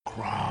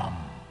Crom.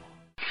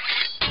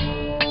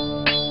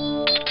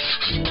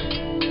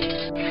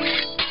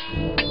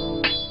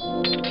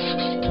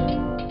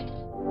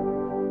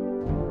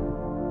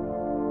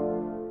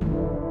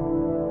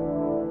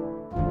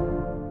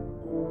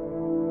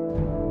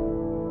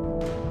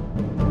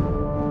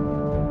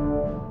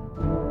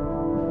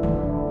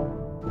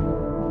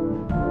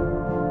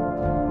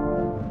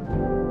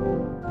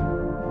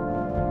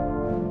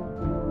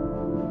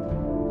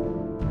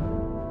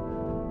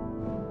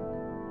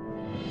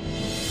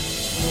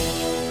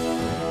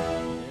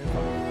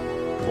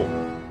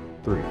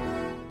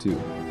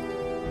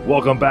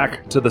 Welcome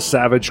back to the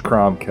Savage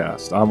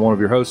Cromcast. I'm one of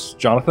your hosts,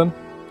 Jonathan.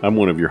 I'm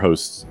one of your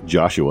hosts,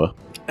 Joshua.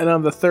 And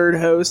I'm the third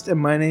host, and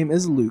my name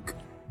is Luke.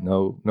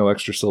 No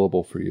extra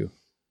syllable for you.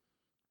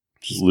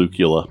 Just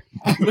Lukeula.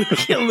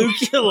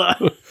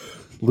 Lukeula.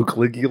 Luke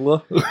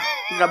Ligula.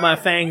 Got my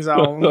fangs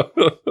on.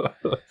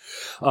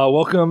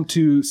 Welcome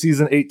to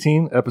Season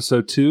 18,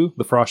 Episode 2,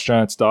 The Frost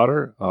Giant's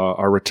Daughter,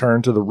 our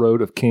return to the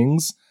Road of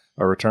Kings,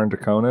 our return to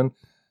Conan.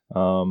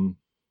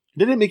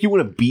 Didn't it make you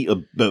want to beat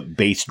a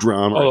bass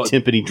drum or a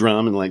timpani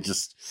drum and like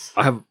just...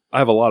 I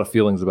have a lot of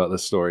feelings about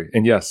this story.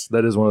 And yes,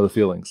 that is one of the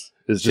feelings.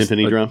 Is just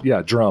timpani drum?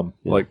 Yeah, drum.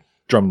 Yeah. Like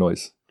drum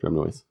noise. Drum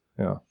noise.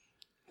 Yeah.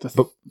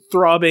 The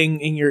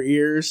throbbing in your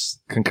ears.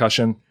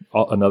 Concussion.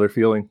 Another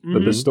feeling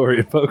that this story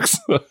invokes.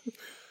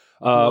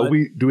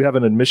 Do we have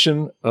an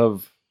admission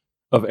of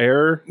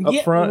error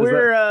up front?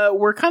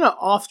 We're kind of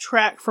off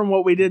track from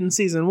what we did in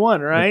season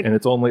 1, right? And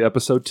it's only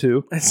episode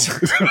 2.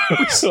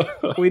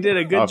 We did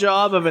a good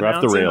job of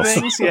announcing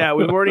things. Yeah,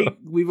 we've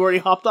already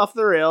hopped off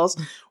the rails.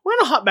 We're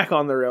gonna hop back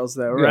on the rails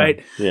though,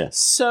 right? Yeah.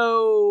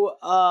 So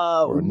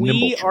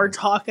we are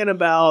talking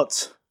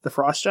about The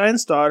Frost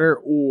Giant's Daughter,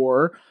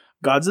 or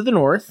Gods of the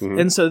North. Mm-hmm.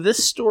 And so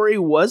this story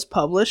was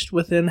published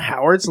within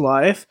Howard's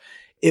life.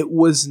 It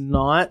was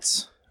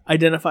not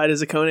identified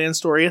as a Conan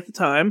story at the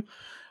time.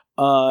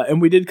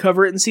 And we did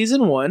cover it in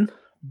season 1,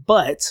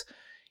 but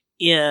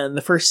in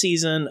the first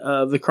season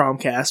of the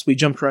Cromcast, we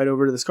jumped right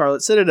over to the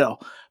Scarlet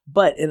Citadel.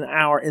 But in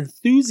our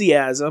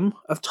enthusiasm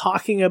of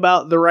talking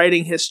about the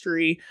writing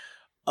history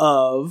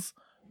of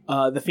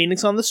the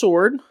Phoenix on the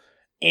Sword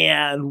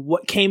and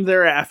what came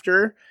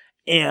thereafter,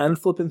 and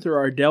flipping through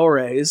our Del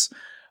Reys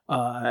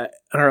on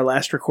our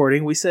last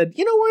recording, we said,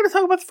 we're going to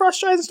talk about the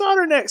Frost Giant's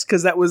Daughter next,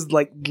 because that was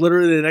like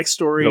literally the next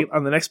story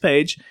on the next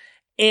page.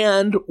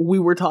 And we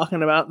were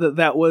talking about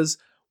that was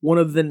one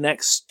of the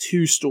next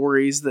 2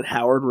 stories that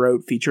Howard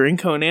wrote featuring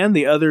Conan,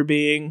 the other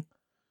being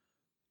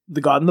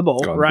The God in the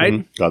Bowl, right?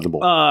 Mm-hmm. God in the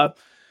Bowl.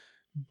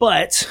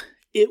 But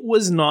it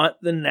was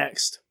not the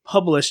next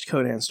published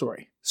Conan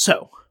story.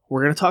 So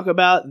we're going to talk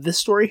about this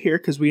story here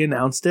because we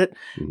announced it.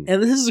 Mm-hmm.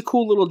 And this is a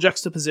cool little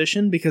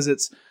juxtaposition because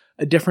it's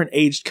a different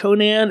aged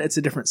Conan. It's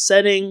a different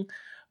setting.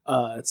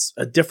 It's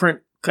a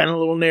different kind of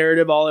little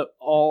narrative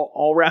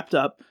all wrapped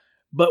up.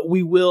 But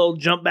we will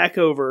jump back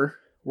over.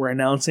 We're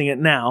announcing it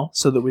now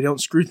so that we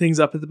don't screw things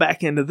up at the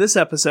back end of this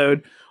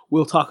episode.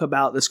 We'll talk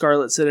about the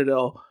Scarlet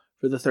Citadel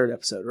for the 3rd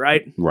episode,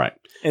 right? Right.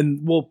 And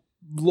we'll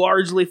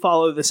largely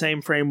follow the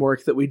same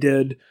framework that we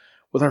did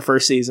with our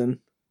first season,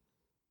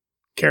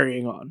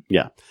 carrying on.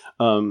 Yeah.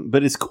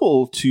 But it's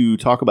cool to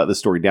talk about this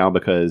story now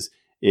because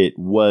it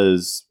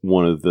was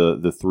one of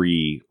the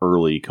 3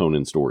 early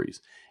Conan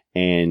stories.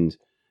 And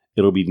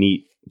it'll be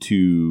neat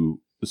to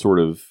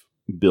sort of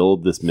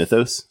build this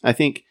mythos. I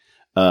think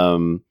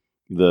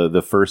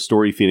the first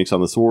story, Phoenix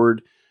on the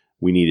Sword,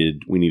 we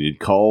needed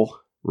Kull,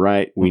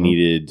 right? Mm-hmm. We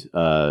needed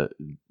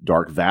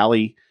Dark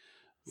Valley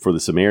for the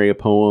Samaria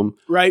poem,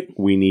 right?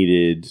 We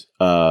needed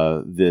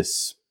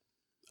this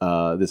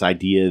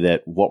idea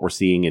that what we're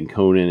seeing in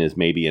Conan is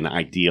maybe an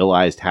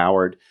idealized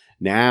Howard.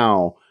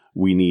 Now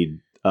we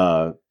need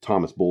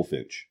Thomas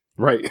Bullfinch,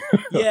 right?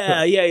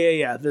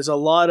 yeah. There's a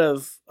lot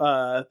of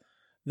the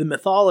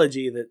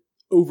mythology that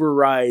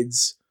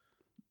overrides,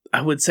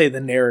 I would say, the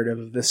narrative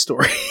of this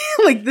story.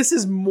 Like, this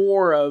is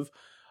more of,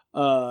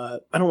 I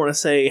don't want to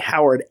say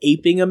Howard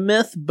aping a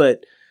myth,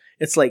 but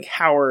it's like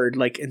Howard,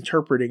 like,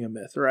 interpreting a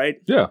myth, right?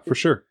 Yeah, for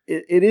sure.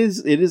 It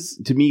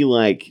is to me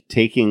like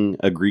taking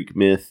a Greek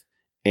myth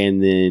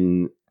and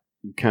then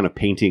kind of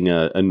painting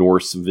a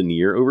Norse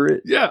veneer over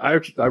it. Yeah,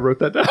 I wrote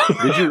that down.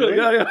 Did you really?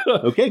 Yeah.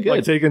 Okay, good.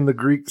 Like taking the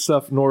Greek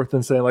stuff north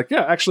and saying, like,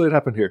 yeah, actually it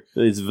happened here.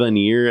 Is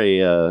veneer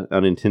a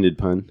unintended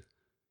pun?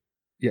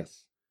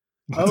 Yes.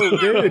 Oh,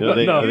 dude. Are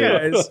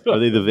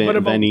they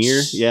the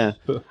veneer? Yeah.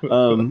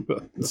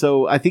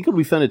 So I think it'll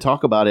be fun to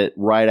talk about it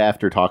right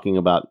after talking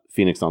about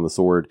Phoenix on the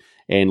Sword.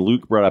 And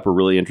Luke brought up a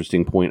really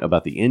interesting point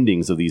about the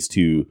endings of these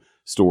 2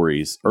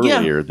 stories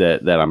earlier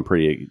that I'm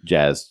pretty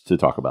jazzed to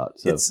talk about.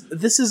 So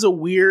this is a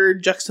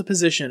weird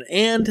juxtaposition,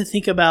 and to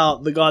think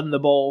about the God in the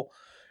Bowl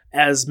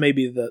as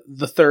maybe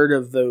the third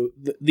of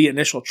the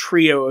initial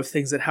trio of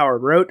things that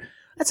Howard wrote.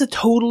 That's a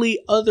totally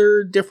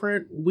other,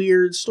 different,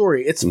 weird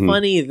story. It's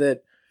funny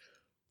that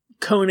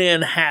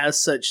Conan has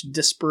such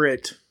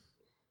disparate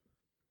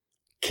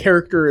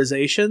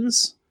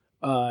characterizations,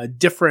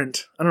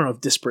 different, I don't know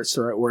if disparate's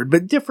the right word,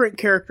 but different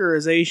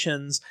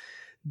characterizations,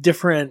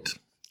 different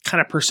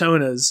kind of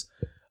personas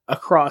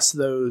across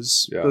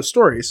those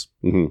stories.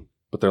 Mm-hmm.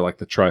 But they're like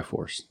the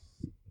Triforce.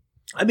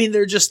 I mean,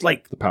 they're just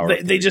like The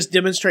power. they just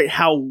demonstrate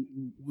how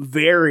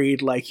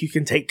varied. Like you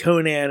can take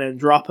Conan and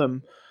drop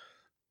him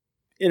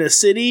in a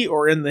city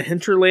or in the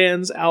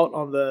hinterlands out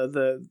on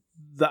the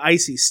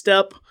icy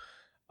steppe.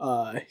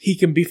 He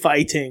can be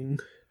fighting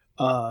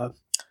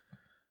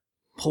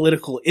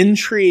political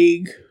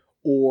intrigue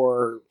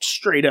or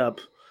straight up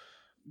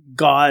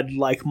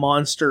god-like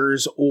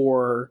monsters,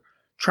 or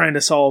trying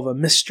to solve a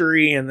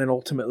mystery, and then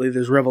ultimately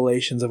there's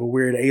revelations of a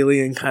weird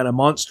alien kind of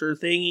monster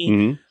thingy.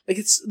 Mm-hmm.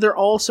 Like they're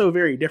all so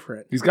very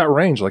different. He's got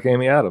range like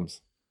Amy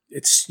Adams.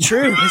 It's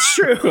true. It's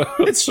true.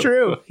 It's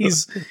true.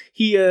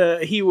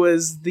 He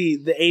was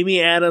the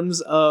Amy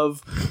Adams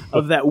of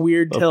that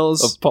Weird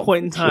Tales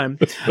point in time.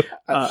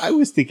 I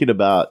was thinking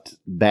about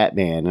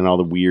Batman and all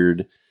the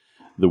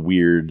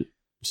weird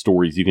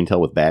stories you can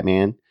tell with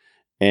Batman,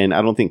 and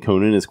I don't think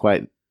Conan is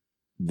quite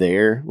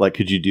there. Like,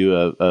 could you do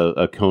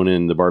a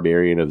Conan the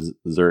Barbarian of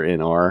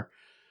Zur-En-Ar,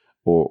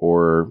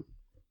 or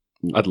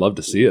I'd love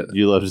to see it.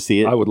 You love to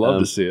see it? I would love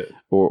to see it.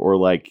 Or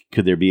like,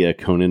 could there be a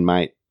Conan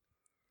might?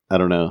 I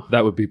don't know.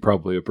 That would be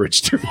probably a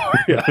bridge too far.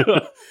 Yeah.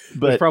 But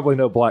there's probably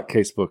no black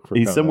casebook for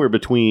he's Conan.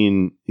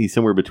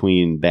 somewhere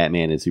between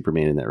Batman and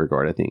Superman in that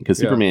regard, I think. Because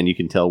Superman you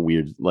can tell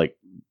weird, like,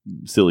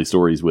 silly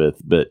stories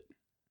with, but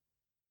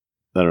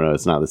I don't know,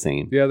 it's not the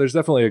same. Yeah, there's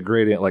definitely a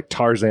gradient, like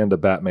Tarzan to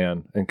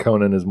Batman, and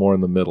Conan is more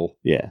in the middle.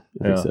 Yeah,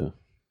 I think so.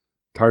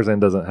 Tarzan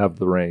doesn't have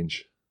the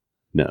range.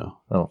 No.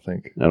 I don't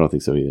think. I don't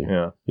think so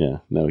either. Yeah.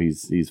 No,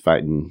 he's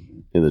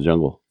fighting in the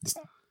jungle.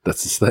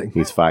 That's his thing.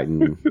 He's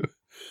fighting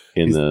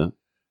in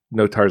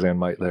no Tarzan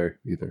might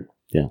there either.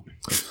 Yeah.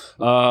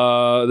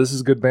 This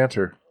is good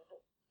banter.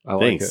 I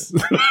Thanks.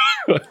 like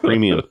it.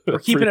 Premium. We're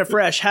keeping it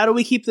fresh. How do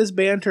we keep this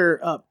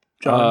banter up,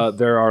 John?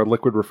 There are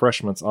liquid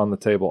refreshments on the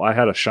table. I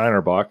had a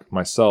Shiner Bock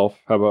myself.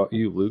 How about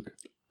you, Luke?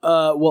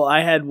 Well,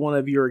 I had one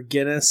of your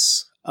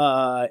Guinness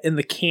in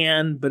the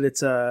can, but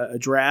it's a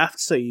draft.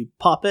 So you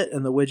pop it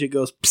and the widget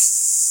goes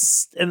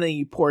psst, and then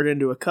you pour it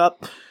into a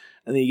cup,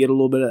 and then you get a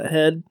little bit of the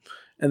head,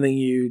 and then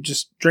you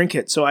just drink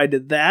it. So I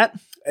did that.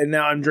 And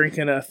now I'm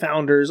drinking a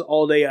Founders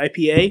All Day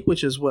IPA,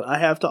 which is what I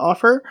have to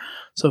offer.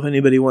 So if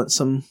anybody wants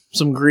some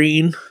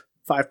green,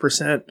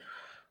 5%,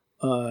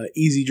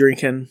 easy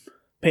drinking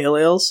pale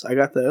ales, I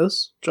got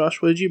those.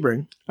 Josh, what did you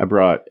bring? I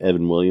brought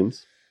Evan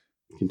Williams,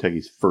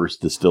 Kentucky's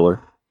first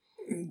distiller.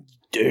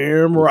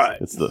 Damn right.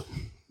 It's the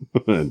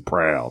and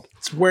proud.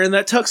 It's wearing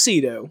that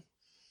tuxedo.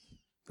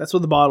 That's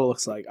what the bottle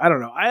looks like. I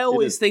don't know. I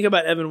always think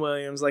about Evan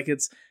Williams like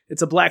it's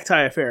a black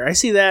tie affair. I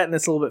see that and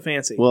it's a little bit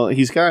fancy. Well,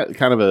 he's got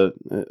kind of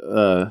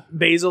a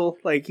basil,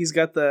 like he's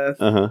got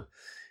the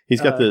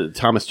He's got the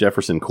Thomas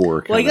Jefferson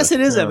core. Well, I guess it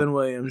is Evan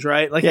Williams,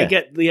 right? Like I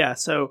get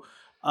so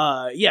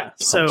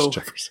Thomas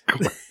Jefferson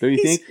core. Don't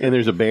you think? And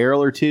there's a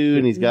barrel or two,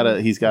 and he's got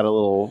a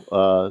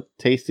little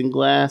tasting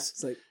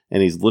glass,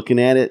 and he's looking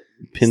at it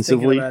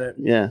pensively.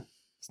 Yeah,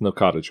 there's no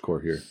cottage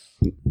core here.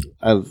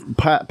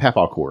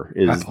 Papaw core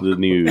is the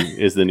new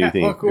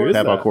thing.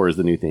 Papaw core is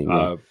the new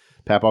thing.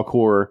 Papaw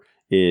core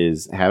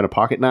is having a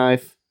pocket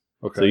knife,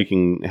 so you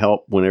can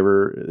help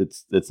whenever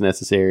it's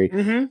necessary.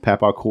 Mm-hmm.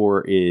 Papaw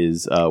core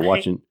is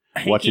watching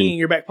in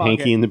your back pocket.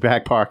 Hanky in the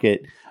back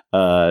pocket,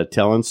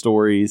 telling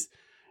stories,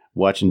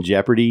 watching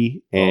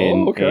Jeopardy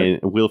and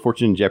Wheel of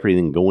Fortune and Jeopardy,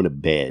 and then going to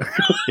bed.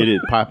 It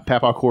is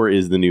Papaw core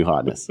is the new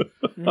hotness.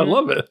 I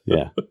love it.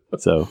 Yeah.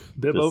 So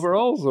bib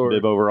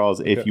overalls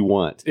if you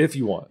want. If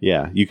you want.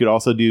 Yeah. You could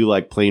also do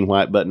like plain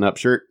white button up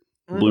shirt,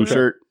 blue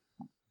shirt,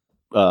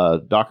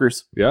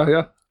 Dockers.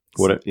 Yeah.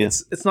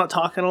 It's not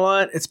talking a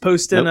lot. It's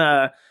posting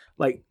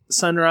like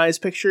sunrise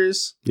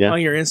pictures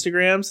on your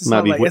Instagrams. It's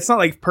not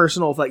like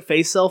personal like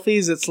face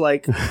selfies. It's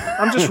like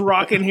I'm just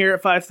rocking here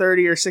at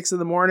 5:30 or 6 in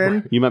the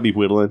morning. You might be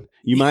whittling.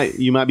 You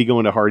might be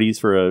going to Hardee's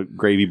for a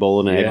gravy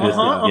bowl and an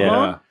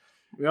egg.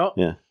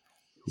 Yeah.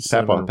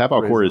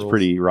 Papaw core is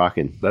pretty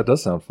rocking. That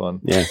does sound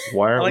fun. Yeah.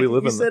 Why aren't we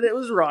living? You said it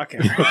was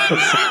rocking.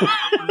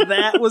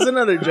 That was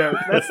another joke.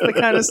 That's the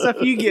kind of stuff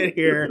you get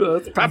here.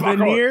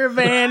 Veneer,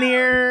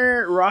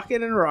 Vanier,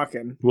 rocking and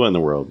rocking. What in the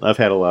world? I've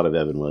had a lot of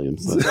Evan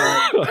Williams.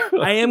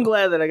 I am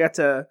glad that I got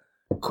to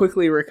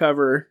quickly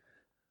recover.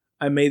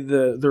 I made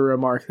the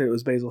remark that it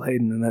was Basil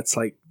Hayden, and that's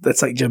like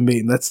Jim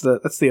Beam. That's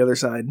the other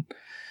side.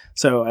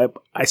 So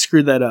I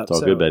screwed that up. It's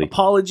all good, Betty.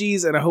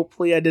 Apologies, and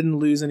hopefully I didn't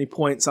lose any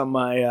points on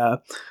my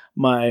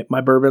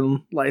my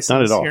bourbon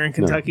license here in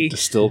Kentucky. No.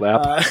 Distilled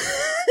apple.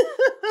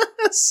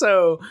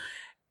 So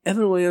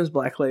Evan Williams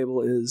Black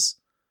Label is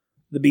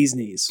the bee's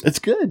knees. It's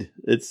good.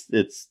 It's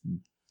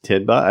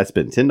 $10. I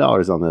spent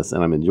 $10 on this,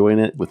 and I'm enjoying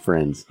it with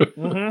friends.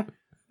 The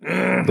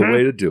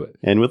way to do it.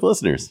 And with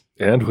listeners.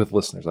 I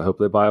hope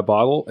they buy a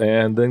bottle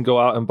and then go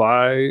out and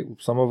buy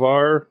some of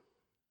our...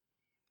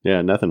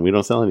 Yeah, nothing. We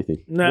don't sell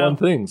anything. No. One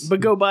things.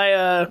 But go buy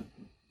a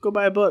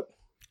book.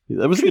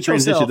 That was a good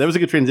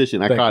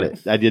transition. I caught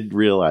it. I did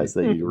realize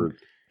that you were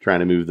trying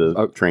to move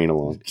the train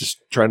along. Just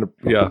trying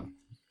to,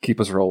 keep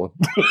us rolling.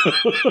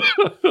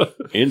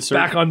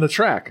 Back on the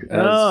track,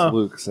 as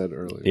Luke said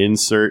earlier.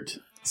 Insert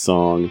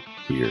song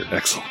here.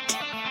 Excellent.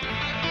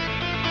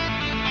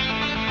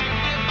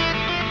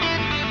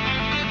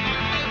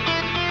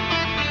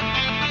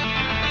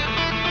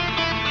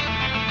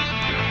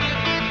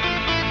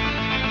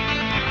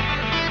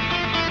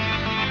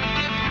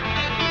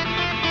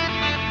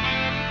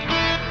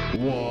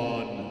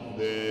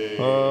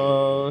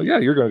 Yeah,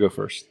 you're gonna go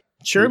first.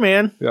 Sure,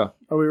 man. Yeah.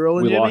 Are we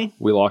rolling, Jimmy?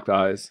 We locked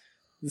eyes.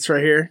 It's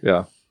right here.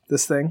 Yeah.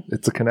 This thing.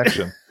 It's a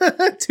connection.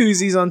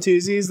 Twosies on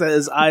twosies. That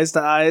is eyes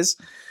to eyes.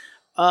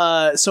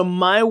 So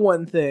my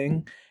one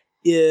thing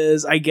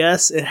is, I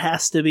guess it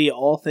has to be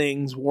all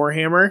things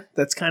Warhammer.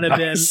 That's kind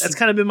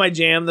of been my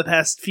jam the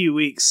past few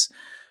weeks.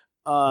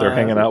 They're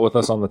hanging out with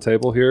us on the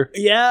table here.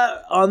 Yeah,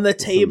 on the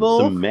table.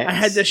 Some I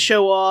had to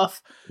show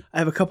off. I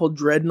have a couple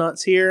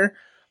dreadnoughts here.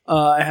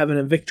 I have an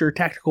Invictor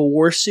Tactical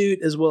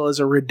Warsuit as well as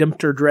a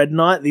Redemptor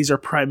Dreadnought. These are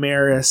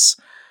Primaris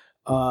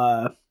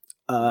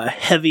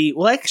heavy.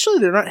 Well, actually,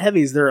 they're not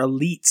heavies. They're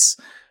elites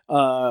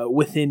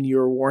within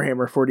your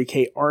Warhammer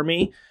 40k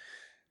army.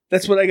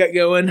 That's what I got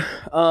going.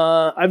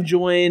 I've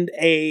joined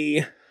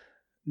a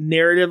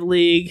narrative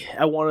league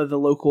at one of the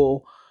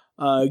local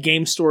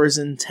game stores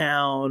in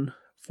town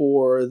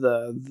for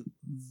the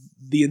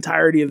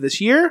entirety of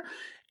this year.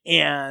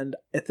 And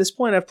at this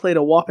point, I've played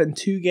a whopping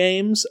 2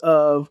 games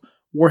of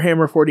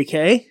Warhammer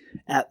 40k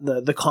at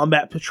the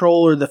Combat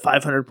Patrol or the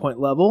 500 point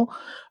level.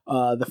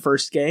 The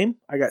first game,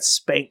 I got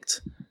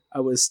spanked. I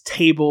was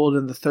tabled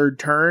in the 3rd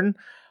turn,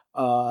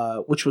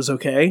 which was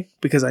okay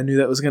because I knew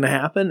that was going to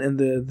happen. And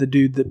the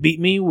dude that beat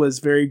me was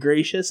very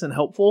gracious and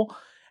helpful.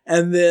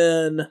 And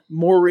then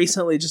more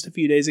recently, just a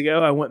few days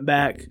ago, I went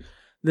back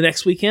the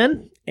next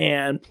weekend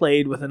and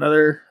played with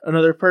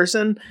another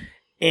person,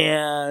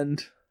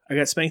 and I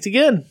got spanked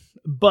again.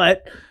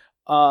 But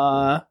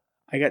I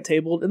got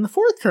tabled in the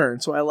 4th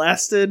turn, so I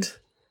lasted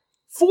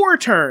 4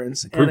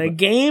 turns, and a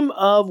game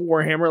of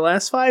Warhammer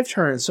lasts 5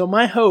 turns. So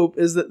my hope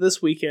is that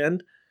this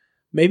weekend,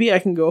 maybe I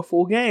can go a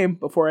full game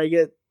before I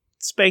get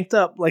spanked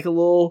up like a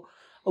little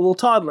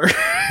toddler.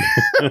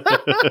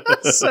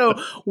 So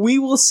we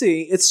will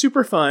see. It's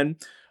super fun.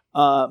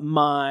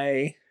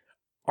 My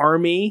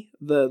army,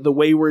 the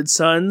Wayward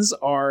Sons,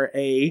 are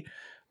a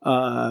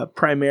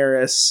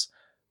Primaris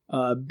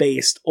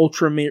based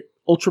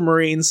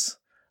Ultramarines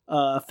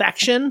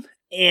faction,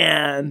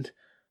 and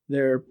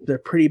they're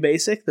pretty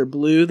basic. They're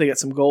blue. They got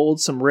some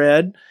gold, some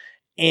red,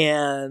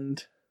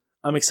 and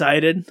I'm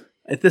excited.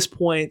 At this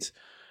point,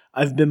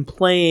 I've been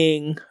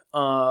playing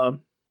a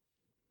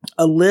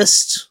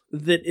list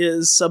that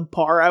is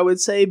subpar, I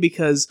would say,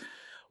 because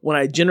when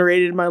I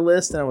generated my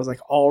list and I was like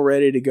all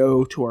ready to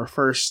go to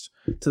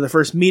the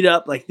first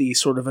meetup, like the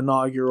sort of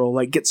inaugural,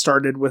 like get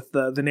started with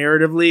the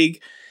narrative league,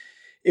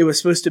 it was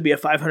supposed to be a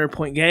 500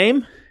 point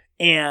game.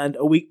 And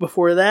a week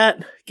before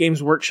that,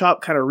 Games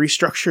Workshop kind of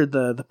restructured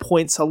the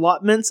points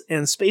allotments,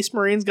 and Space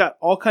Marines got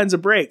all kinds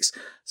of breaks.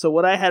 So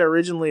what I had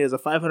originally as a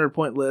 500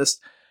 point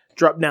list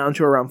dropped down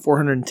to around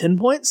 410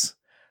 points.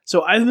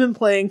 So I've been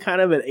playing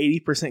kind of at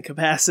 80%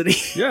 capacity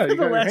for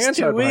the last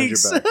 2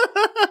 weeks.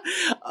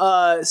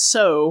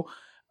 So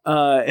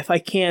if I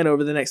can,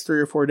 over the next 3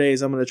 or 4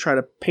 days, I'm going to try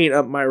to paint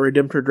up my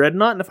Redemptor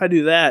Dreadnought. And if I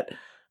do that,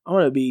 I'm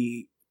going to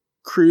be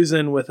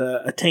cruising with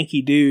a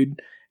tanky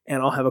dude,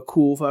 and I'll have a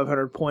cool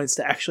 500 points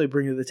to actually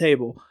bring to the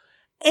table.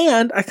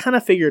 And I kind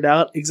of figured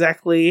out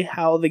exactly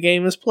how the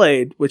game is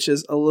played, which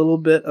is a little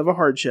bit of a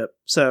hardship.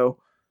 So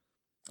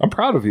I'm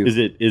proud of you. Is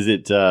it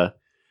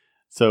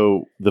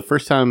so the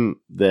first time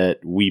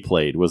that we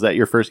played, was that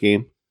your first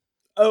game?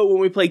 Oh,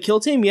 when we played Kill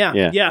Team?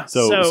 Yeah.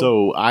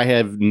 So I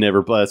have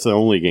never played. That's the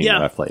only game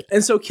that I've played.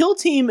 And so Kill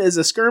Team is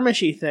a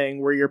skirmishy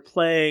thing where you're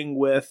playing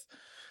with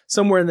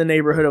somewhere in the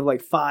neighborhood of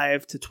like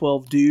 5 to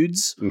 12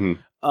 dudes. Mm-hmm.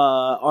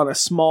 On a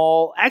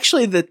small,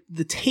 actually the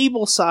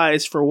table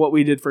size for what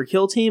we did for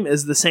Kill Team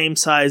is the same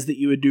size that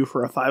you would do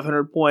for a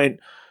 500 point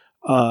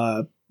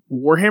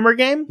Warhammer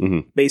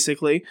game,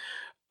 basically.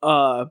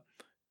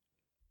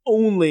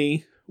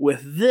 Only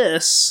with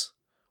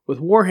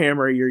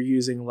Warhammer, you're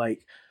using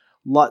like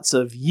lots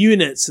of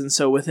units, and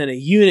so within a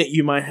unit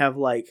you might have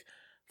like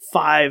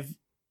 5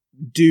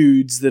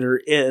 dudes that are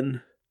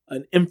in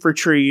an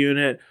infantry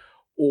unit,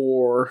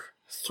 or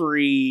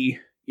 3,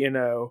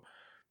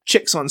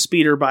 chicks on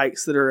speeder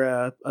bikes that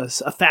are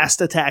a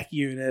fast attack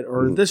unit,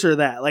 or this or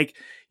that. Like,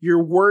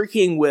 you're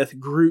working with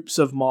groups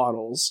of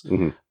models.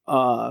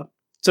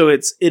 So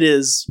it's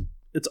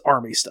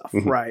army stuff,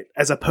 right?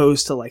 As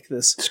opposed to like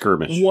this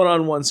skirmish,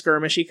 one-on-one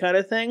skirmishy kind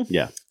of thing.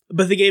 Yeah.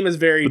 But the game is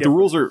very different. The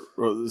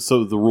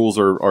rules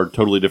are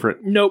totally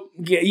different? Nope.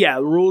 Yeah,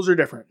 the rules are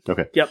different.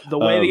 Okay. Yep, the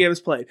way the game is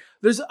played.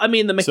 The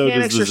mechanics so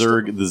does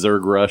the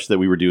Zerg rush that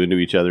we were doing to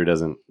each other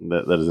doesn't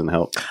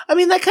help? I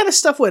mean, that kind of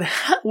stuff would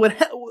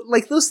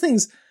like those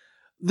things.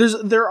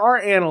 There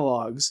are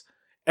analogs.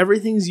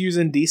 Everything's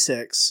using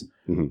D6.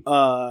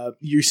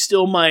 You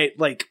still might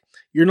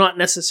you're not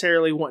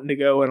necessarily wanting to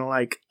go and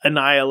like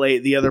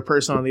annihilate the other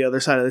person on the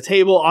other side of the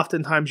table.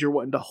 Oftentimes you're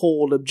wanting to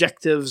hold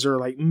objectives or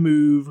like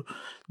move,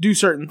 do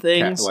certain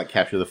things. Like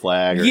capture the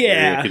flag or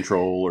area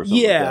control or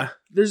something like that.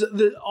 There's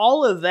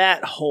all of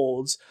that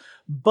holds,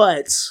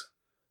 but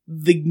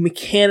the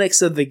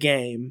mechanics of the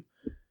game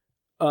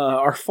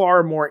are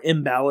far more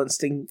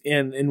imbalanced in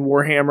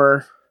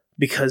Warhammer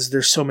because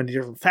there's so many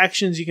different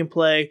factions you can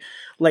play.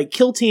 Like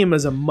Kill Team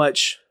is a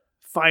much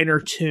finer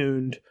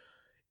tuned,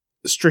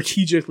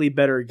 strategically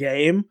better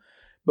game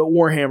But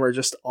Warhammer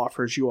just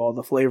offers you all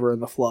the flavor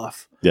and the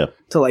fluff. Yeah.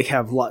 To like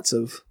have lots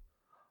of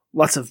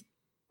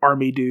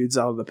army dudes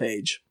out on the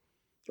page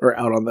or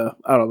out on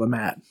the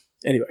mat.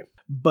 Anyway,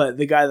 but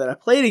the guy that I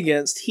played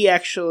against, he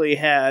actually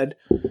had,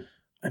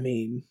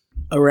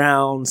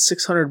 around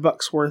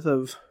 $600 worth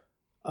of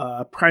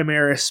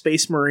Primaris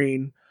Space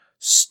Marine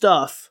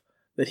stuff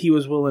that he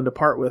was willing to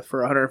part with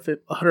for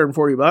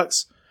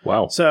 $140.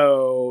 Wow.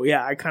 So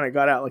yeah, I kind of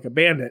got out like a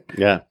bandit.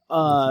 Yeah.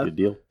 That's a good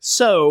deal.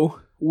 So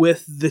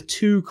with the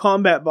 2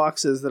 combat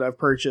boxes that I've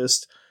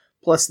purchased,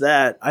 plus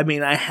that,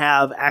 I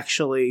have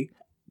actually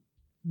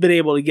been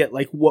able to get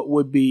like what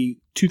would be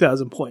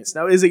 2,000 points.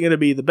 Now, is it going to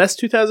be the best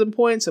 2,000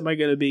 points? Am I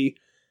going to be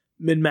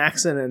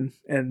min-maxing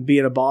and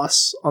being a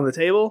boss on the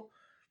table?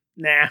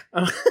 Nah.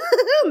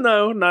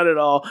 No, not at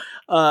all.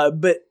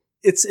 But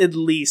it's at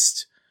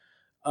least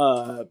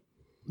the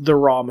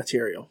raw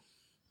material.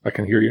 I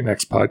can hear your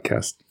next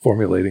podcast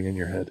formulating in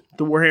your head.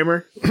 The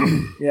Warhammer?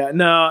 Yeah,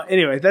 no.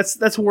 Anyway, that's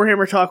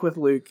Warhammer Talk with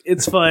Luke.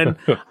 It's fun.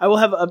 I will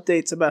have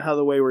updates about how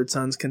the Wayward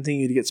Sons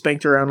continue to get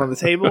spanked around on the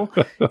table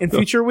in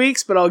future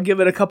weeks, but I'll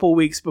give it a couple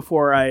weeks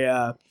before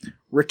I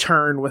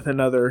return with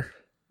another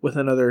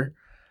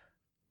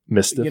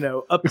missive.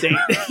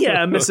 Update.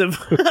 Yeah, a missive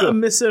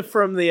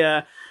from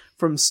the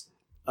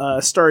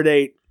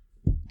Stardate.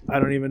 I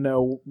don't even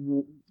know.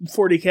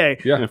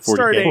 40K. Yeah, 40K.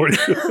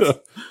 Stardate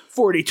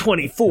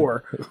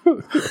 4024.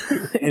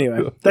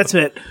 Anyway, that's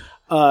it.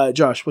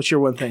 Josh, what's your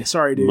one thing?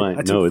 Sorry, dude.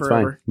 It's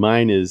fine.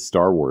 Mine is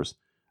Star Wars.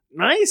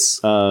 Nice.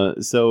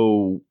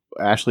 So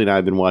Ashley and I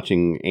have been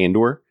watching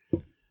Andor,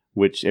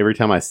 which every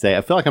time I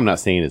feel like I'm not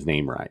saying his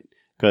name right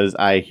because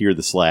I hear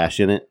the slash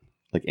in it,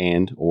 like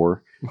and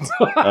or.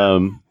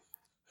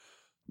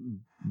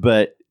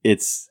 But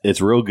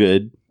it's real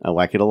good. I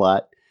like it a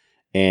lot.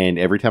 And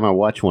every time I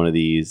watch one of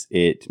these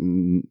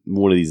Disney,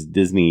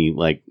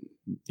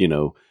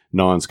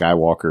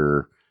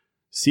 non-Skywalker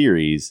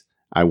series,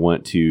 I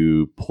want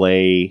to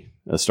play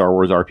a Star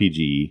Wars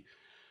RPG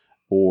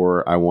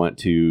or I want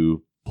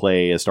to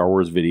play a Star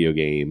Wars video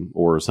game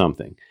or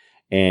something.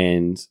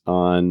 And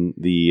on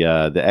the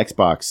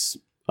Xbox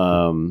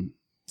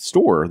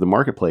store, the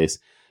marketplace,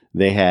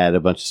 they had a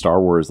bunch of Star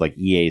Wars, like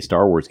EA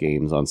Star Wars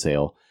games on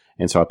sale.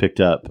 And so I picked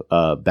up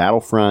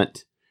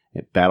Battlefront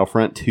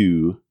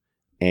 2,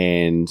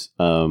 and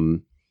Jedi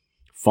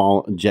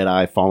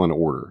Fallen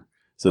Order.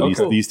 So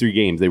these 3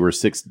 games, they were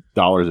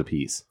 $6 a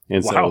piece.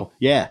 And wow.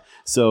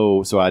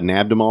 So I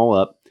nabbed them all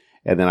up,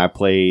 and then I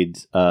played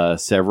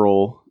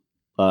several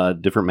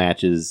different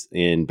matches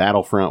in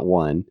Battlefront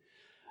 1,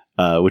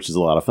 which is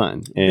a lot of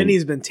fun. And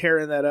Benny's been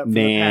tearing that up for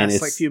the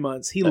past few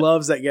months. He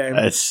loves that game.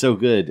 It's so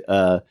good.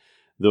 The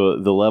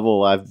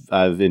level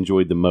I've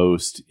enjoyed the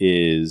most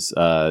is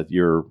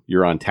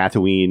you're on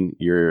Tatooine.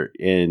 You're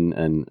in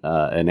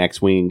an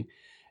X-wing,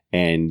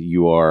 and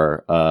you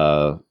are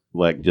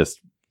just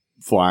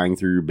flying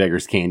through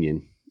Beggar's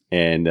Canyon,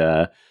 and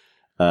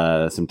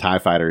some TIE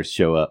fighters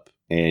show up,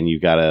 and you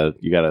gotta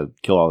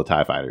kill all the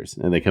TIE fighters,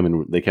 and they come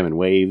in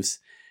waves,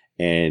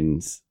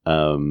 and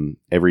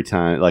every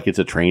time, like, it's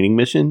a training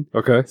mission.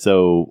 Okay,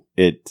 so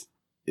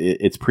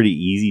it's pretty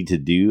easy to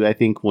do. I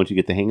think once you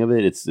get the hang of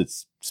it,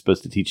 it's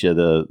supposed to teach you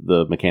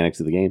the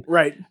mechanics of the game.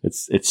 Right.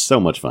 It's so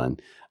much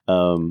fun.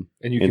 And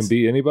you can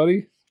beat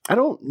anybody? I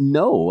don't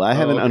know. I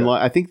haven't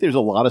unlocked. I think there's a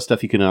lot of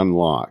stuff you can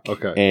unlock.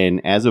 Okay. And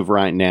as of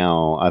right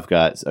now, I've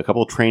got a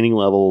couple of training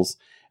levels,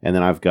 and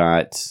then I've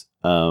got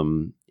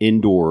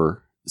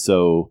indoor.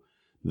 So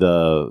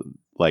you're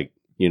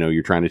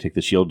trying to take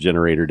the shield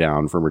generator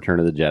down from Return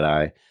of the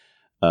Jedi.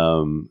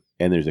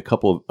 And there's a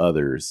couple of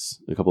other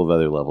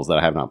levels that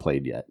I have not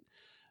played yet.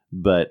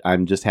 But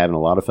I'm just having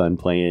a lot of fun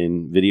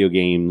playing video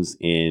games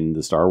in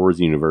the Star Wars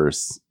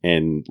universe.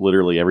 And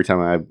literally every time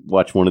I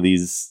watch one of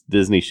these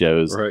Disney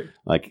shows, right.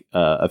 like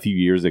a few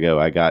years ago,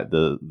 I got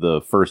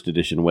the first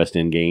edition West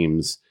End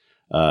Games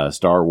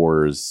Star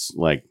Wars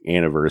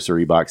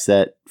anniversary box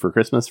set for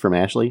Christmas from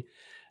Ashley.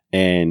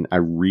 And I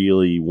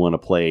really want to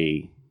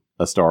play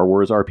a Star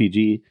Wars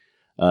RPG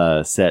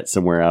set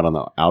somewhere out on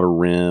the Outer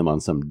Rim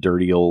on some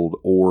dirty old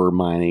ore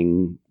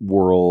mining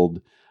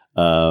world.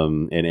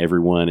 And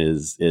everyone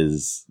is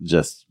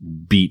just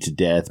beat to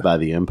death by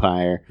the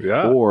Empire.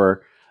 Yeah.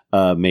 Or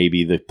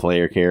maybe the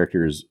player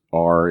characters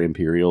are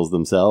Imperials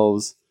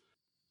themselves,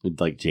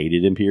 like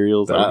jaded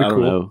Imperials. I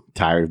don't know.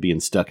 Tired of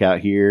being stuck out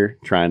here,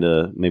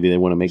 maybe they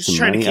want to make some money.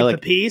 Trying to keep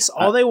the peace.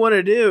 All they want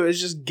to do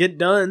is just get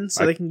done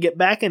so they can get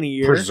back in a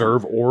year.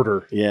 Preserve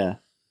order. Yeah.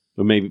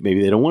 But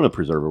maybe they don't want to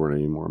preserve order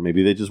anymore.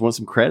 Maybe they just want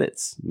some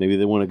credits. Maybe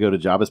they want to go to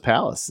Jabba's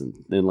palace and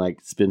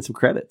spend some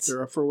credits.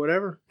 They're up for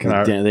whatever.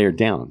 They are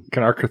down.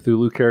 Can our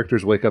Cthulhu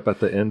characters wake up at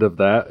the end of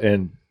that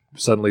and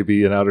suddenly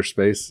be in outer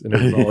space and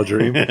it was all a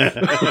dream?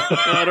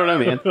 I don't know,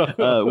 man.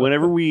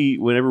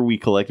 Whenever we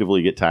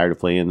collectively get tired of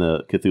playing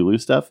the Cthulhu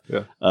stuff,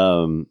 yeah.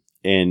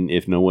 And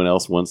if no one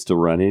else wants to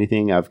run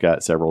anything, I've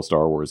got several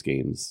Star Wars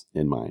games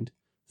in mind.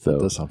 So that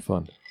does sound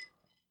fun.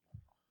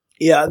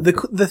 Yeah,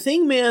 the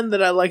thing, man,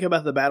 that I like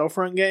about the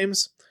Battlefront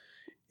games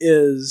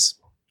is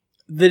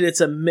that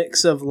it's a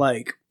mix of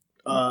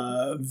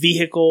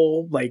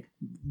vehicle, like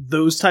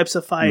those types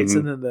of fights,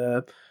 and then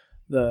the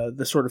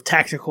sort of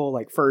tactical,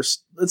 like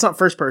it's not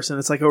first person,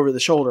 it's like over the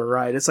shoulder,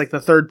 right? It's like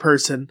the third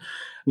person.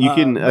 You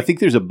can, I think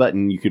there's a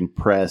button you can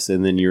press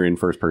and then you're in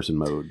first person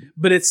mode.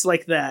 But it's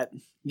like that,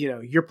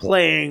 you're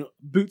playing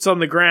boots on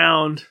the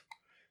ground,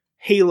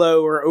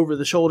 Halo or over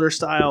the shoulder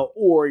style,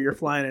 or you're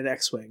flying an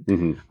X-Wing.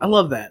 Mm-hmm. I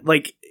love that.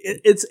 Like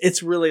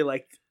it's really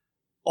like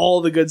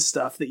all the good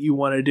stuff that you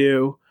want to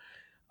do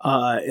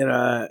in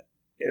a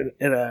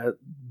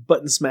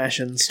button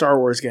smashing Star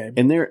Wars game.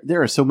 And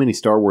there are so many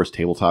Star Wars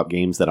tabletop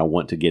games that I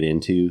want to get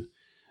into,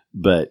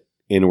 but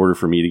in order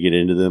for me to get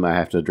into them, I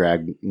have to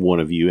drag one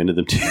of you into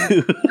them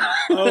too.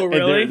 Oh,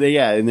 really?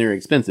 And they're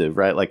expensive,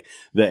 right? Like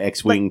the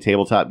X-Wing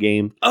tabletop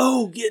game.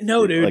 Oh,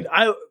 no, dude.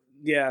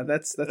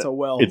 That's a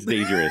well. It's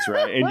dangerous,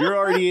 right? And you're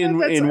already in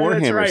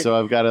Warhammer, right. So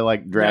I've got to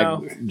like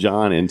drag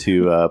John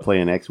into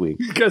playing X-Wing.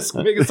 You guys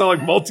make it sound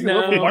like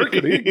multi-level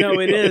marketing. No,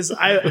 it is.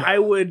 I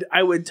would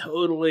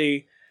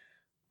totally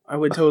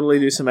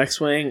do some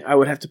X-Wing. I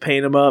would have to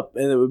paint them up,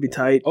 and it would be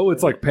tight. Oh,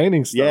 it's like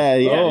painting stuff. Yeah.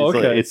 Oh,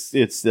 okay.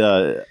 It's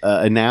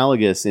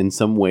analogous in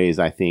some ways,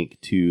 I think,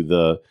 to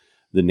the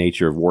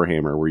nature of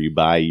Warhammer, where you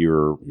buy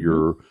your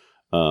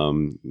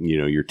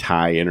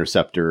TIE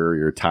Interceptor,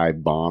 your TIE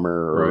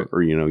Bomber,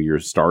 or your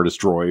Star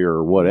Destroyer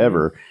or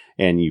whatever,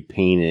 and you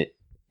paint it,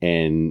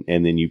 and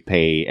then you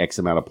pay X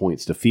amount of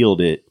points to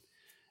field it.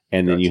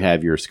 And then you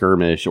have your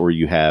skirmish, or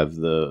you have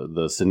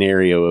the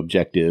scenario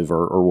objective,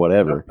 or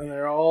whatever. And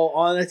they're all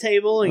on the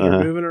table, and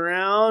you're moving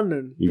around,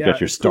 and you've got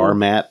your star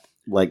map.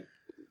 Like,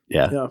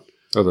 yeah.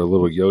 Are there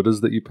little Yodas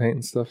that you paint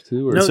and stuff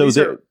too? Or? No, so these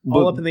are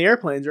all up in the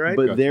airplanes, right?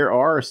 But there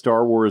are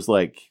Star Wars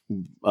like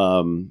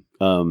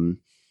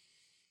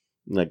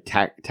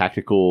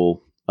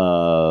tactical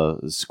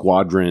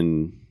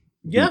squadron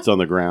boots on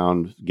the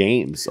ground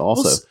games.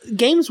 Also,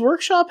 Games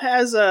Workshop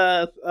has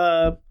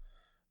a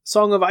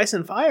Song of Ice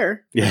and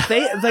Fire. Yeah,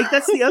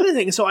 that's the other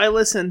thing. So I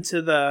listened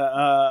to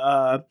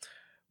the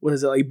what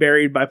is it, like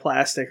Buried by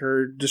Plastic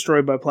or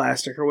Destroyed by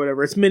Plastic or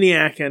whatever. It's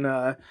Miniac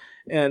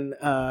and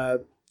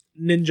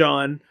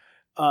Ninjon,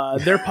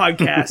 their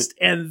podcast,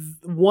 and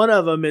one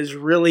of them is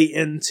really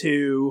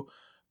into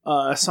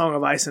Song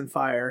of Ice and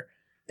Fire,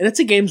 and it's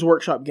a Games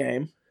Workshop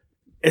game.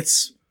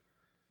 It's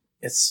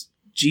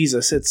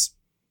Jesus. It's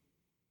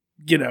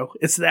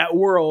it's that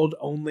world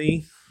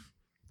only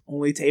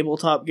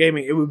tabletop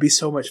gaming. It would be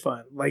so much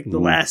fun. Like the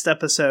last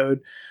episode,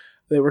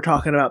 they were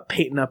talking about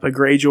painting up a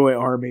Greyjoy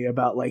army,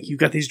 about like you've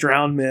got these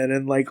drowned men,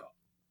 and like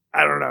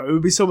I don't know, it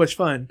would be so much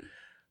fun.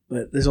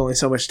 But there's only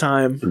so much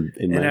time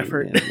and money,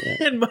 effort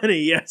and money,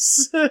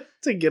 yes,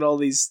 to get all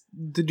these,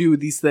 to do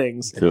these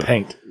things. And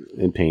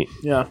paint.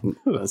 Yeah.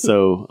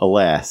 So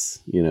alas,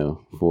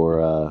 for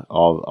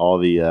all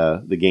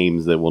the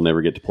games that we'll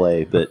never get to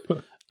play, but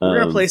we're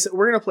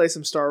gonna play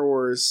some Star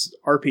Wars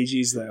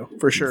RPGs though,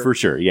 for sure. For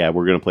sure, yeah,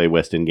 we're gonna play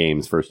West End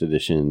Games First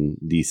Edition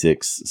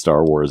D6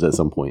 Star Wars at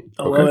some point.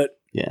 I love it.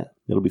 Yeah,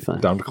 it'll be fun.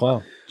 Down to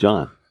clown,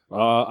 John.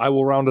 I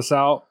will round us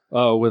out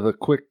with a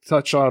quick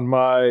touch on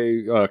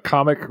my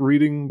comic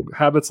reading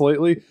habits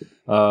lately.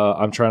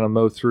 I'm trying to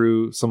mow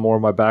through some more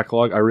of my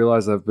backlog. I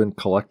realize I've been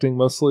collecting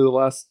mostly the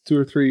last 2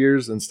 or 3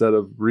 years instead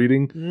of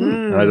reading.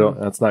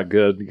 And that's not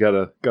good. You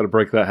gotta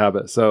break that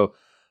habit. So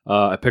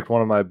I picked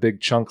one of my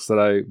big chunks that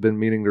I've been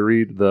meaning to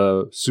read,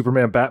 the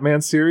Superman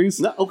Batman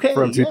series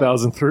from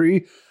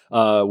 2003.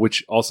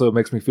 Which also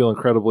makes me feel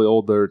incredibly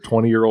old. They're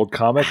 20-year-old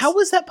comics. How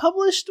was that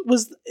published?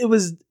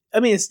 I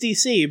mean, it's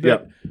DC,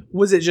 but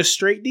was it just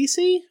straight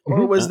DC,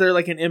 or was there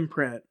like an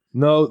imprint?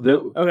 No,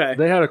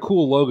 they had a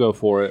cool logo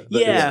for it.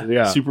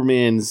 Yeah.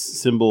 Superman's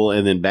symbol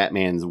and then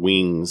Batman's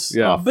wings.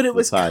 Yeah, off but it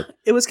was side.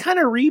 It was kind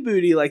of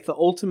rebooty, like the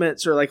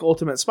Ultimates or like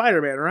Ultimate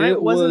Spider-Man, right?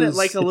 Wasn't it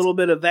like a little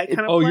bit of that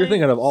kind of? Oh, you're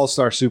thinking of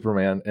All-Star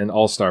Superman and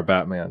All-Star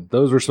Batman.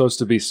 Those were supposed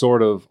to be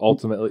sort of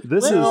ultimately.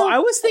 I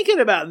was thinking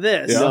about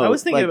this. Yeah. I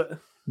was thinking about.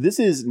 This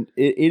is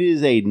it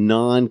is a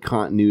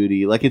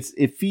non-continuity. Like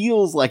it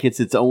feels like it's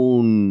its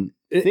own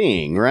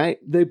thing, right?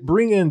 They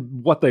bring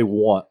in what they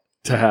want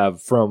to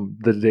have from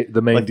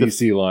the main like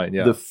DC line.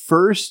 Yeah, the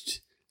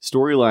first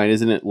storyline,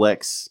 isn't it?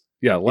 Lex.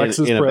 Yeah, Lex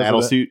is in president. A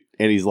battle suit,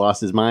 and he's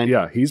lost his mind.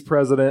 Yeah, he's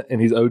president,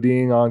 and he's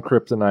ODing on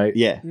kryptonite.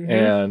 Yeah,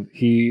 and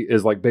he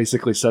is like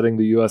basically setting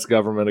the U.S.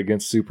 government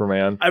against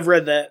Superman. I've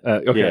read that.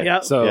 Okay, yeah.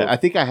 So I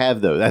think I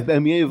have those. I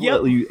may have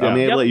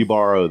let you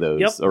borrow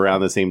those around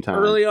the same time.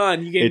 Early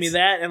on, you gave me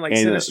that and like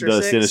Sinister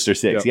Six. Sinister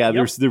Six. Yeah,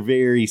 they're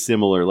very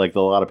similar. Like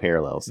a lot of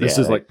parallels. This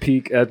is like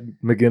peak Ed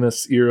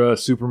McGuinness era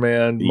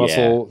Superman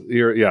muscle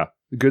era. Yeah,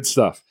 good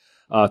stuff.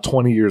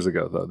 20 years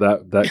ago, though,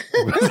 that was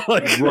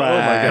like, right. Oh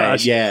my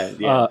gosh,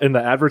 yeah. In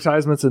the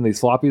advertisements in these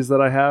floppies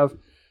that I have,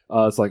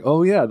 it's like,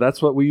 oh yeah,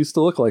 that's what we used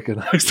to look like in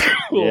high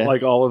school,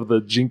 like all of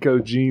the Jinko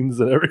jeans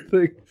and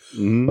everything.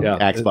 Mm-hmm. Yeah,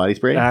 Axe body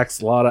spray, a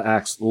lot of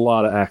Axe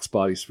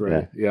body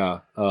spray. Yeah,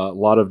 a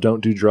lot of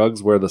Don't Do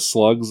Drugs, where the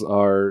slugs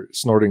are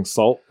snorting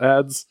salt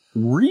ads.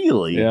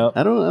 Really? Yeah,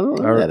 I don't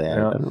remember that ad.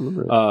 I don't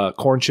remember it.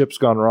 Corn Chips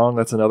Gone Wrong.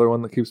 That's another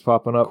one that keeps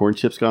popping up. Corn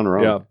Chips Gone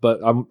Wrong. Yeah, but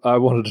I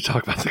wanted to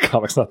talk about the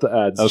comics, not the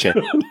ads. Okay.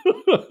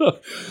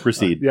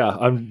 Proceed.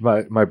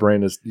 My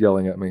brain is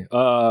yelling at me.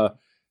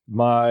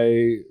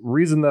 My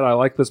reason that I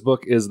like this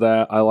book is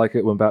that I like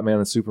it when Batman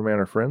and Superman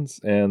are friends,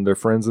 and they're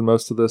friends in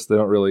most of this. They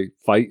don't really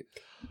fight.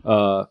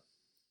 Go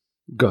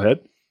ahead.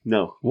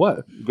 No.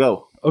 What?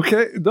 Go.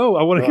 Okay. No,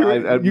 I want to hear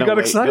it. You got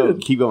excited. Go.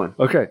 Keep going.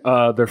 Okay.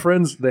 They're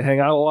friends. They hang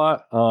out a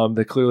lot.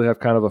 They clearly have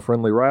kind of a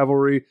friendly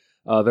rivalry.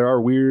 There are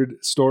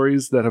weird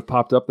stories that have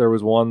popped up. There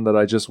was one that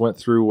I just went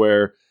through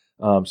where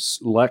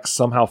Lex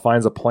somehow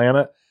finds a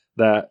planet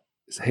that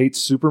hates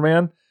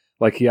Superman.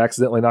 Like he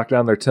accidentally knocked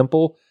down their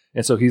temple.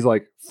 And so he's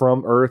like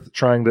from Earth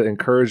trying to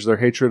encourage their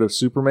hatred of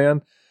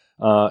Superman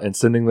and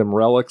sending them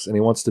relics. And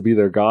he wants to be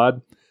their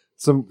god.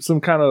 Some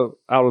kind of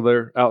out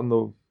in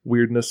the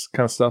weirdness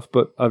kind of stuff.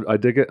 But I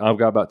dig it. I've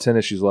got about 10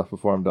 issues left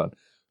before I'm done.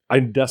 I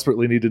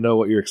desperately need to know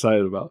what you're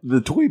excited about.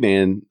 The Toy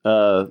Man.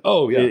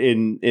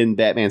 In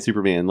Batman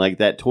Superman, like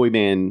that Toy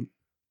Man.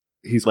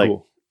 He's like,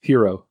 cool.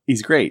 Hero.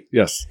 He's great.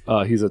 Yes.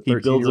 He's a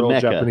 13-year-old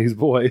Japanese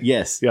boy.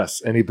 Yes.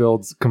 Yes. And he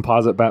builds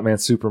composite Batman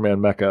Superman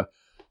mecha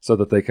so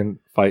that they can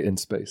fight in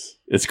space.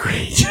 It's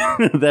great.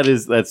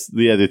 That's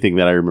the other thing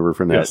that I remember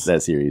from that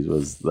series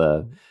was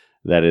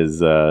that is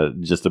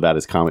just about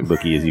as comic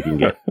booky as you can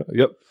get.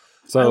 Yep.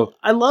 So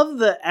I love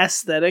the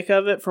aesthetic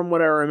of it from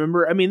what I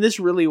remember. I mean, this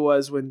really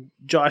was when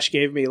Josh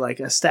gave me like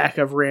a stack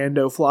of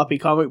rando floppy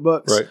comic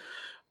books.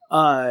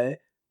 Right.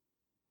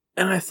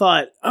 And I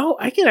thought,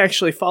 I can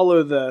actually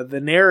follow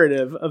the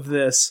narrative of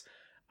this.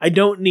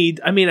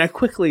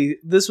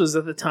 This was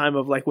at the time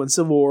of like when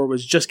Civil War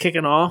was just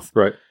kicking off.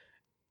 Right.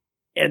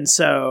 And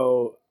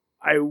so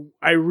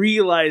I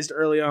realized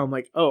early on,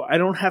 like, I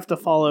don't have to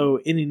follow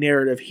any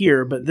narrative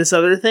here, but this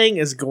other thing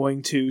is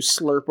going to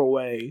slurp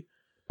away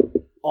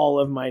all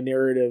of my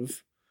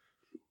narrative.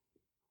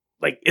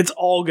 Like, it's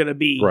all going to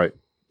be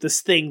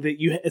this thing that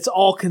it's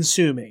all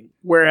consuming.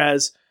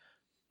 Whereas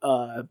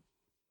the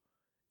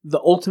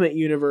Ultimate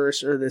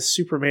Universe or this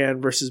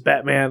Superman versus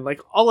Batman,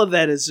 like, all of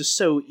that is just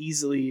so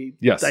easily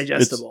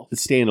digestible.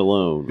 It's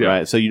standalone,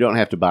 right? So you don't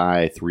have to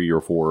buy 3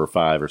 or 4 or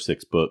 5 or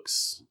 6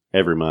 books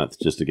every month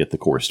just to get the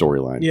core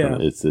storyline. Yeah.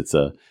 From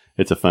it.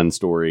 It's a fun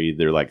story.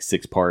 They're like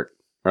 6-part.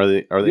 Are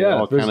they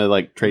all kind of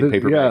like trade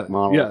paperback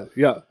model?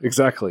 Yeah,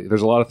 exactly.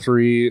 There's a lot of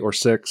 3 or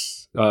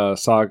 6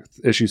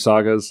 issue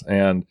sagas,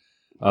 and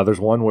there's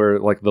one where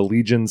like the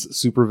Legion's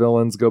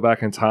supervillains go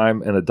back in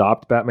time and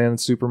adopt Batman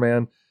and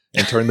Superman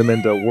and turn them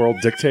into world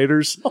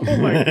dictators. Oh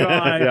my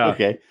god! Yeah.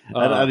 Okay,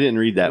 I didn't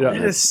read that one.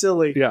 It is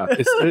silly. Yeah,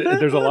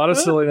 there's a lot of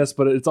silliness,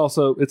 but it's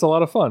a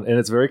lot of fun, and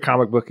it's very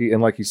comic booky.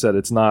 And like you said,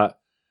 it's not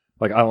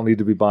like I don't need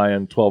to be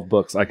buying 12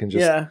 books. I can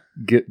just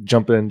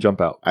jump in,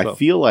 jump out. I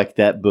feel like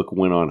that book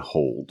went on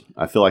hold.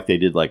 I feel like they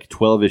did like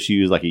 12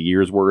 issues, like a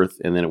year's worth,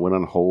 and then it went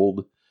on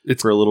hold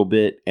for a little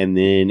bit, and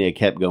then it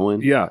kept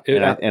going. Yeah.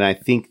 And I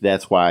think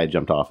that's why I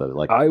jumped off of it.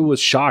 Like I was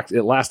shocked.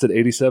 It lasted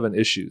 87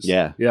 issues.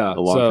 Yeah. A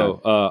long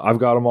time. I've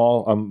got them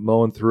all. I'm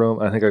mowing through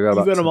them. I think I got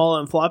You've got them all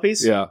on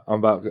floppies? Yeah. I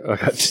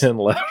got 10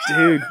 left.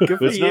 Dude, good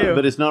for you.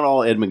 But it's not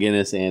all Ed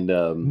McGuinness and...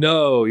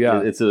 no,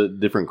 yeah. It's a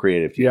different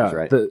creative teams,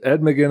 right?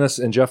 Ed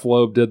McGuinness and Jeff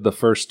Loeb did the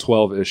first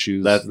 12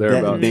 issues.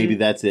 Maybe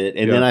that's it.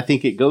 And then I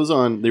think it goes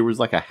on... There was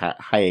like a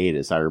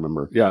hiatus, I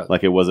remember. Yeah.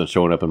 Like it wasn't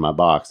showing up in my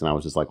box, and I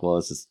was just like, well,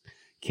 let's just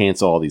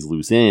cancel all these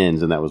loose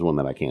ends, and that was one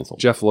that I canceled.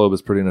 Jeff Loeb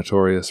is pretty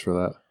notorious for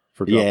that.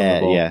 For dropping the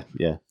ball.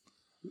 Yeah.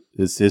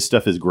 His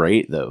stuff is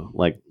great though.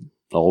 Like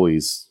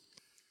always.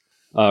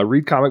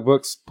 Read comic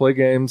books, play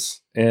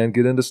games, and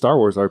get into Star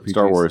Wars RPGs.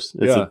 Star Wars.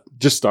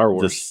 Just Star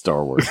Wars. Just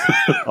Star Wars.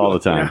 All the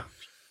time. Yeah.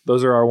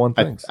 Those are our one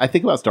things. I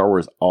think about Star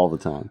Wars all the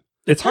time.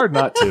 It's hard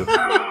not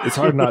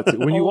to.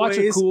 When you watch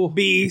a cool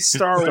be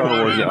Star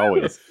Wars,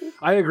 always.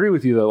 I agree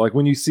with you though. Like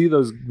when you see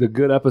the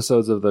good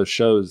episodes of those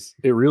shows,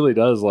 it really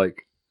does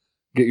like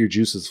get your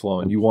juices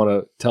flowing. You want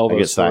to tell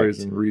those stories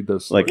and read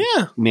those stories.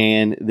 Like,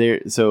 man,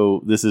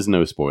 so this is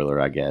no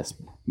spoiler, I guess.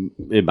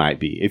 It might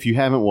be. If you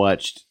haven't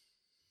watched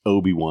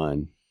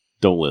Obi-Wan,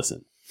 don't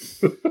listen.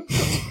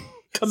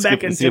 Come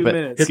back in 2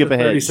 minutes. Skip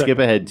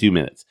ahead 2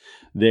 minutes.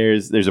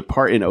 There's a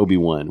part in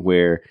Obi-Wan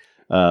where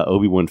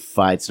Obi-Wan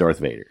fights Darth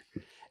Vader.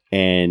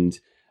 And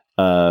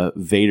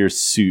Vader's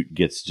suit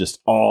gets just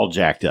all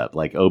jacked up.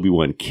 Like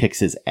Obi-Wan kicks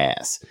his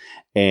ass.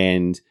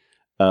 And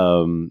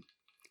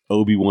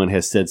Obi-Wan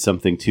has said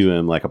something to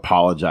him, like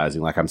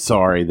apologizing, like, I'm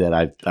sorry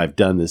that I've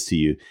done this to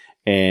you.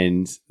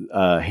 And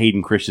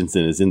Hayden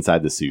Christensen is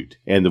inside the suit,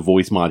 and the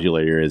voice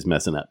modulator is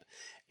messing up.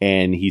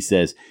 And he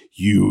says,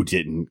 "You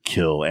didn't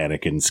kill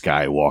Anakin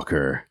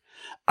Skywalker.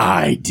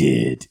 I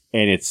did."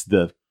 And it's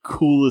the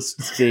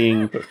coolest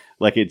thing.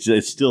 Like it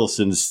still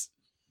sends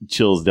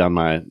chills down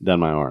my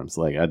arms.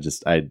 Like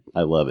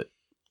I love it.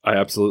 I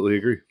absolutely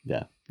agree.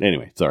 Yeah.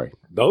 Anyway, sorry.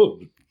 No.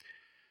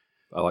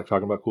 I like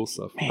talking about cool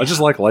stuff. Man, I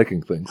just like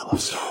liking things. I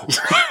love Star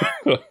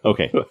Wars.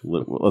 Okay,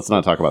 let's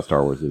not talk about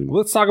Star Wars anymore.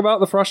 Let's talk about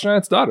The Frost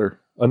Giant's Daughter.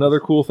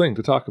 Another cool thing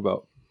to talk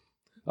about.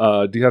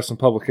 Do you have some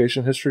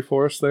publication history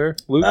for us there,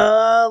 Luke?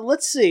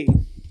 Let's see.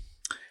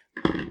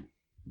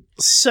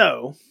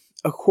 So,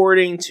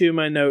 according to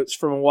my notes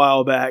from a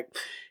while back,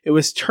 It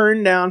was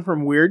turned down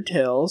from Weird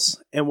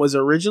Tales and was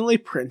originally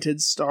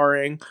printed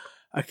starring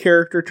a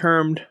character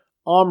termed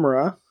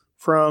Amra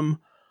from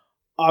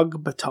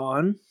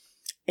Ogbaton,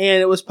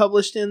 and it was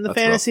published in the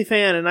Fantasy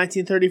Fan in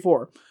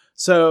 1934.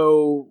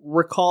 So,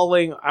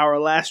 recalling our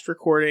last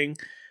recording,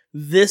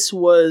 this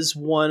was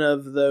one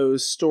of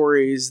those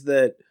stories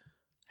that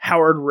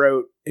Howard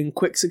wrote in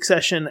quick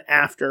succession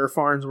after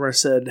Farnsworth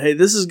said, "Hey,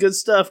 this is good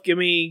stuff. Give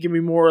me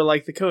more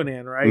like the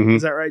Conan." Right? Mm-hmm.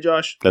 Is that right,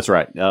 Josh? That's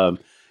right.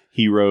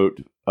 He wrote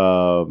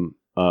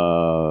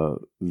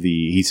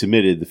he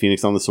submitted the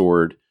Phoenix on the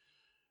Sword.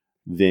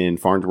 Then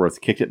Farnsworth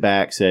kicked it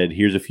back, said,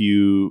 "Here's a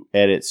few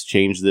edits,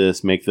 change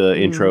this, make the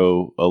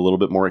intro a little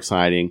bit more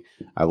exciting.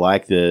 I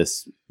like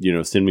this.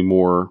 Send me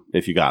more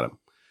if you got them."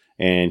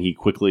 And he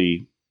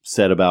quickly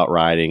set about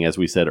writing, as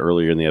we said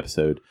earlier in the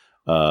episode,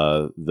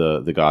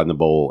 the God in the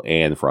Bowl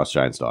and the Frost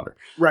Giant's Daughter.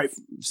 Right.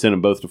 Sent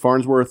them both to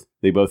Farnsworth.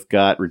 They both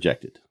got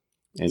rejected.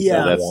 And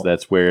so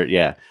that's where,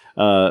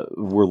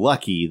 we're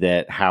lucky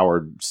that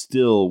Howard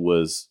still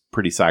was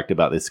pretty psyched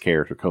about this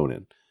character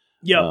Conan.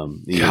 Yeah.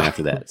 Even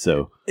after that.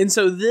 So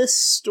this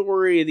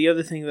story, the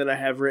other thing that I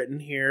have written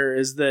here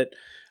is that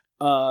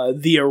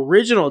the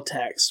original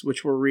text,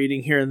 which we're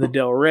reading here in the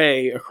Del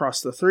Rey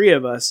across the three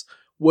of us,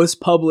 was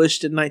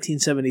published in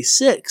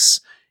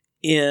 1976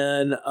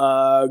 in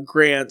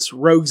Grant's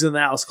Rogues in the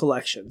House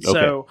collection.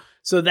 Okay.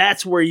 So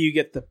that's where you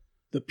get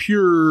the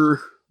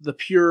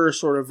pure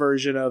sort of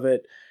version of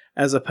it,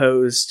 as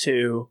opposed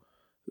to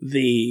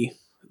the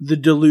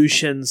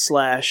dilution /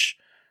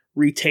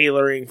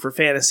 retailoring for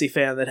Fantasy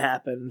Fan that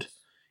happened,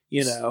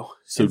 in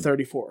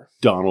 34.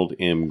 Donald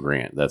M.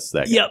 Grant. That's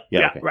that guy. Yep.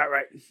 Yeah. Okay.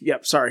 Right.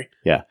 Yep. Sorry.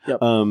 Yeah.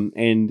 Yep.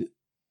 And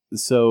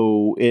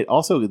so it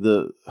also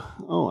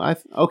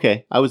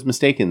I was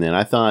mistaken then.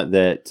 I thought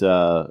that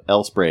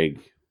L. Sprague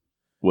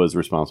was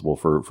responsible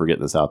for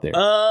getting this out there.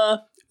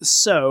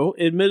 So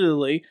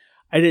admittedly,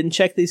 I didn't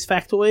check these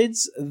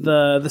factoids.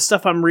 The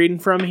stuff I'm reading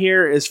from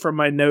here is from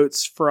my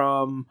notes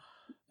from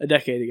a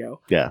decade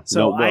ago. Yeah.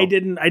 So I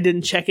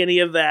didn't check any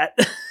of that.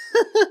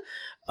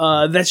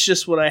 That's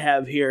just what I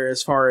have here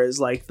as far as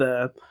like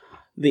the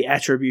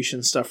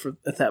attribution stuff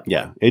at that point.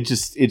 Yeah. It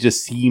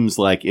just seems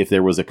like if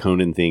there was a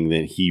Conan thing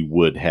that he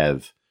would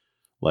have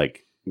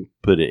like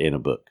put it in a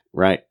book,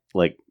 right?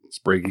 Like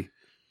Spraggy.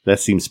 That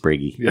seems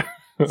Spraggy. Yeah.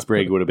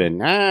 Sprague would have been,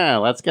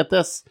 let's get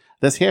this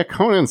here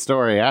Conan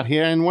story out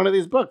here in one of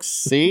these books.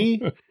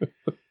 See?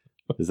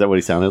 Is that what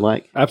he sounded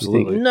like?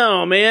 Absolutely.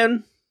 No,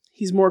 man.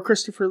 He's more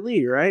Christopher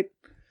Lee, right?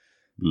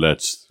 Let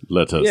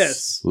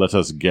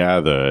us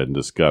gather and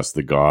discuss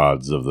the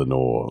gods of the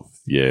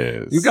North.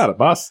 Yes. You got it,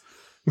 boss.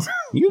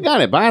 You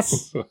got it,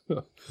 boss.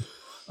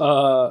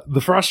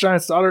 The Frost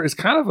Giant's Daughter is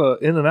kind of a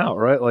in and out,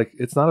 right? Like,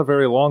 it's not a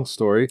very long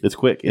story. It's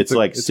quick. It's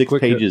like 6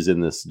 pages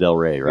in this Del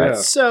Rey, right? Yeah.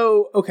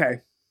 So,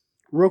 okay.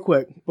 Real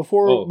quick,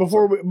 before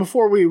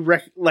we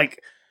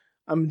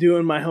I'm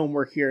doing my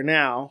homework here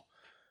now.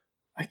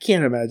 I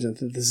can't imagine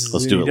that this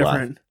is any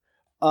different.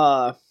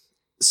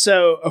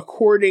 So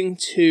according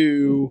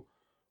to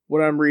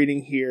what I'm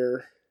reading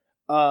here,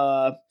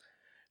 the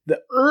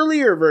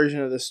earlier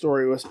version of the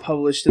story was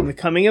published in The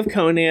Coming of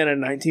Conan in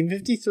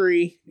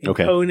 1953, and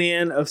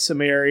Conan of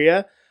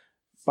Samaria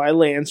by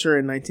Lancer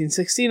in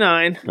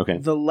 1969. Okay.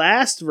 The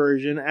last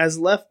version, as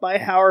left by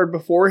Howard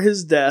before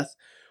his death,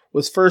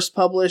 was first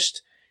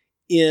published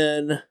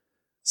in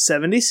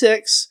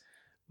 76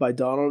 by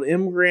Donald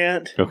M.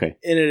 Grant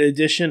in an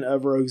edition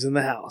of Rogues in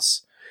the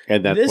House.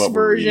 And that's this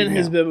version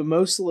has been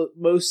most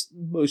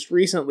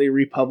recently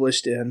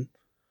republished in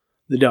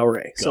the Del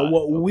Rey. So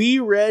what we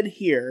read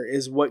here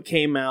is what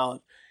came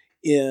out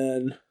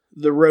in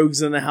the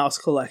Rogues in the House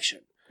collection.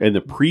 And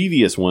the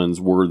previous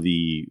ones were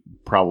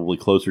probably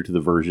closer to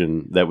the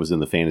version that was in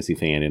the Fantasy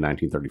Fan in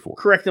 1934.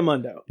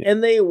 Correctamundo. Yeah.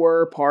 And they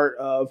were part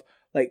of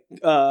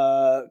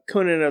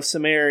Conan of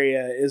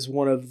Samaria is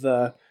one of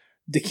the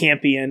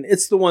Decampion.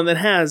 It's the one that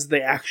has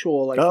the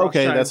actual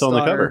that's on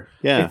the cover.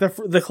 Yeah, like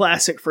the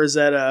classic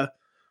Frazetta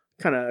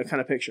kind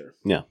of picture.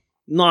 Yeah,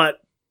 not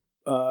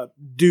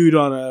dude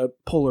on a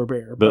polar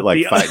bear, but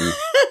like fighting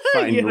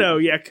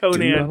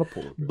Conan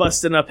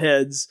busting up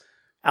heads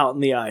out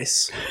in the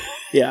ice.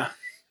 Yeah,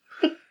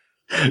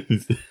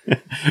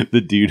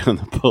 the dude on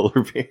the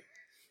polar bear.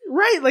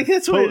 Right, like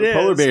that's what it is.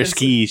 Polar bear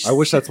skis. I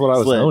wish that's what I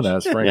was known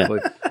as, frankly.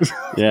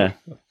 Yeah.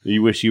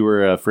 You wish you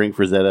were a Frank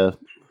Frazetta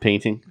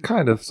painting?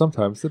 Kind of.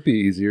 Sometimes. That'd be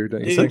easier,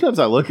 don't you think? Sometimes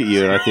I look at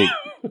you and I think,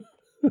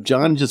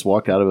 John just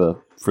walked out of a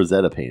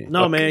Frazetta painting.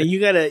 No, man, you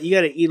gotta eat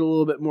a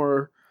little bit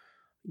more.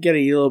 You gotta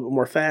eat a little bit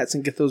more fats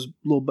and get those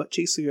little butt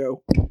cheeks to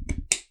go.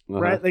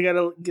 Right? They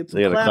gotta get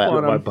some clap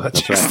on them. My butt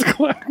cheeks to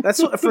clap.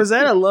 That's what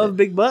Frazetta loved,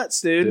 big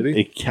butts, dude. Did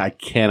he? I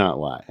cannot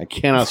lie. I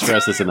cannot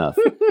stress this enough.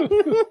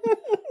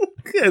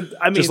 Good.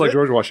 I mean, just like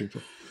George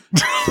Washington.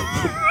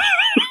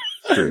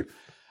 True.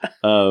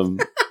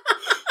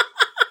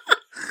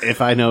 If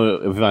I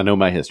know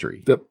my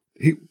history,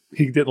 he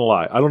didn't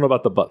lie. I don't know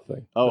about the butt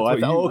thing. Oh, I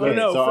thought. Okay,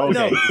 no,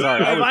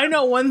 sorry. If I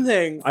know one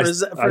thing,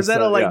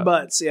 Frazetta liked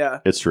butts. Yeah,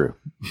 it's true.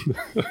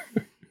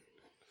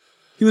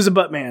 He was a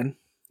butt man.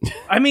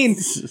 I mean,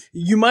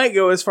 you might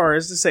go as far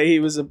as to say he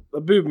was a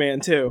boob man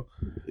too.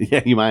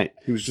 Yeah, you might.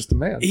 He was just a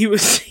man.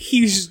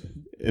 He's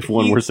if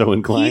one were so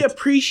inclined. He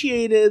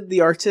appreciated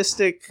the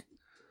artistic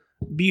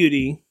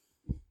beauty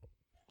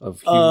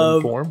of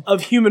human form.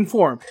 Of human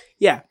form.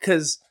 Yeah,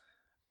 because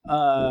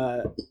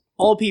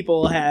all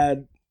people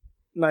had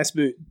nice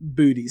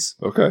booties.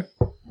 Okay.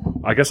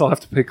 I guess I'll have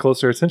to pay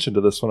closer attention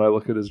to this when I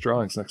look at his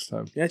drawings next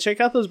time. Yeah,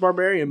 check out those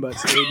barbarian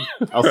butts, dude.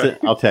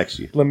 I'll text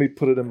you. Let me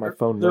put it in my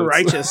phone They're notes.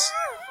 righteous.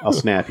 I'll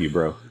snap you,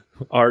 bro.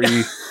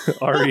 R.E.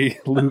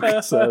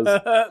 Luke says.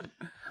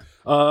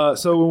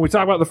 So when we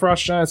talk about the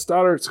Frost Giant's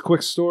daughter, it's a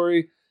quick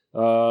story.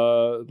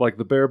 Like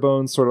the bare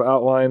bones sort of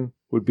outline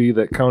would be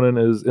that Conan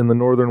is in the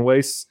northern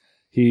wastes.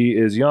 He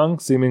is young,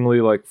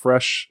 seemingly like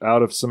fresh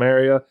out of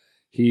Samaria.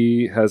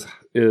 He has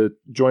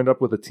joined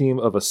up with a team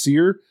of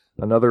Aesir,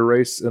 another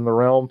race in the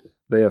realm.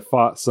 They have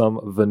fought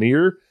some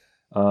Vanir.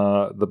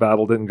 The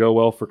battle didn't go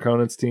well for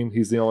Conan's team.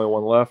 He's the only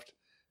one left,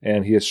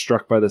 and he is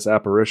struck by this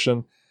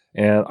apparition.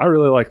 And I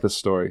really like this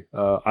story.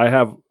 I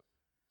have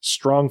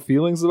strong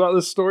feelings about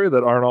this story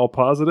that aren't all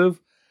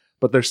positive,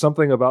 but there's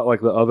something about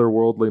like the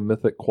otherworldly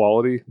mythic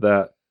quality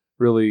that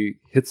really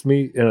hits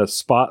me in a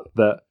spot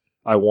that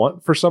I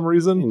want for some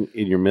reason.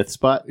 In your myth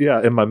spot? Yeah,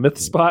 in my myth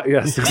spot.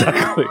 Yes,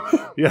 exactly.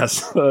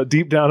 Yes,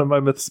 deep down in my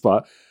myth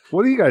spot.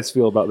 What do you guys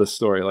feel about this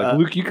story? Like,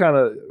 Luke, you kind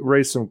of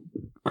raised some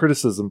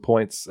criticism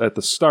points at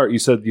the start. You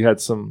said you had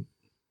some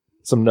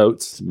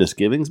notes. Some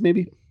misgivings,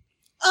 maybe?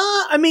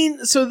 I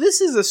mean, so this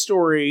is a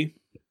story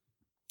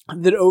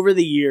that over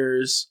the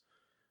years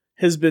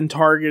has been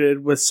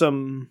targeted with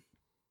some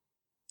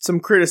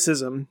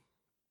criticism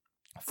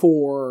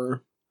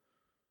for,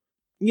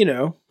 you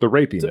know, the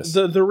rapiness,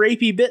 the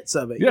rapey bits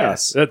of it.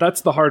 Yes, that's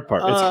the hard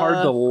part. It's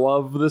hard to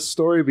love this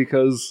story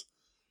because,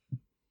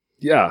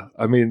 yeah,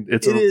 I mean,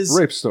 it's a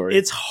rape story.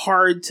 It's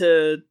hard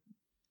to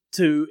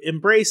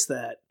embrace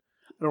that.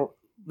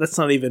 That's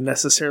not even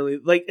necessarily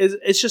like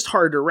it's just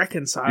hard to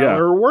reconcile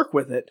or work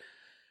with it.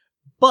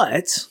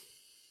 But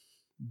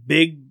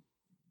big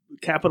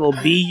capital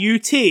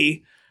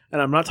B-U-T,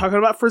 and I'm not talking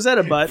about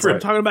Frazetta butts.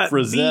 I'm talking about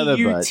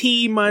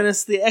B-U-T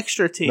minus the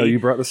extra T. No, you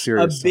brought the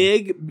serious. A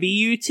big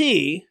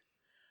B-U-T.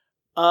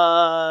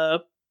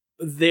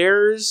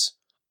 There's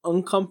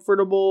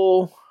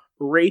uncomfortable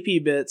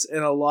rapey bits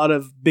in a lot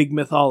of big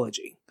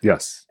mythology.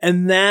 Yes.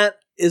 And that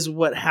is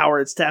what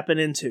Howard's tapping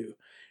into.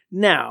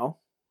 Now,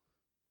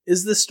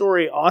 is this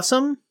story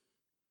awesome?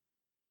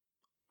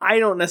 I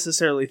don't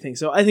necessarily think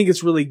so. I think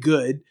it's really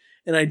good,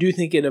 and I do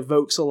think it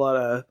evokes a lot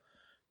of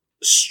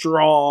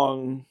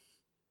strong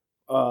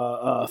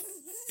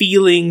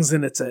feelings,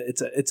 and it's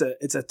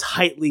a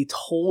tightly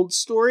told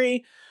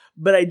story.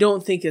 But I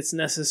don't think it's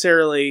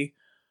necessarily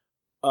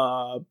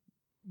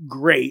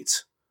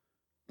great.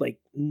 Like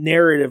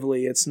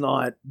narratively, it's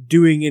not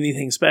doing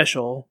anything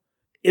special.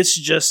 It's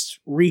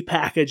just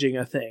repackaging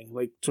a thing.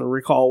 Like to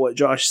recall what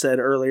Josh said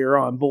earlier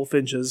on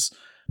Bullfinch's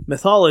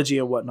mythology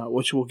and whatnot,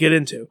 which we'll get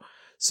into.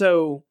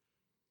 So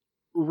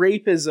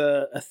rape is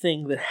a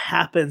thing that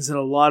happens in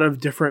a lot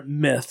of different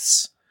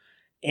myths,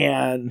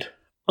 and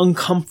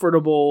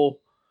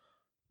uncomfortable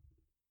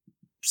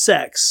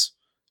sex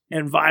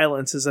and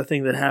violence is a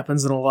thing that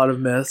happens in a lot of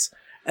myths.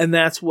 And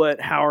that's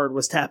what Howard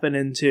was tapping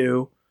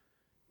into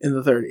in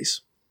the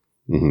 30s.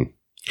 Mm-hmm.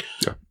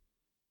 Yeah.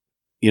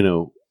 You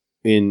know,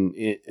 I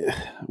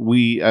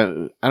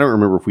don't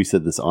remember if we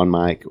said this on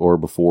mic or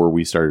before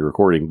we started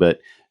recording, but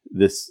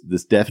this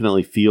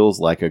definitely feels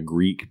like a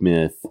Greek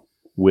myth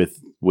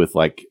with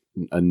like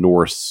a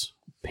Norse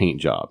paint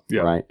job,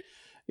 right?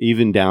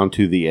 Even down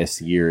to the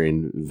Aesir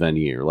and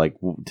Vanir. Like,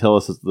 tell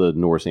us the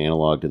Norse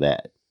analog to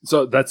that.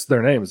 So that's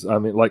their names. I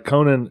mean, like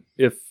Conan,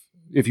 if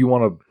you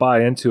want to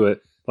buy into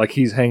it, like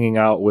he's hanging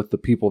out with the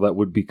people that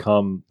would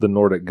become the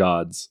Nordic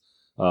gods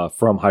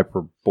from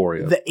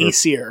Hyperborea. The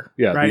Aesir.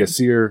 Yeah, right? The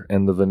Aesir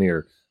and the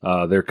Vanir.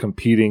 They're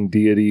competing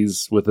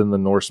deities within the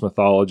Norse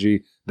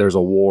mythology. There's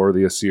a war,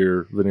 the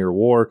Aesir-Vanir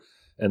war,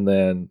 and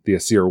then the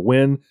Aesir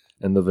win,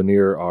 and the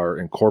Vanir are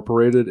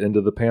incorporated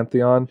into the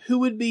pantheon. Who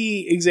would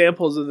be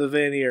examples of the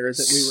Vanir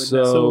that we would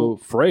know? So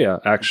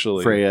Freya,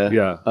 actually.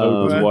 Freya.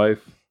 Odin's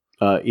wife.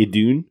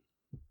 Idun,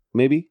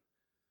 maybe?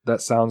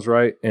 That sounds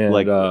right. And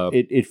like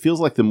it feels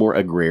like the more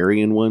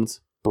agrarian ones.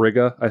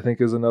 Brigga, I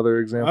think, is another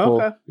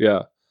example. Okay.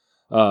 Yeah.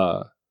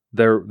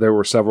 There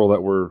were several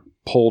that were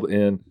pulled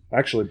in. I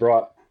actually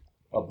brought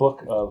a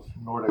book of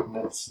Nordic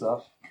myth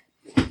stuff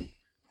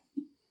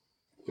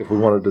if we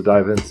wanted to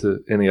dive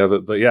into any of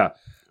it. But yeah.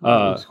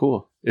 That's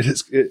cool.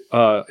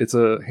 It's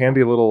a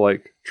handy little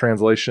like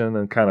translation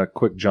and kind of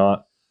quick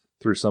jaunt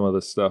through some of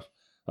this stuff.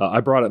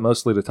 I brought it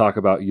mostly to talk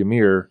about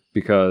Ymir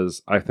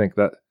because I think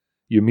that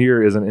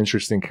Ymir is an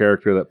interesting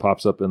character that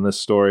pops up in this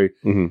story.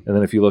 Mm-hmm. And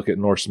then if you look at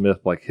Norse myth,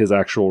 like his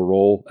actual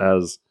role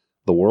as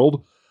the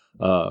world,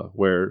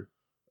 where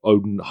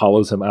Odin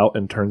hollows him out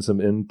and turns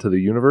him into the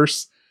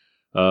universe,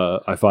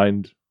 I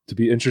find to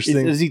be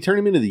interesting. Does he turn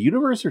him into the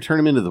universe or turn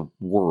him into the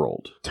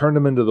world? Turn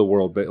him into the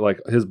world. But like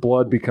his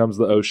blood becomes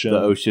the ocean. The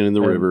ocean and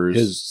the rivers.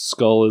 His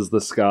skull is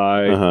the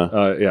sky.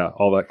 Uh-huh. Yeah,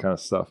 all that kind of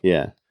stuff.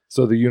 Yeah.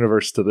 So the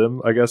universe to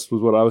them, I guess,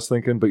 was what I was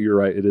thinking. But you're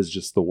right. It is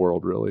just the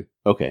world, really.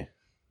 Okay.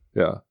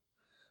 Yeah.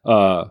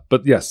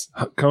 But yes,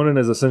 Conan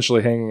is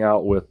essentially hanging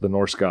out with the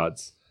Norse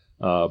gods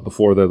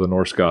before they're the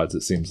Norse gods,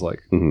 it seems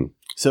like. Mm-hmm.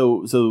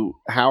 So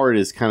Howard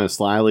is kind of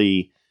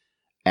slyly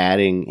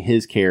adding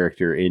his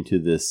character into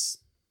this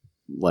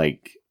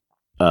like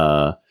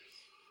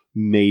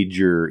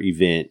major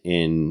event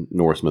in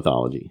Norse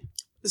mythology.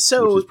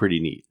 So which is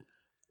pretty neat.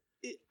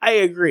 I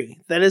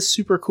agree. That is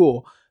super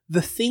cool.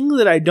 The thing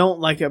that I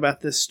don't like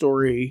about this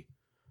story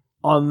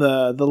on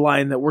the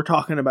line that we're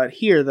talking about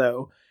here,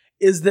 though,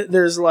 is that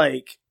there's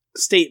like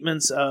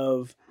statements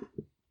of,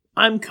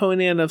 I'm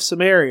Conan of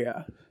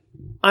Samaria.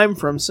 I'm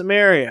from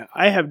Samaria.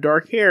 I have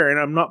dark hair and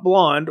I'm not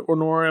blonde, or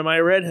nor am I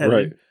redheaded.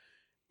 Right.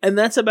 And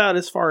that's about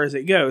as far as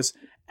it goes.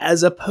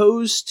 As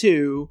opposed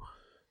to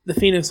the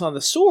Phoenix on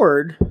the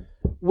Sword,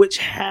 which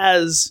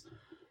has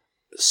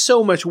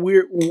so much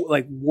weird,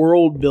 like,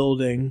 world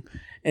building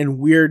and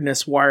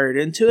weirdness wired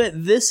into it.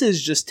 This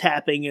is just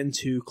tapping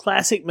into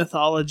classic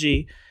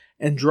mythology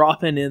and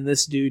dropping in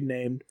this dude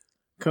named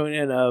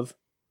Conan of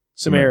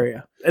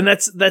Samaria. And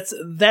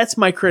that's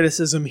my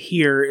criticism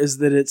here, is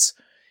that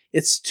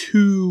it's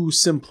too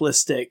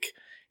simplistic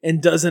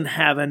and doesn't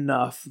have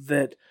enough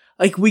that,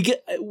 like,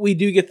 we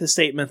do get the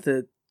statement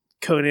that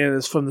Conan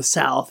is from the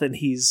South and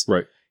he's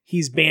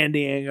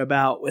bandying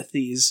about with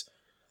these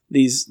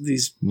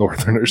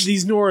Northerners.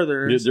 These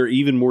Northerners. They're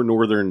even more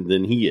Northern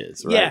than he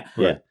is, right? Yeah.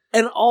 Yeah.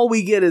 And all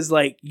we get is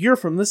like, you're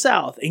from the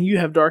South and you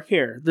have dark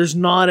hair. There's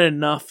not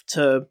enough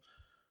to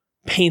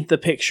paint the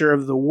picture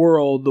of the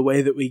world the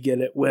way that we get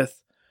it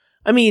with.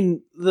 I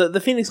mean,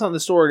 the Phoenix on the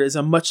Sword is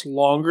a much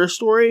longer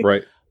story.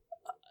 Right.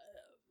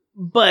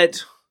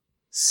 But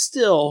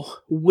still,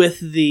 with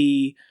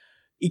the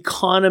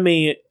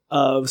economy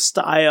of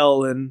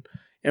style and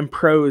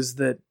prose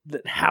that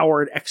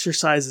Howard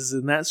exercises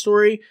in that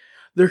story,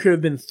 there could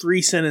have been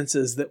 3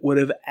 sentences that would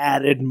have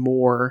added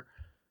more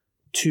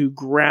to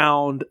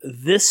ground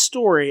this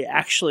story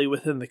actually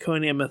within the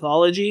Conan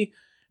mythology,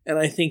 and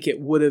I think it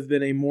would have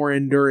been a more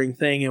enduring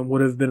thing and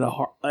would have been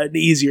an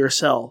easier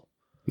sell.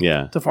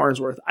 Yeah. To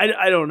Farnsworth.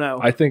 I don't know.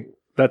 I think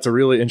that's a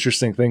really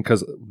interesting thing,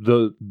 because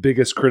the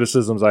biggest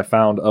criticisms I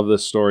found of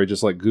this story,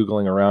 just like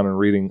Googling around and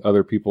reading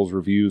other people's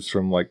reviews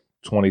from like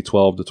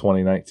 2012 to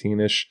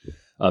 2019-ish,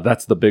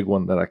 that's the big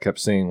one that I kept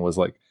seeing, was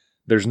like,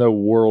 there's no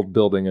world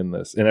building in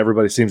this. And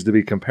everybody seems to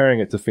be comparing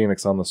it to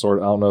Phoenix on the Sword.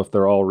 I don't know if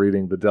they're all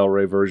reading the Del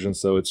Rey version,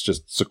 so it's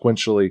just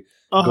sequentially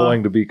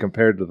going to be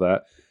compared to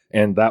that.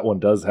 And that one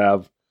does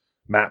have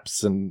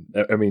maps and,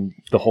 I mean,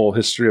 the whole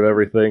history of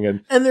everything.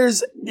 And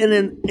there's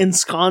an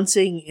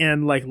ensconcing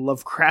and like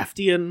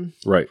Lovecraftian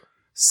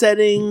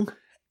setting.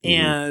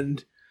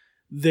 And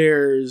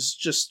there's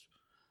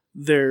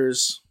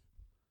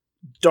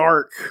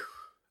dark,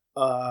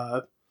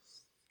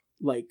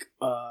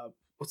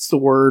 what's the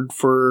word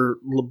for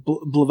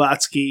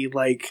Blavatsky?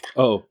 Like,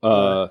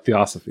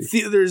 theosophy.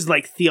 There's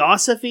like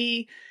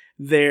theosophy.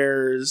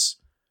 There's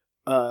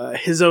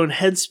his own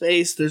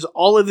headspace. There's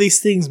all of these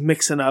things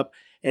mixing up.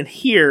 And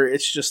here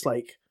it's just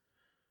like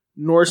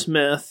Norse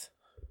myth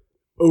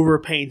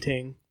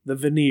overpainting the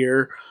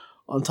veneer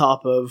on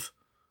top of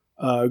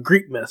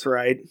Greek myth,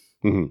 right?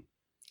 Mm-hmm.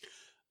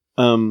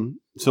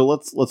 So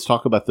let's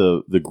talk about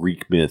the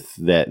Greek myth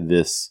that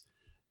this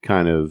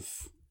kind of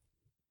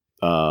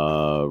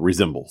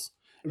resembles.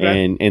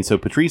 Okay. And so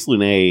Patrice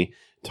Lunet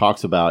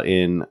talks about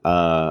in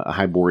a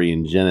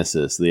Hyborian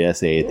Genesis, the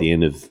essay at the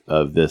end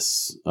of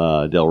this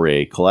Del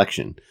Rey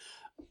collection,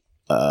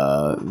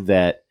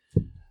 that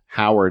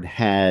Howard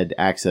had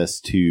access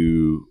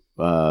to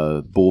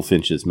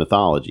Bullfinch's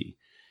mythology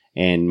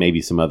and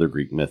maybe some other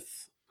Greek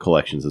myth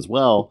collections as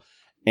well.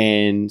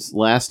 And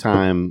last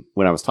time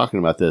when I was talking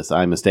about this,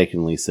 I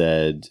mistakenly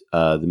said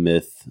the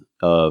myth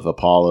of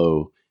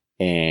Apollo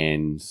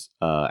and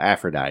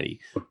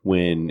Aphrodite,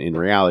 when in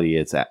reality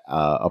it's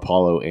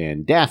Apollo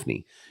and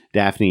Daphne.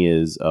 Daphne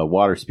is a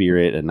water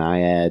spirit, a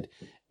naiad,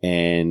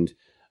 and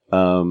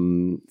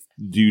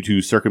due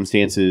to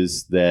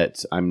circumstances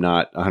that I'm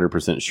not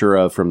 100% sure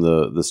of from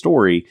the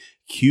story,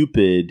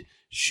 Cupid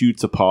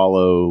shoots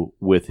Apollo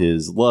with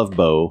his love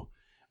bow,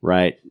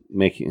 right?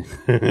 Making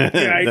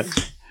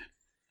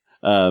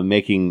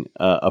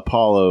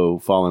Apollo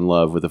fall in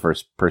love with the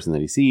first person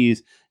that he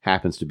sees,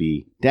 happens to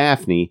be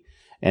Daphne.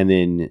 And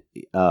then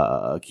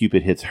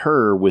Cupid hits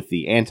her with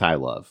the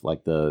anti-love,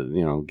 like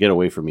the, get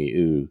away from me,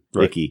 ooh,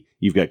 icky,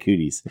 you've got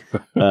cooties.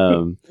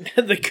 The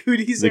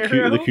cooties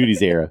era? The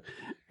cooties era.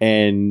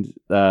 And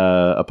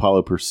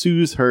Apollo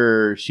pursues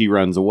her. She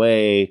runs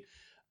away.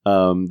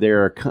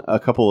 There are a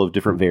couple of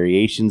different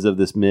variations of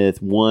this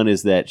myth. One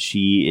is that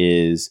she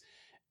is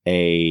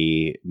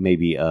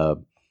maybe a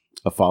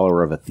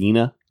follower of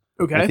Athena,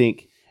 I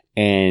think,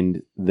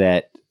 and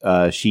that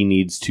she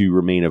needs to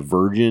remain a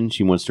virgin.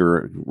 She wants to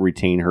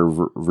retain her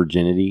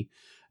virginity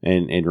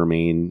and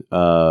remain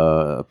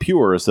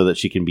pure so that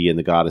she can be in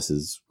the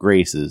goddess's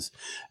graces.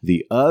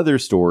 The other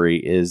story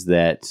is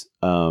that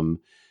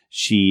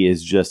she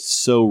is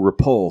just so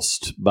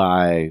repulsed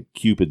by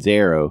Cupid's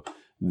arrow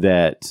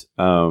that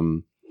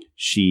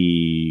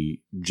she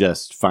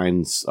just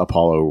finds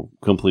Apollo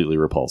completely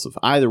repulsive.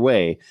 Either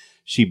way,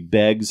 she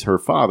begs her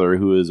father,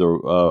 who is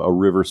a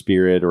river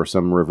spirit or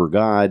some river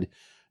god,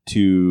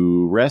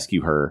 to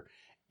rescue her.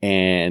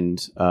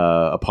 And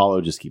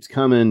Apollo just keeps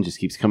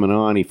coming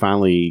on. He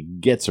finally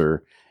gets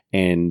her,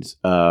 and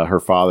her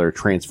father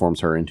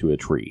transforms her into a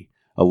tree,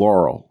 a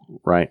laurel,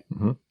 right?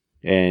 Mm-hmm.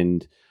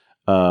 And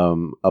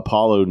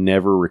Apollo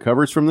never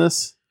recovers from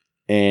this,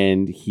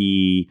 and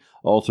he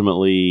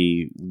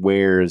ultimately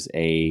wears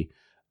a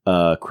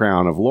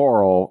crown of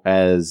laurel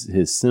as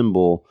his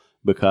symbol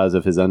because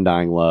of his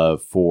undying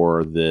love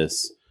for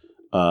this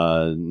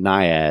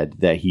naiad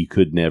that he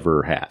could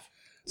never have.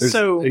 There's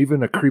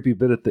even a creepy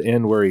bit at the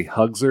end where he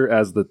hugs her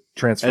as the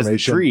transformation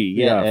as the tree,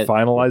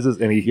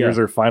 finalizes, and he hears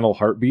her final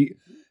heartbeat,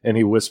 and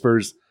he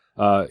whispers,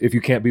 if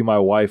you can't be my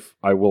wife,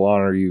 I will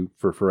honor you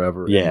for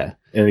forever. Yeah.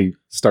 And he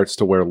starts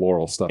to wear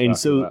laurel stuff. And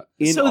so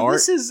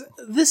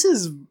this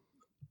is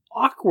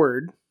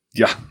awkward.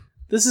 Yeah.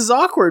 This is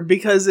awkward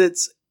because it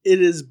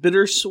is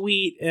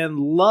bittersweet and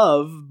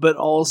love, but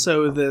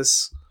also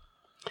this.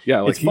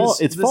 Yeah, like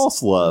it's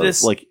false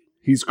love. Like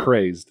he's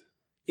crazed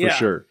for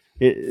sure.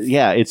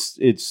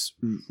 It's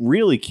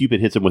really Cupid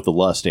hits him with the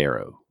lust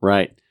arrow,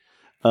 right?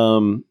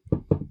 The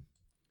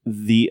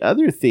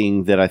other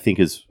thing that I think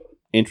is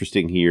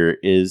interesting here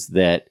is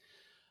that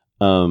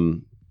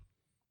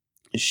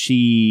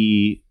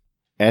she,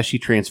 as she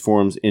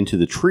transforms into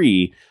the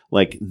tree,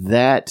 like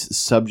that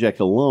subject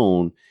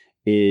alone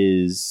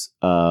is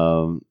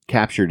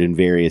captured in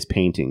various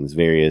paintings,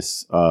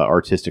 various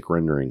artistic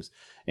renderings,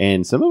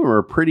 and some of them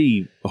are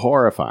pretty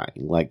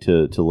horrifying, like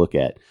to look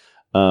at.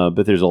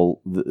 But there's a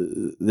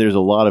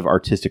lot of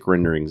artistic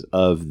renderings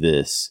of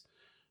this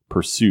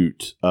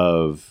pursuit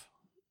of.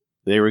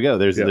 There we go.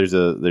 There's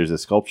a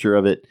sculpture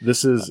of it.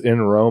 This is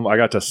in Rome. I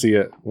got to see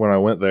it when I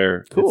went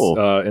there. Cool.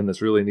 It's, in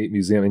this really neat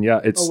museum, and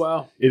it's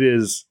it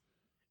is.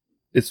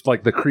 It's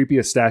like the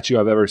creepiest statue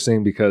I've ever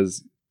seen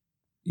because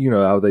you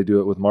know how they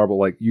do it with marble.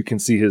 Like you can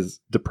see his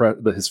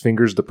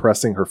fingers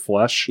depressing her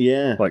flesh.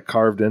 Yeah. Like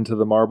carved into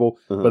the marble.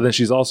 Uh-huh. But then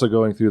she's also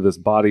going through this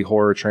body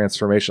horror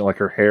transformation. Like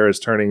her hair is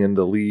turning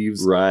into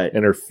leaves. Right.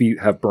 And her feet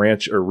have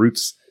branch or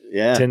roots,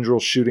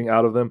 tendrils shooting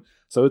out of them.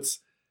 So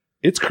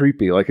it's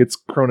creepy. Like it's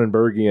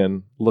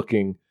Cronenbergian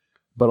looking,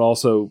 but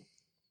also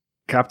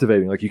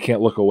captivating. Like you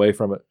can't look away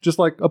from it. Just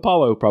like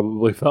Apollo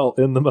probably felt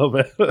in the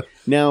moment.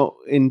 Now,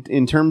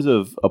 in terms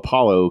of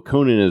Apollo,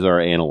 Conan is our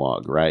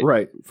analog, right?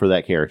 Right. For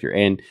that character.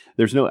 And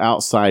there's no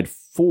outside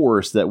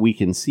force that we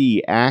can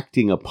see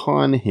acting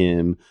upon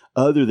him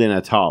other than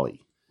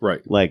Atali.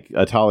 Right. Like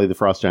Atali, the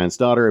frost giant's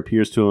daughter,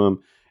 appears to him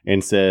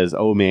and says,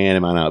 "Oh man,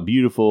 am I not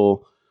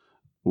beautiful?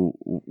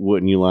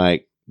 Wouldn't you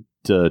like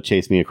to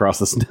chase me across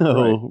the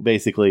snow?" Right.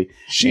 Basically.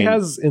 She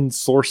has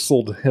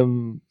ensorcelled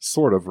him,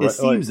 sort of. Right? It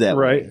seems that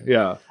right? way.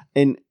 Yeah.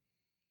 And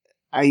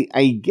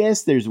I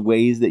guess there's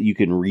ways that you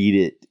can read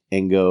it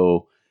and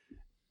go,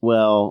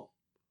 well,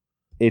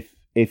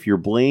 if you're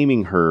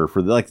blaming her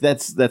for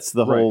that's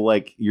the whole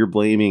like you're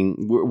blaming.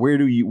 Where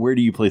do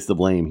you place the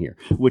blame here?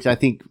 Which I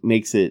think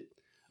makes it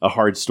a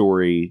hard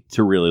story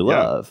to really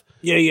love.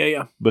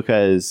 Yeah.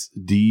 Because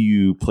do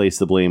you place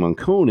the blame on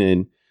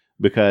Conan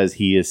because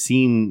he has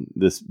seen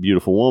this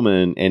beautiful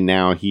woman and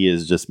now he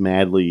is just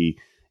madly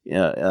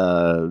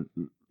in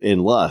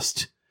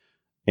lust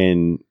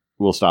and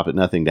will stop at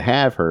nothing to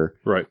have her?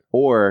 Right.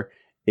 Or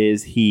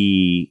is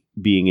he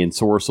being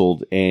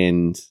ensorcelled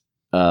and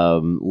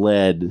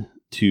led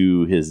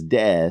to his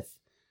death?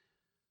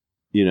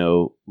 You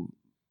know,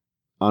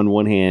 on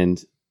one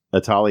hand,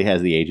 Atali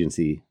has the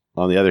agency.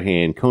 On the other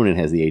hand, Conan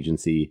has the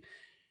agency,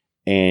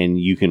 and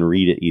you can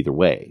read it either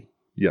way.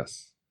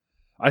 Yes.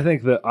 I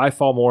think that I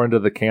fall more into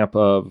the camp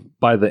of,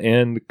 by the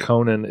end,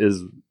 Conan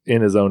is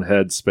in his own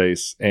head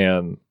space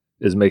and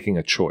is making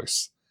a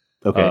choice.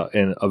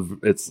 Okay.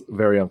 It's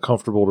very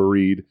uncomfortable to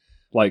read.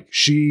 Like,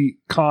 she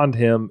conned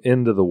him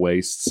into the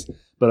wastes,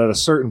 but at a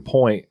certain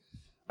point,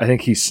 I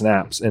think he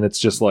snaps, and it's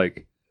just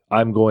like,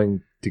 I'm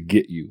going to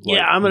get you.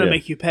 Like, I'm going to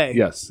make you pay.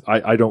 Yes.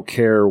 I don't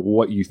care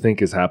what you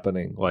think is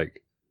happening.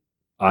 Like,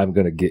 I'm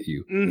going to get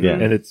you. Mm-hmm. Yeah.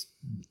 And it's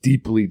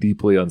deeply,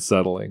 deeply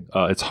unsettling.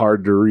 It's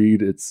hard to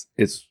read. It's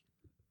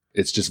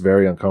just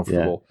very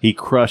uncomfortable. Yeah. He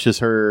crushes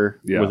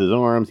her with his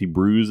arms. He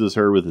bruises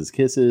her with his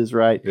kisses,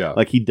 right? Yeah.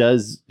 Like he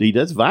does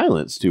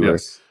violence to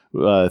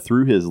her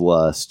through his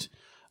lust.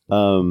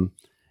 And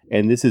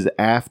this is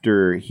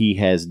after he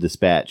has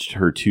dispatched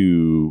her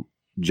two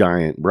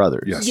giant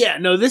brothers. Yes. Yeah,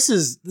 no, this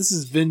is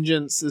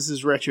vengeance. This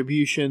is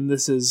retribution.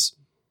 This is...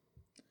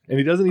 And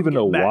he doesn't even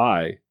know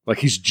why. Like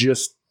he's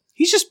just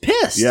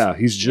pissed. Yeah,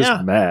 he's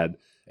just mad.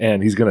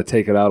 And he's going to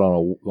take it out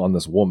on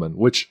this woman,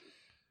 which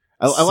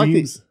I like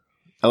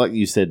that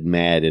you said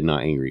mad and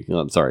not angry. No,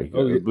 I'm sorry.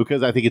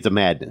 Because I think it's a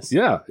madness.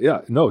 Yeah.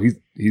 No,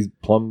 he's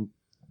plumb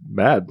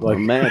mad. Like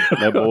mad.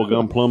 That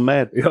bullgum plumb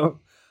mad. Yeah.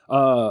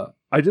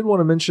 I did want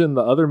to mention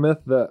the other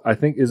myth that I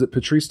think, is it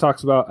Patrice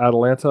talks about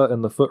Atalanta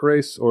and the foot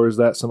race, or is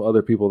that some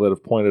other people that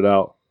have pointed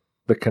out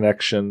the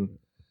connection?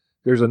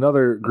 There's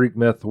another Greek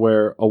myth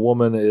where a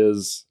woman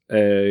is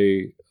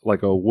a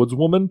like a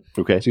woodswoman.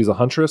 Okay. She's a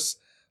huntress.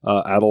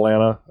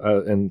 Atalanta,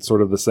 and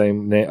sort of the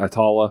same name,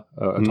 Atali.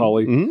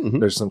 Mm-hmm.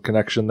 There's some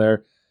connection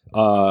there.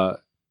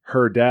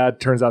 Her dad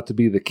turns out to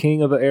be the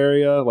king of the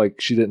area.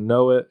 Like, she didn't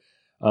know it.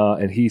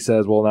 And he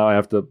says, well, now I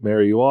have to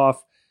marry you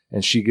off.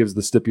 And she gives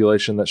the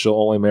stipulation that she'll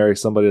only marry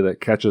somebody that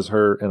catches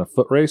her in a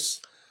foot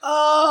race.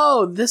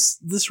 Oh,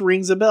 this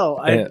rings a bell.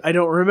 I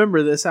don't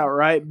remember this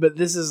outright, but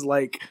this is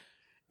like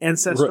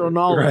ancestral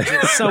knowledge.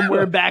 Right. It's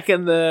somewhere back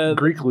in the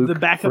Greek Luke, the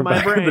back of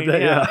my brain.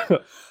 Yeah.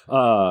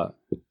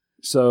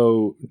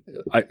 So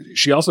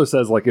she also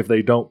says, like, if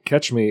they don't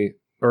catch me,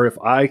 or if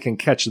I can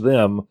catch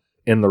them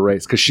in the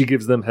race, because she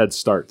gives them head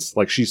starts.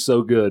 Like, she's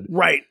so good.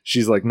 Right.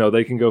 She's like, no,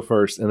 they can go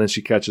first, and then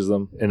she catches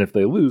them, and if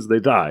they lose, they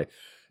die.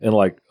 And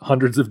like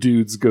hundreds of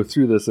dudes go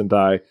through this and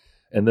die.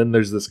 And then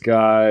there's this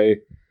guy,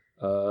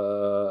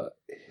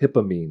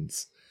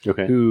 Hippomenes,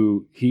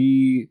 who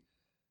he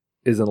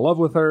is in love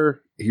with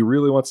her. He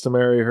really wants to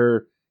marry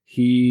her.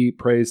 He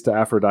prays to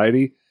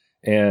Aphrodite,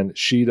 and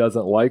she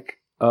doesn't like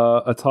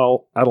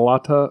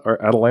Atalanta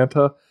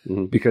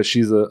because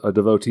she's a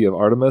devotee of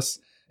Artemis.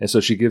 And so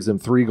she gives him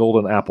 3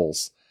 golden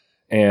apples.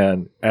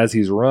 And as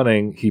he's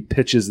running, he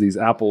pitches these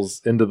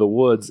apples into the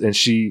woods, and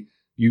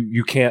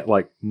you can't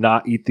like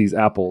not eat these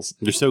apples.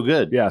 They're so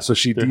good. Yeah, so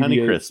they're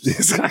Honey Crisps.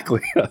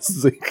 Exactly. Yes.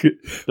 Don't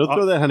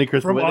throw that Honey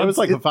Crisp away. It was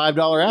like a $5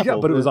 apple. Yeah,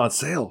 but it was on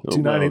sale,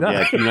 $2.99.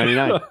 Yeah,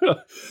 $2.99.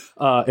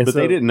 But so,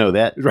 they didn't know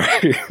that,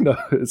 right? No,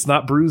 it's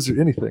not bruised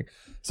or anything.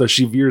 So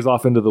she veers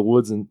off into the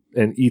woods and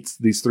eats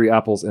these 3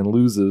 apples and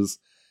loses,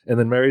 and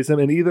then marries him.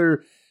 And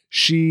either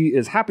she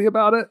is happy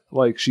about it,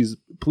 like she's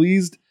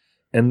pleased,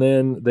 and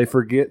then they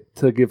forget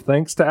to give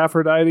thanks to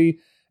Aphrodite,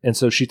 and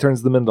so she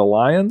turns them into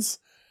lions.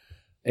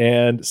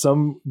 And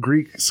some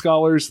Greek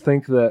scholars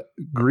think that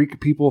Greek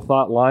people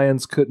thought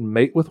lions couldn't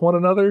mate with one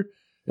another.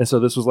 And so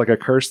this was like a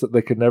curse that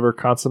they could never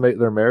consummate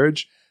their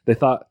marriage. They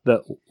thought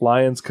that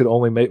lions could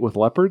only mate with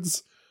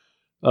leopards.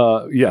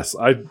 Yes,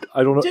 I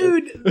don't know.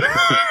 Dude,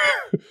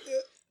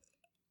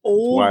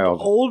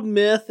 old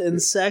myth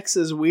and sex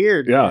is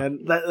weird. Yeah.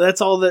 Man.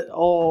 That's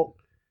all.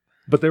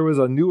 But there was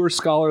a newer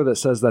scholar that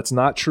says that's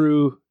not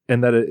true,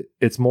 and that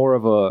it's more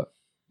of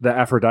that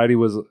Aphrodite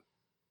was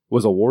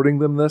awarding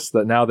them this,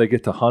 that now they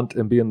get to hunt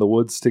and be in the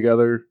woods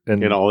together,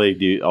 and all they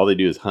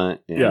do is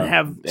hunt and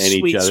have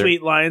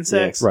sweet lion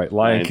sex. Yeah, right,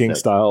 Lion King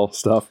style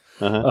stuff.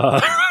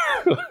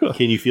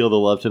 Can you feel the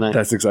love tonight?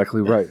 That's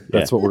exactly right.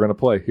 That's what we're going to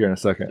play here in a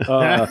second.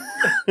 And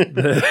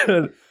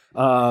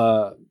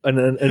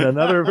then in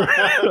another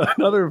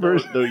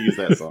version, don't use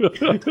that song.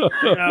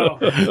 No,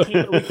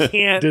 we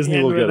can't.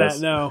 Disney will get us.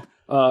 No.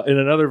 In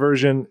another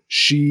version,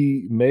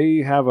 she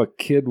may have a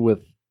kid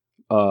with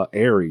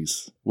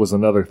Ares. Was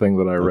another thing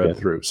that I read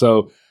through.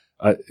 So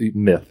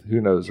myth,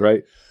 who knows,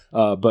 right?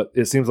 But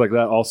it seems like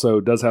that also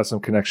does have some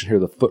connection here.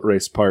 The foot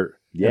race part.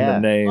 Yeah.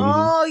 And the name.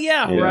 Oh,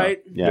 yeah, right.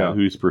 Yeah.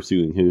 Who's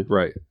pursuing who?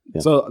 Right.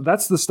 Yeah. So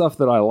that's the stuff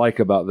that I like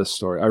about this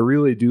story. I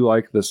really do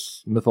like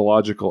this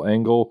mythological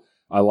angle.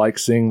 I like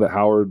seeing that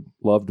Howard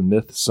loved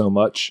myth so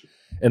much.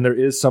 And there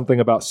is something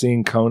about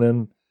seeing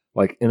Conan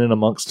like in and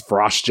amongst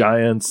frost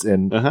giants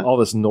and all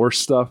this Norse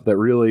stuff that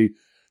really,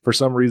 for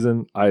some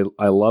reason, I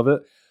love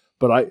it.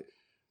 But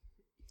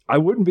I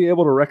wouldn't be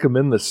able to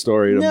recommend this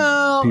story to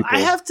people. I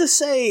have to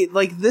say,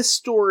 like, this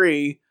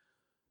story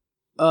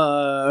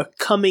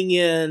coming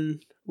in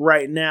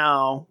right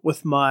now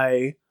with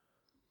my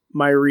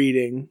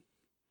reading,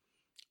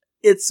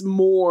 it's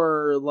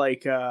more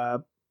like I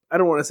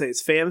don't want to say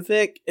it's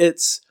fanfic.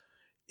 It's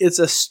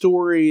a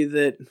story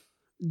that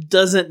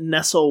doesn't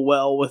nestle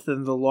well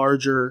within the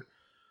larger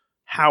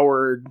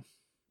Howard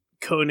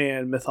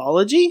Conan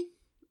mythology,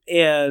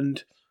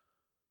 and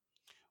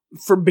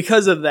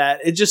because of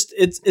that,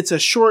 it's a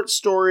short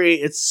story.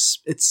 It's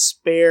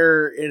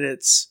spare in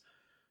its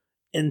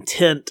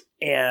intent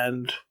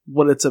and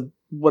what it's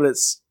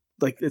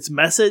like, its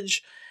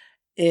message.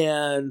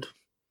 And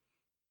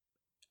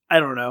I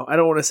don't know. I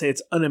don't want to say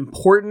it's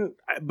unimportant,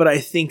 but I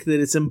think that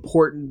it's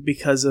important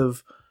because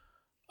of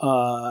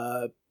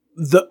the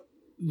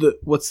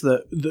what's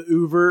the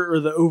oeuvre or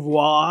the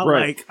oeuvre.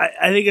 Right. Like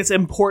I think it's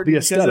important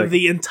because of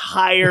the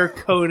entire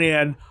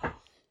Conan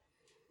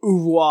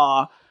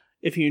oeuvre.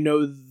 If you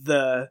know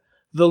the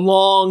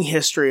long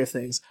history of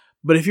things.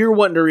 But if you're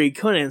wanting to read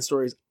Conan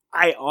stories,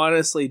 I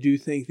honestly do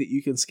think that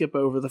you can skip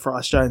over the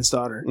Frost Giant's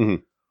Daughter.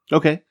 Mm-hmm.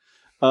 Okay.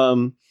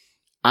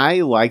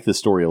 I like the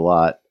story a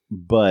lot,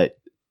 but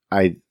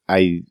I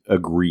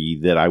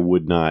agree that I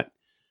would not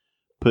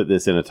put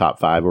this in a top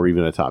 5 or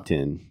even a top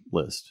 10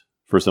 list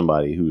for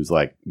somebody who's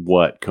like,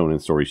 what Conan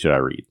story should I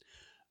read?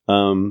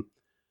 And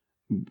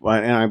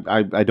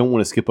I don't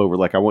want to skip over,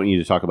 like, I want you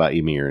to talk about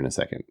Ymir in a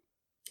second.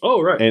 Oh,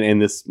 right.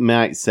 And this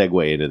might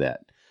segue into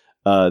that.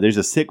 There's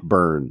a sick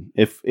burn.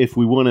 If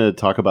we want to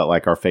talk about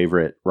like our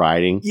favorite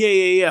writing.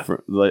 Yeah.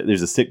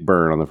 There's a sick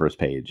burn on the first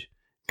page.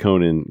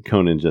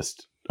 Conan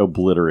just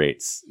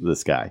obliterates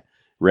this guy.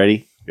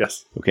 Ready?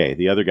 Yes. Okay,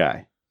 the other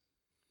guy.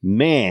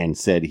 Man,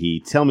 said he,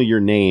 tell me your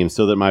name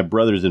so that my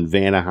brothers in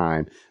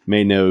Vanaheim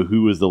may know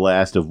who was the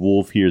last of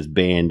Wulfhere's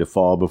band to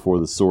fall before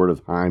the sword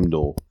of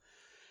Heimdall.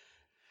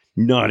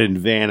 Not in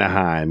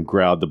Vanaheim,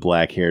 growled the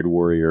black-haired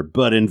warrior,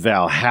 but in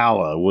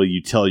Valhalla will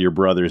you tell your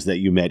brothers that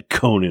you met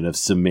Conan of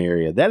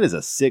Samaria. That is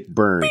a sick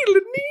burn.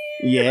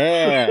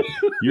 Yeah.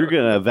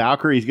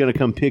 Valkyrie's gonna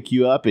come pick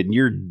you up and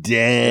you're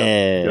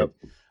dead. Yep.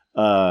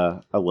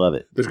 I love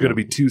it. There's gonna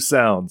be two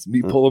sounds: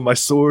 me pulling my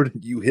sword,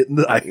 and you hitting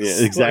the ice.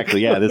 Yeah,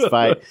 exactly. Yeah, this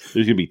fight.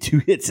 There's gonna be 2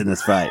 hits in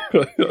this fight.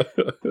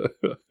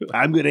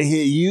 I'm gonna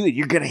hit you, and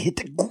you're gonna hit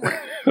the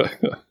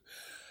ground.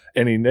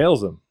 And he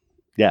nails him.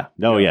 Yeah.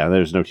 No. Yeah.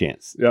 There's no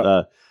chance.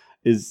 Yeah.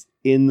 Is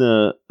in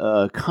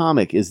the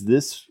comic? Is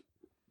this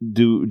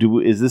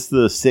is this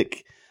the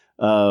sick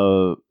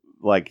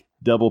like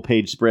double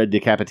page spread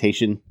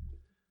decapitation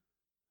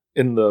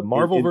in the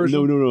Marvel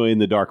version? No. In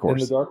the Dark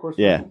Horse. In the Dark Horse.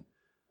 Yeah. Version?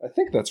 I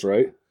think that's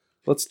right.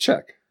 Let's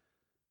check.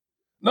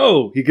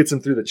 No, he gets him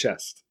through the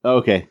chest.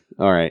 Okay.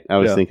 All right. I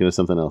was thinking of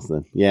something else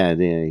then. Yeah,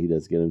 he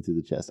does get him through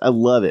the chest. I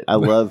love it. I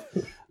love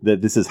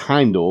that this is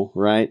Heimdall,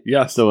 right?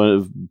 Yeah.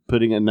 So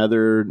putting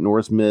another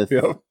Norse myth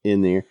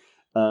in there.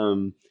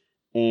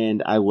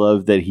 And I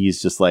love that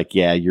he's just like,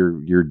 yeah,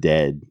 you're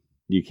dead.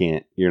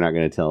 You're not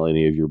going to tell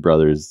any of your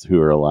brothers who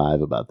are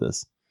alive about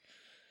this.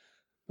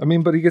 I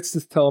mean, but he gets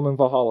to tell them in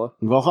Valhalla.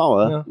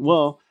 Yeah.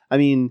 Well, I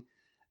mean,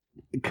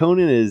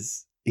 Conan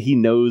he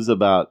knows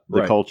about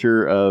the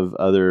culture of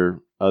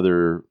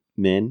other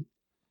men.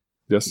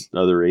 Yes.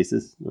 Other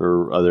races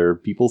or other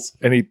peoples.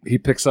 And he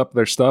picks up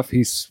their stuff.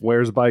 He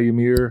swears by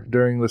Ymir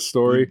during the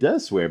story. He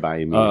does swear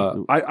by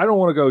Ymir. I don't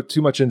want to go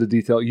too much into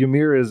detail.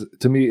 Ymir is,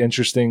 to me,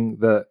 interesting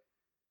that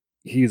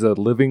he's a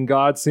living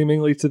god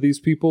seemingly to these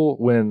people,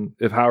 when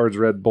if Howard's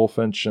read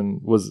Bullfinch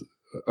and was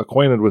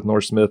acquainted with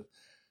Norse myth,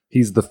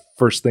 he's the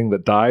first thing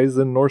that dies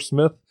in Norse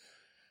myth.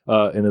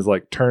 And is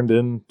like turned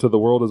into the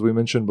world, as we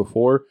mentioned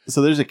before.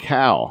 So there's a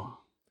cow.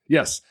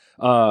 Yes.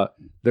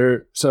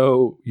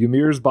 So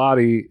Ymir's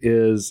body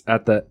is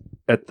at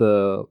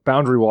the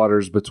boundary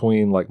waters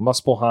between like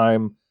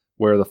Muspelheim,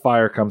 where the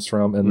fire comes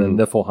from, and then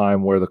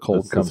Niflheim, where the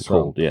cold comes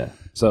from. Yeah.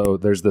 So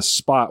there's this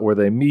spot where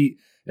they meet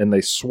and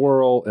they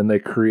swirl and they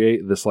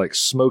create this like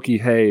smoky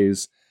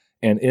haze.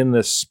 And in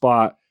this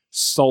spot,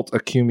 salt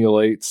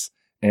accumulates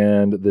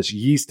and this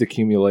yeast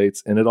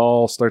accumulates, and it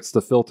all starts to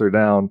filter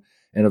down.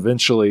 And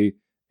eventually,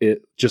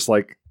 it just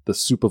like the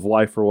soup of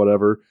life or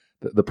whatever,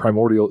 the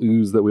primordial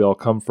ooze that we all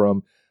come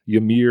from,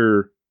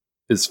 Ymir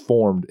is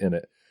formed in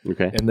it.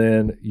 Okay. And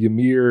then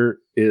Ymir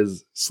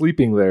is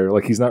sleeping there,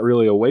 like he's not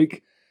really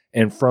awake.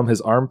 And from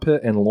his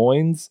armpit and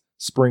loins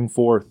spring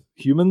forth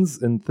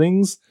humans and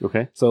things.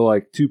 Okay. So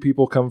like 2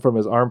 people come from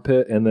his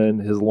armpit, and then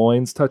his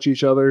loins touch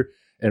each other,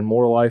 and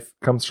more life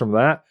comes from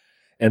that.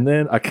 And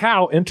then a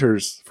cow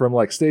enters from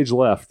like stage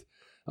left.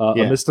 A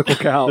mystical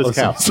cow.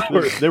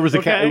 There was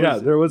a cow. Yeah,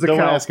 there was a cow.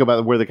 cow. Don't ask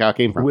about where the cow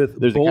came from.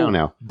 There's a cow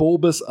now.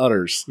 Bulbous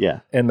udders.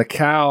 Yeah. And the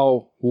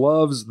cow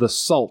loves the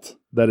salt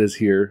that is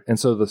here. And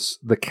so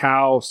the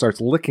cow starts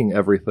licking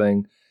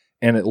everything,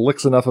 and it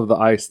licks enough of the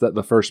ice that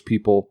the first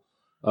people,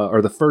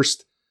 or the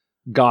first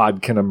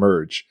god can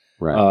emerge.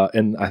 Right.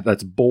 And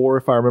that's Bor,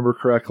 if I remember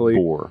correctly.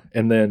 Bor.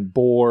 And then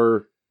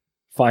Bor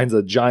finds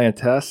a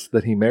giantess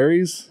that he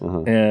marries,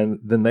 and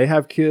then they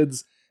have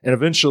kids. And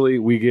eventually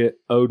we get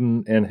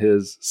Odin and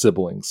his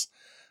siblings.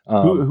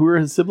 Who are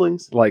his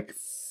siblings? Like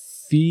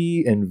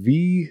Fee and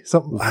V,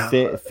 something.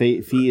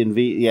 Fee and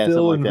V, yeah,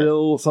 Phil something and like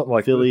Bill, something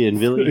like Philly that. and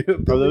Villy.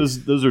 Oh,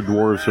 those are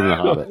dwarves from The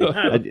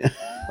Hobbit.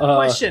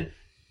 Question: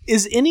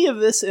 is any of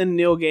this in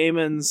Neil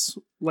Gaiman's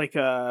like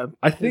a?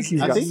 I think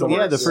he's got some.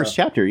 Yeah, the first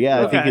chapter.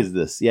 Yeah, okay. I think is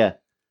this. Yeah,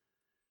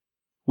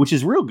 which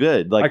is real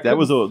good. Like that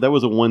was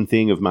a one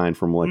thing of mine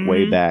from like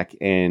way back,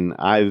 and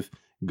I've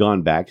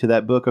gone back to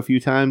that book a few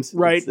times.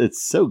 Right,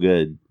 it's so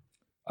good.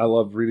 I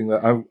love reading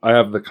that. I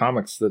have the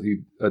comics that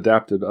he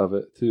adapted of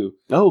it too.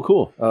 Oh,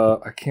 cool.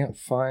 I can't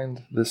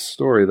find this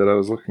story that I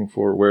was looking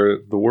for where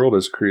the world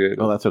is created.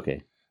 Oh, that's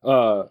okay.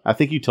 I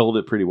think you told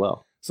it pretty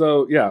well.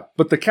 So yeah,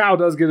 but the cow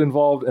does get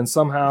involved, and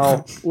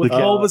somehow with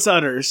bulbous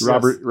udders.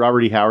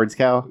 Robert E. Howard's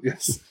cow.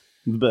 Yes,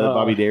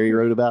 Bobby Dary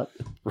wrote about.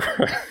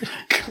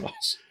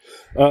 Gosh.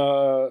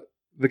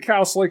 The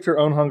cow slaked her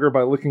own hunger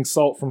by licking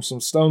salt from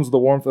some stones. The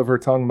warmth of her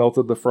tongue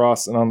melted the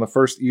frost, and on the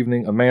first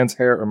evening, a man's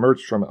hair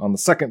emerged from it. On the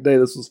second day,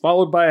 this was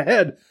followed by a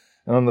head,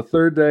 and on the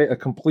third day, a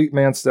complete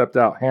man stepped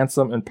out,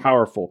 handsome and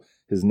powerful.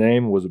 His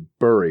name was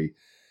Buri.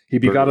 He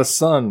begot a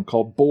son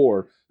called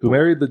Bor, who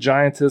married the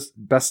giantess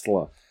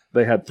Bestla.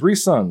 They had 3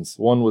 sons.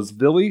 One was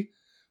Vili,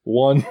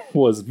 one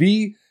was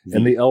V,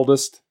 and the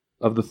eldest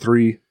of the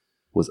 3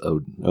 was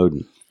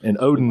Odin. And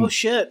Odin... Oh,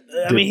 shit.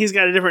 I mean, he's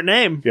got a different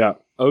name. Yeah.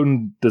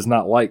 Odin does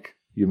not like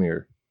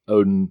Ymir.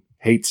 Odin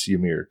hates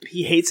Ymir.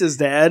 He hates his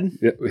dad.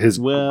 His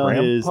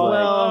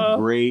grandpa,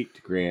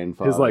 great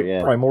grandfather,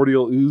 his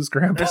primordial ooze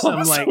grandpa.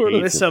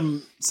 There's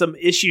some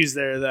issues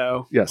there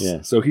though. Yes.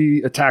 Yeah. So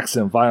he attacks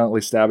him, violently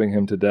stabbing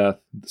him to death.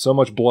 So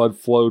much blood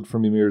flowed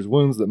from Ymir's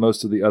wounds that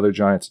most of the other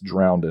giants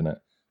drowned in it.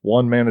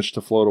 One managed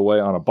to float away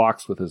on a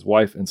box with his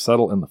wife and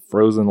settle in the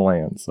frozen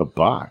lands. A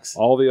box?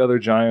 All the other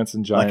giants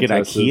and giantesses... Like an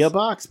IKEA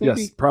box,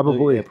 maybe? Yes,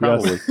 probably. Yeah,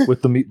 probably. Yes,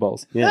 with the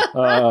meatballs.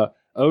 Yeah.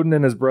 Odin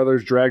and his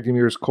brothers dragged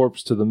Ymir's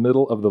corpse to the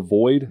middle of the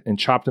void and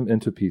chopped him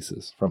into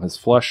pieces. From his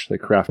flesh, they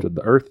crafted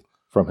the earth.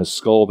 From his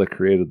skull, they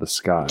created the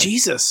sky.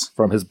 Jesus.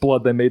 From his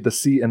blood, they made the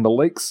sea and the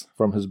lakes.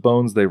 From his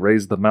bones, they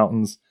raised the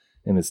mountains.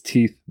 In his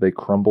teeth, they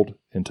crumbled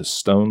into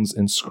stones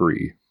and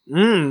scree.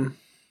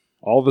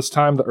 All this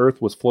time, the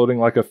earth was floating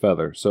like a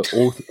feather, so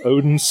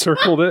Odin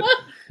circled it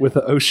with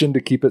the ocean to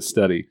keep it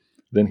steady.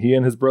 Then he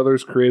and his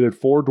brothers created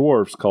 4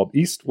 dwarves called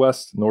East,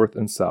 West, North,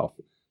 and South,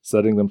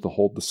 setting them to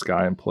hold the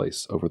sky in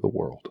place over the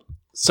world.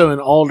 So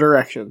in all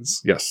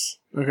directions. Yes.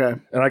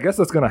 Okay. And I guess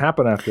that's going to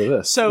happen after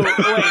this. So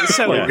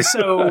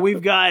so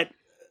we've got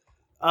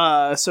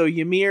so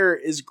Ymir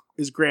is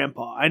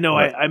grandpa. I know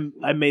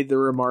I made the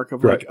remark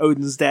of like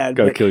Odin's dad.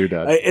 Got to kill your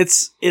dad.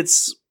 It's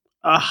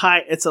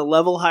a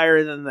level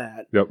higher than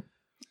that. Yep.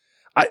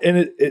 I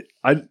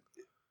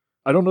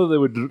don't know they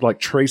would like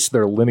trace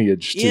their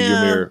lineage to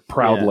Ymir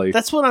proudly. Yeah.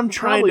 That's what I'm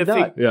trying to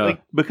think. Yeah.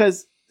 Like,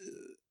 because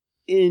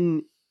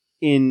in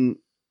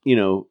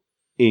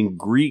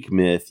Greek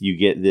myth you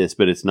get this,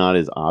 but it's not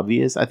as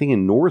obvious. I think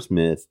in Norse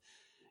myth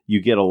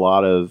you get a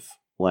lot of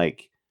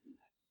like,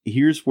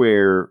 here's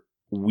where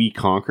we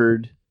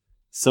conquered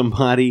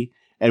somebody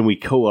and we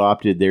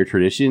co-opted their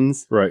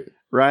traditions.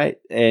 Right.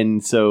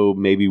 And so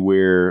maybe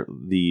where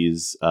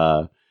these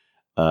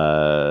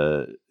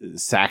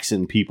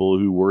Saxon people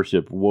who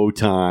worship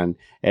Wotan,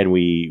 and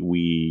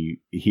we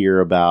hear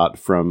about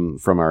from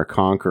our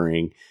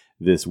conquering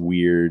this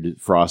weird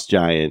frost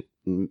giant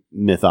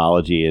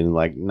mythology, and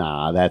like,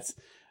 nah, that's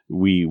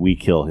we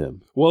kill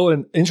him. Well,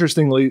 and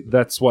interestingly,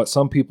 that's what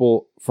some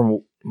people,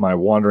 from my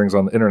wanderings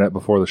on the internet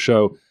before the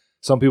show,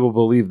 some people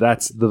believe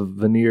that's the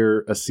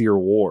Vanir Aesir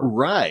War.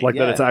 Right. Like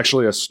that it's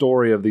actually a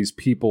story of these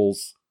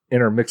peoples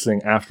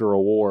intermixing after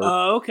a war.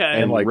 Oh,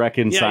 okay. And like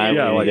reconciling.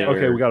 Yeah, like,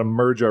 okay, we got to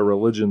merge our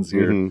religions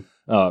here,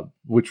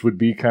 which would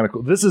be kind of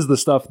cool. This is the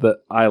stuff that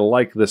I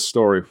like this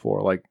story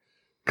for. Like,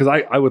 because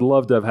I would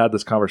love to have had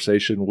this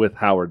conversation with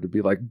Howard to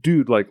be like,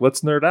 dude, like,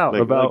 let's nerd out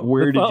about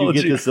where mythology. did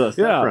you get this stuff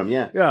from?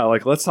 Yeah,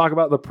 like, let's talk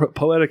about the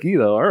Poetic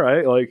Edda. All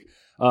right, like,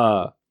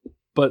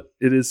 but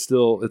it is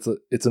still,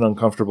 it's an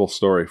uncomfortable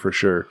story for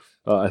sure.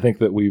 I think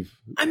that we've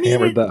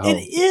hammered that home.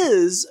 It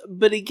is,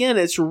 but again,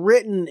 it's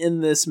written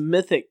in this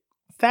mythic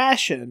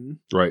fashion,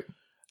 right?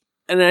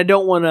 And I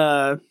don't want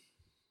to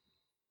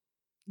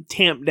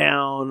tamp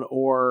down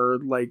or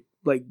like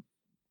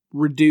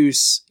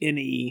reduce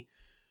any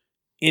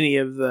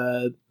of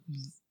the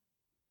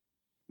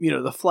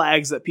the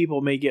flags that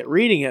people may get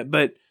reading it,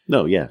 but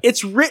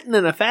it's written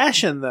in a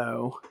fashion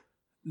though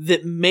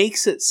that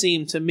makes it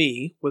seem to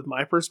me, with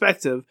my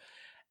perspective,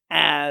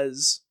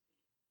 as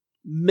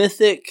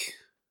mythic,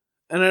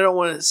 and I don't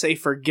want to say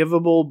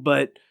forgivable,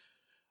 but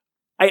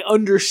I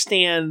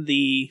understand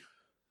the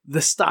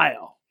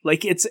style.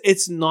 Like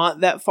it's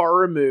not that far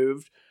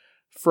removed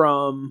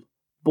from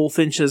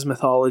Bullfinch's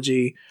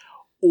mythology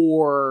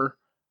or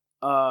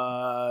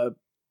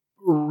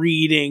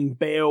reading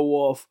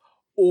Beowulf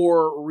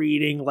or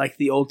reading like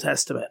the Old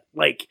Testament.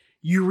 Like,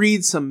 you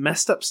read some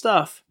messed up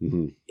stuff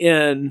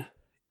in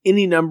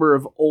any number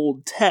of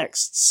old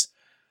texts,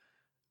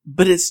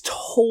 but it's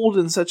told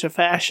in such a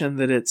fashion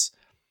that it's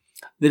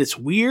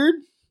weird,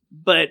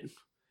 but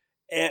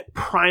it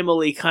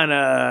primally kind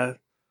of,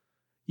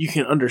 you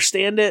can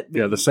understand it.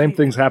 Yeah, the same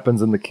things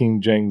happens in the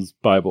King James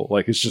Bible.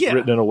 Like, it's just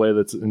written in a way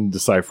that's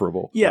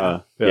indecipherable.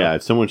 Yeah.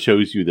 If someone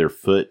shows you their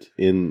foot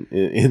in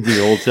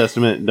the Old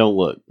Testament, don't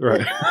look.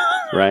 Right.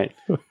 Right.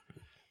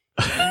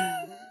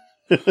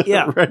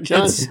 Yeah. Right,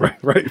 John?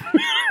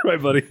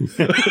 Right, buddy.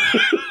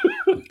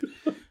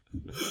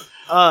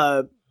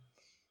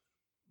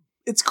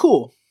 It's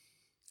cool.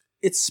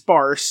 It's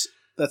sparse.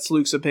 That's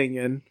Luke's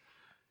opinion.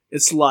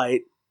 It's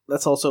light.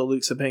 That's also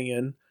Luke's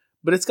opinion.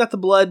 But it's got the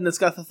blood and it's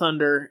got the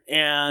thunder,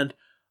 and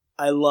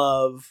I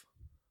love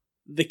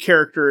the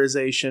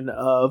characterization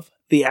of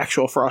the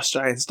actual Frost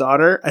Giant's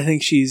daughter. I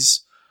think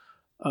she's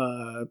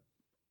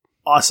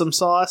awesome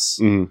sauce.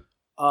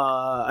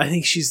 I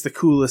think she's the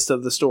coolest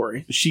of the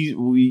story.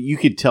 You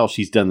could tell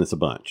she's done this a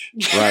bunch,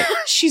 right?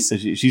 she's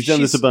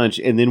done this a bunch,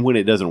 and then when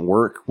it doesn't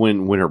work,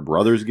 when her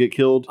brothers get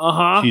killed,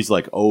 she's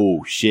like,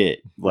 oh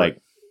shit,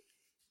 like,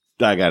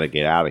 I gotta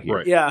get out of here.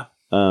 Right. Yeah.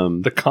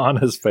 The con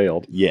has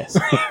failed. Yes.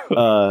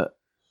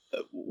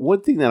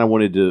 One thing that I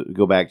wanted to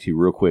go back to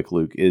real quick,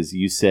 Luke, is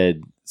you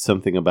said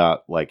something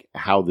about like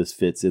how this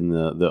fits in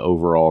the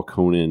overall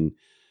Conan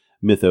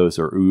mythos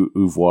or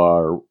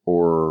oeuvre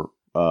or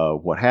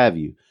what have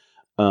you.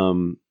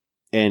 And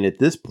at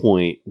this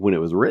point, when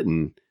it was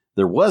written,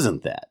 there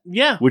wasn't that.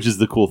 Yeah. Which is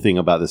the cool thing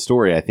about the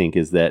story, I think,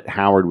 is that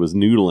Howard was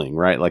noodling,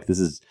 right? Like, this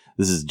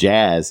is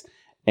jazz,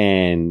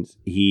 and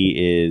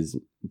he is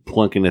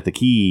plunking at the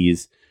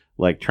keys,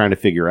 like trying to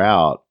figure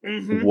out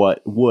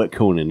what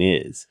Conan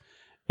is.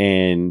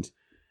 And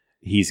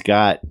he's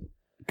got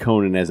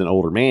Conan as an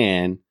older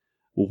man.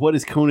 Well, what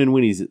is Conan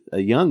when he's a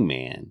young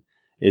man?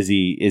 Is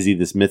he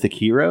this mythic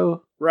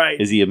hero? Right.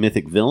 Is he a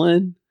mythic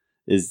villain?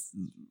 Is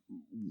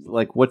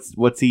like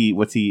what's he?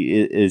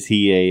 Is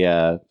he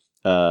a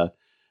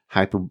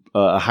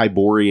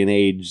Hyborian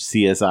age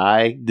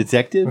CSI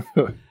detective?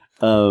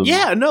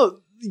 Yeah, no,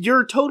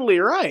 you're totally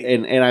right.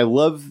 And I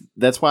love,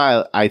 that's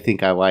why I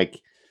think I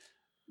like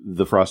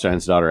The Frost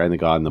Giant's Daughter and The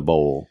God in the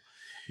Bowl.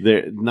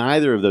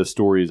 Neither of those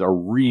stories are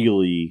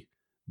really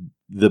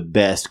the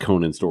best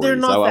Conan stories. They're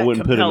not I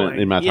wouldn't compelling. put them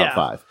in my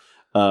top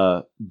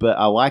 5. But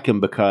I like them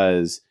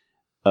because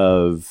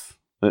of,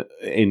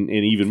 and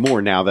even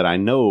more now that I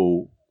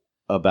know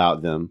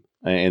about them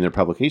and their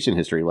publication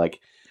history, like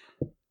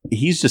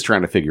he's just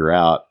trying to figure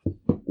out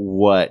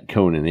what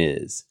Conan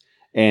is.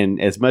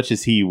 And as much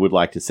as he would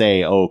like to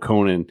say, "Oh,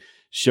 Conan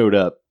showed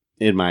up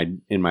in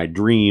my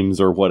dreams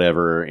or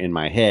whatever in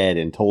my head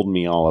and told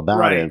me all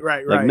about it,"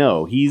 right.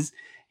 No, he's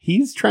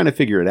trying to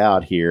figure it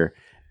out here,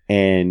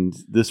 and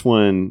this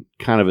one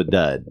kind of a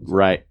dud,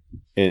 right?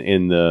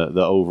 In the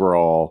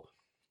overall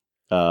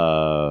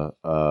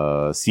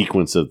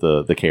sequence of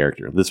the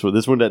character, this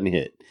one doesn't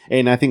hit,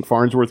 and I think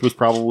Farnsworth was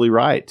probably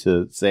right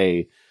to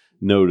say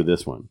no to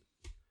this one.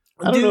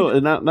 I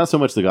don't know, not so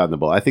much The God in the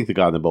Bowl. I think The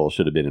God in the Bowl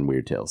should have been in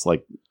Weird Tales.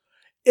 Like,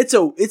 it's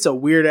a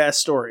weird ass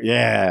story.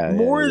 Yeah,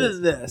 more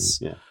than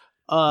this. Yeah,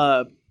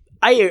 I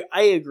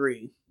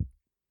agree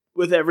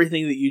with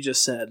everything that you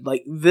just said.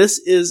 Like, this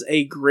is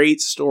a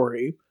great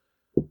story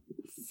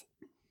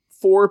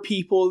for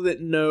people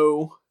that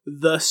know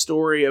the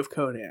story of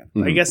Conan.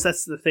 I guess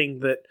that's the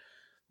thing that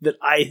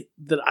I've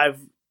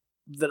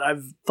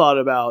thought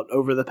about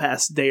over the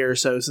past day or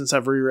so since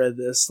I've reread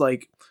this.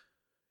 Like,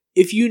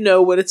 if you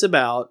know what it's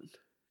about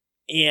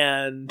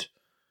and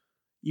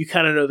you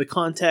kind of know the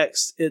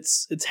context,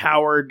 it's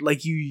Howard,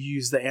 like you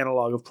use the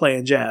analog of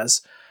playing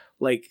jazz.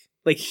 Like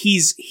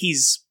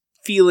he's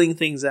feeling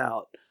things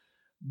out,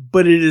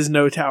 but it is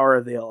no Tower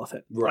of the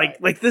Elephant. Right.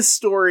 Like this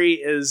story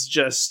is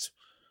just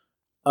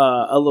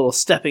a little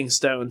stepping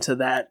stone to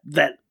that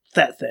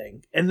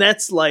thing. And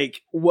that's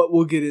like what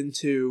we'll get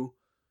into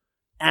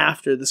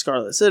after the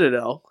Scarlet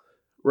Citadel,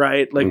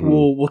 right? Like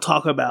we'll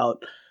talk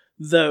about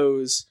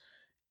those.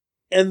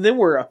 And then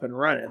we're up and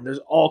running. There's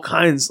all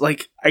kinds,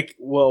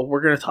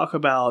 we're going to talk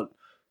about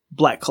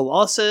Black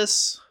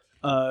Colossus,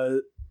 Zuthul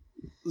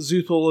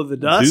of the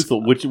Dusk.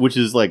 Zuthul, which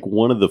is like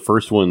one of the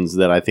first ones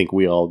that I think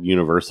we all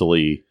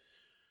universally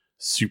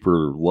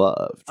super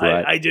loved,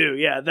 right? I do,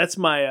 yeah. That's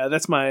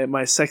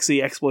my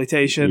sexy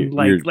exploitation.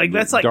 Your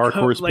That's like dark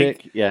horse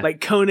pick, yeah.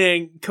 Like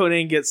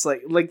Conan gets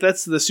like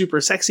that's the super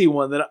sexy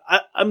one that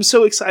I'm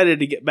so excited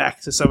to get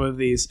back to some of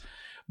these,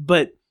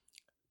 but.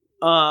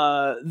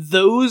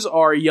 Those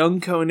are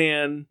young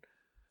Conan.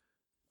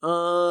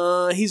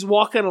 He's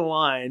walking a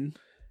line,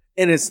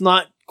 and it's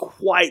not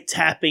quite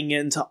tapping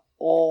into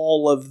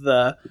all of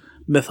the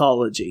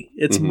mythology.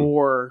 It's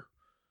more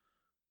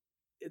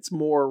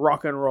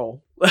rock and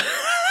roll.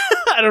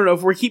 I don't know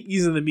if we keep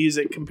using the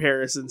music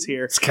comparisons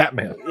here.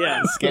 Scatman.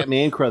 Yeah.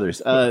 Scatman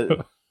Crothers.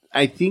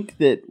 I think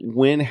that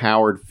when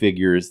Howard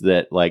figures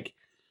that, like,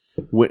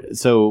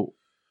 so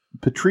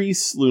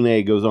Patrice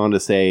Lunet goes on to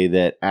say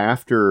that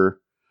after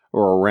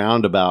or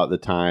around about the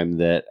time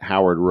that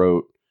Howard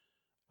wrote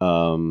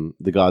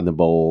The God in the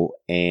Bowl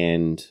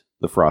and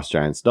The Frost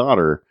Giant's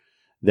Daughter,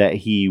 that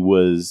he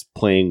was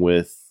playing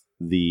with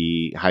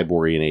the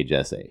Hyborian Age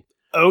essay.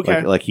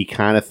 Okay. Like he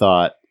kind of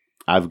thought,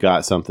 I've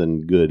got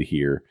something good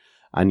here.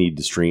 I need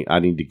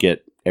to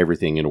get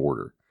everything in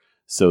order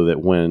so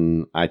that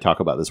when I talk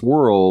about this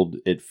world,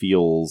 it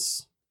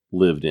feels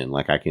lived in.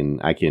 Like I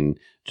can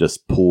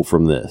just pull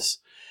from this.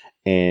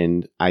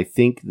 And I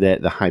think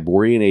that the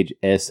Hyborian Age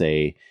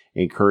essay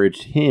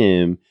encouraged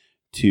him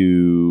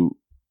to,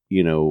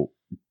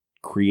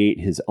 create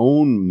his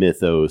own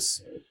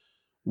mythos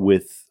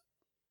with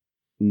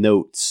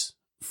notes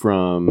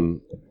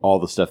from all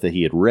the stuff that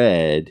he had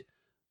read,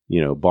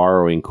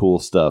 borrowing cool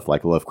stuff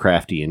like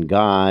Lovecraftian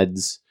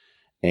gods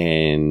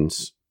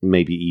and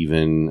maybe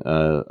even,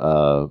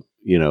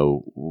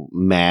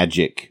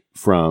 magic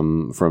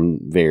from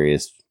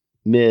various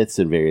myths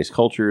and various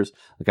cultures.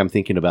 Like I'm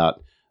thinking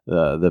about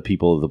the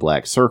people of the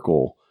Black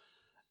Circle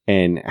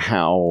and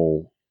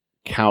how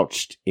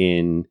couched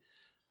in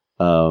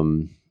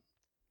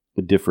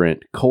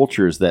different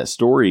cultures that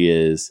story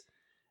is,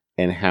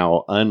 and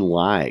how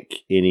unlike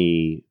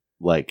any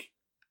like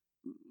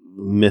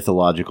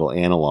mythological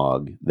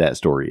analog that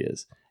story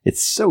is.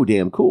 It's so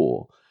damn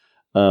cool.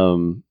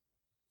 And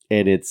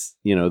it's,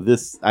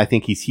 this, I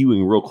think he's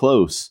hewing real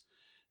close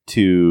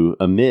to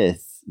a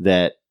myth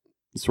that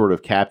sort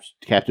of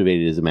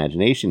captivated his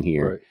imagination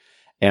here. Right.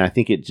 And I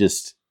think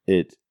it's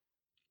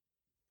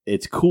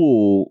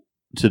cool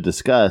to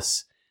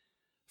discuss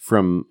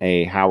from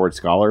a Howard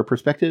Scholar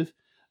perspective,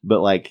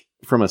 but like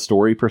from a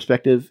story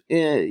perspective,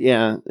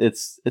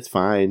 it's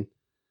fine.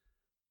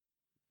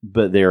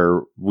 But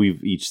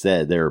we've each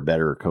said there are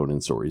better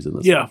Conan stories in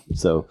this. Yeah. one.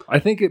 So I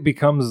think it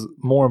becomes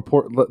more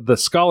important. The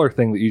scholar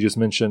thing that you just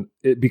mentioned,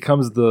 it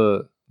becomes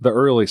the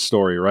early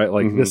story, right?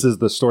 Like this is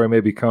the story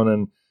maybe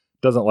Conan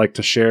doesn't like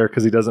to share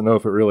because he doesn't know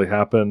if it really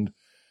happened.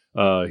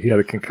 He had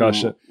a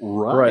concussion.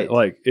 Right.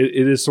 Like,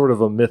 it is sort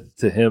of a myth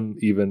to him,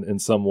 even in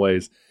some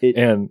ways.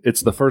 And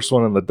it's the first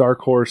one in the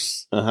Dark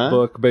Horse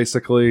book,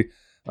 basically.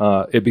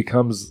 It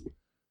becomes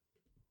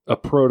a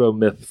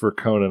proto-myth for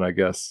Conan, I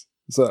guess.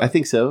 So I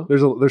think so.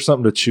 There's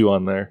something to chew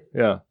on there.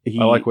 Yeah.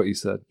 I like what you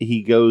said.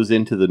 He goes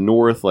into the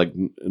north, like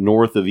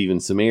north of even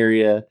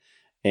Samaria,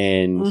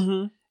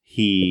 and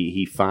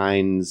he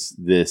finds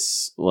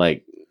this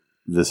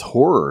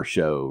horror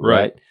show,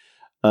 right?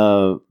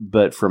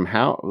 But from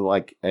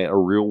like a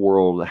real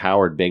world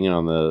Howard banging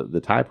on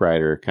the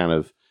typewriter kind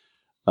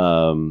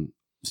of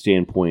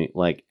standpoint,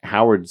 like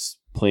Howard's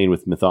playing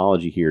with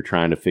mythology here,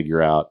 trying to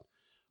figure out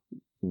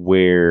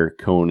where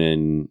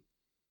Conan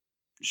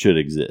should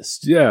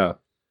exist. Yeah.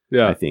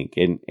 I think.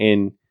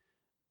 And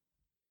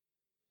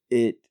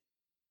it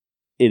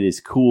is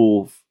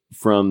cool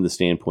from the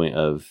standpoint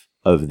of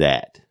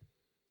that.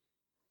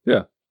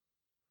 Yeah.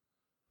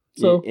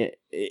 So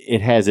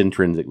it has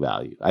intrinsic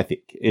value. I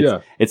think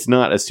it's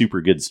not a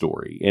super good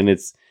story, and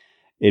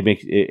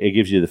it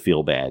gives you the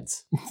feel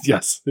bads.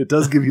 Yes, it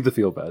does give you the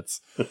feel bads.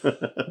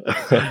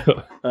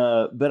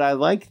 But I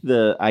like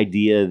the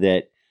idea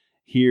that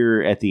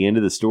here at the end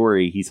of the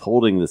story, he's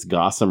holding this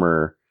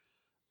gossamer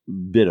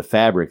bit of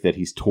fabric that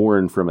he's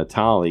torn from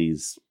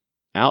Atali's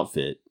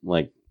outfit,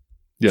 like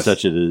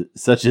such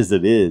as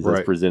it is,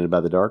 as presented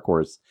by the Dark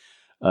Horse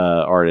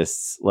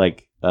artists.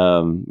 Like,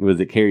 was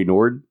it Carrie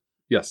Nord?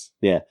 Yes.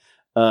 Yeah.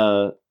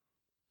 No.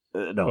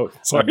 Oh,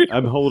 sorry.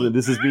 I'm holding.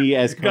 This is me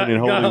as Conan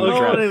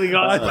holding the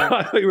gossamer.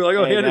 I thought you were like,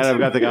 oh, and I've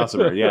got the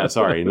gossamer. Yeah,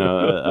 sorry.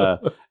 No.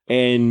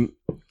 And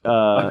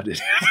no,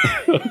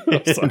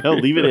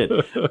 leave it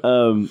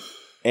in.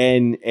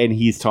 And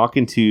he's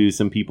talking to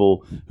some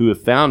people who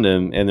have found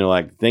him, and they're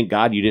like, "Thank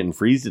God you didn't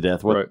freeze to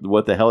death.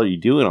 What the hell are you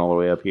doing all the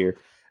way up here?"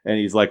 And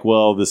he's like,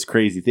 "Well, this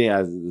crazy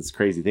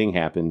thing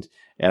happened,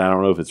 and I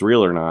don't know if it's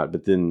real or not.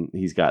 But then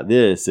he's got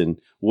this, and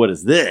what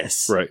is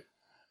this?" Right.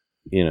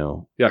 You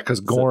know. Yeah, because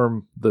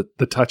Gorm, the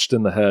touched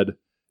in the head,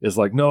 is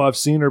like, "No, I've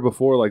seen her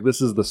before. Like,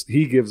 this is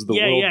he gives the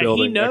world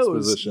building he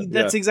knows. Exposition."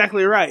 That's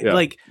exactly right. Yeah.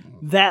 Like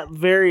that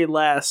very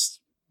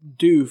last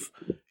doof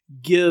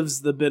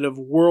gives the bit of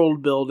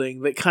world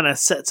building that kind of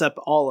sets up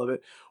all of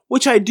it,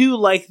 which I do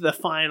like. The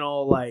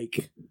final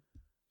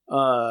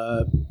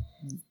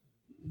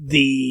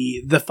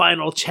the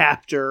final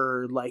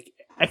chapter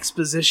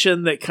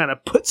exposition that kind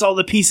of puts all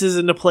the pieces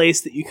into place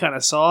that you kind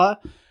of saw.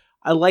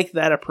 I like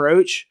that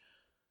approach,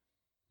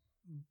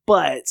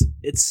 but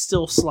it's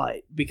still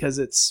slight because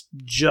it's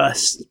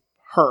just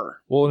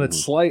her. Well, and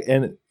it's slight,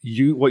 and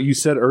what you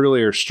said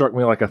earlier struck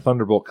me like a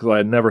thunderbolt because I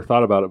had never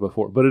thought about it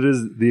before. But it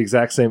is the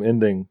exact same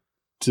ending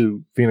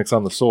to Phoenix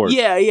on the Sword.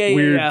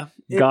 Yeah.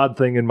 God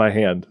thing in my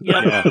hand.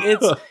 Yeah,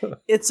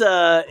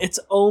 it's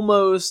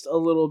almost a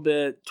little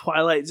bit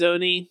Twilight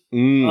Zone-y,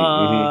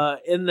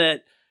 in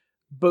that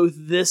both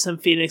this and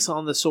Phoenix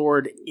on the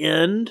Sword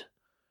end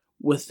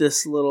with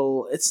this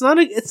little. It's not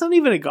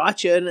even a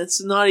gotcha, and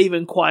it's not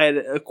even quite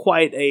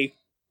a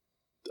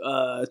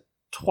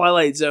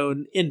Twilight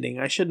Zone ending.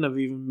 I shouldn't have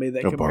even made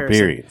that comparison.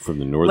 Barbarian from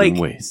the Northern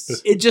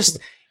Wastes.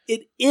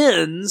 It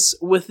ends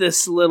with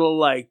this little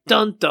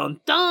dun dun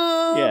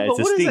dun. Yeah, it's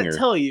but what does that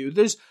tell you?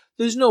 There's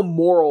no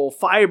moral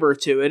fiber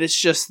to it. It's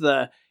just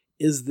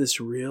is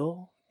this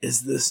real?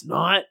 Is this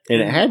not?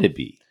 And it had to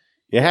be.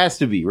 It has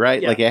to be,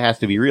 right? Yeah. Like, it has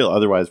to be real.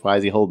 Otherwise, why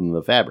is he holding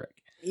the fabric?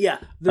 Yeah.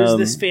 There's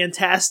this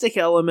fantastic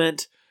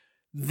element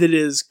that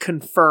is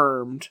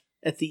confirmed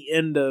at the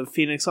end of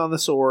Phoenix on the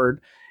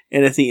Sword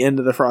and at the end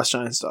of the Frost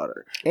Giant's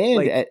Daughter.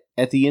 And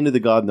at the end of the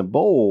God in the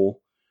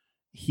Bowl,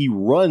 he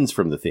runs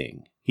from the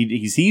thing.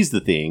 He sees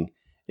the thing.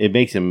 It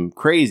makes him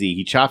crazy.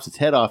 He chops its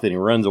head off and he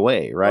runs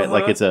away, right?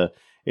 Like it's a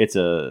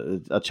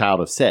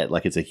child of Set,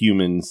 like it's a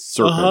human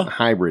serpent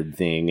hybrid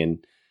thing, and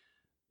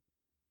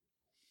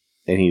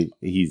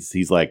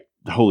he's like,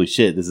 holy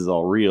shit, this is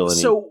all real. And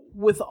so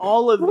with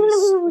all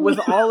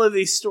of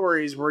these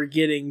stories, we're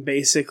getting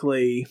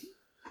basically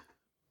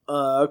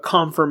a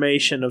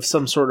confirmation of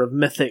some sort of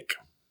mythic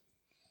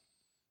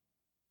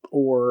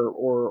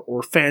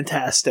or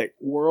fantastic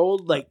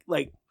world, like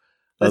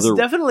that's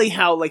definitely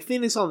how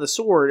Phoenix on the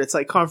Sword. It's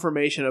like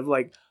confirmation of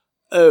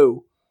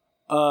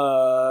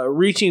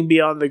reaching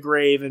beyond the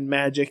grave and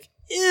magic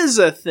is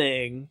a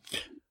thing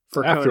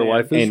for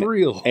afterlife Conan. is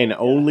real, and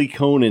only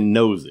Conan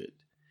knows it.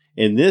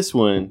 In this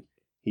one,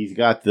 he's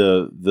got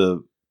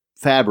the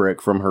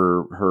fabric from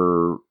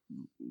her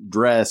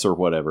dress or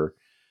whatever,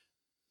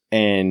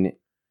 and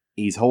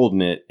he's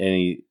holding it,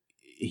 and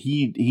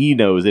he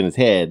knows in his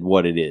head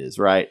what it is,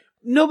 right?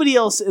 Nobody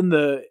else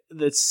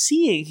that's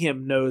seeing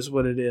him knows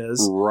what it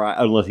is, right?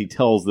 Unless he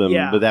tells them,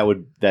 but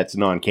that's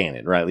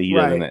non-canon, right? He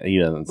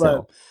doesn't tell.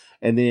 Right.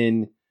 And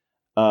then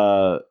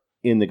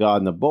in the God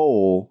in the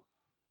Bowl,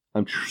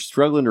 I'm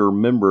struggling to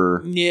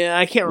remember. Yeah,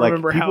 I can't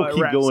remember how it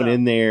keep going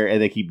in there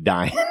and they keep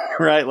dying,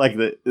 right? Like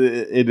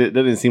it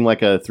doesn't seem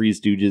like a Three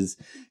Stooges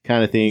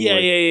kind of thing.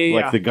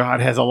 Yeah. Like the god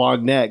has a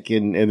long neck,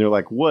 and they're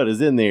like, "What is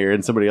in there?"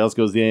 And somebody else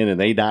goes in and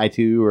they die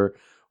too, or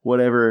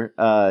whatever.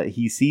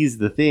 He sees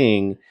the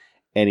thing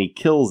and he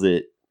kills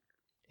it,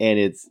 and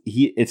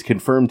it's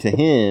confirmed to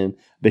him,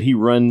 but he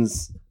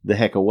runs the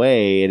heck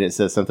away, and it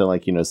says something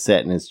like,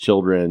 Set and his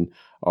children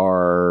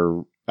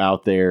are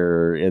out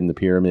there in the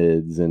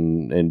pyramids,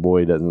 and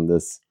boy, doesn't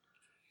this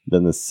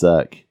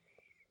suck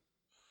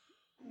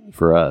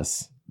for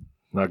us.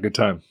 Not a good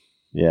time.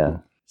 Yeah.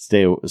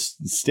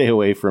 Stay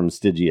away from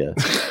Stygia.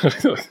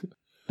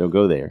 Don't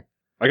go there.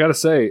 I gotta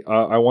say,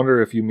 I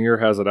wonder if Ymir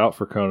has it out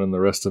for Conan the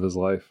rest of his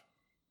life.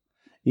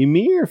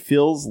 Ymir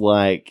feels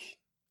like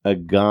a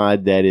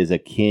god that is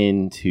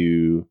akin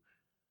to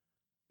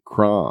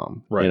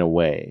Crom in a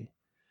way.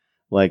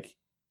 Like,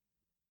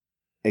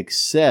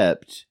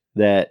 except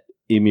that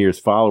Ymir's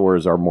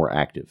followers are more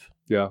active.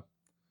 Yeah.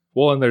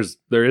 Well, and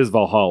there is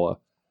Valhalla,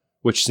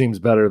 which seems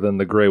better than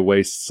the gray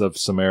wastes of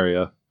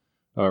Samaria,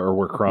 or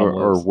where Crom lives.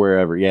 Or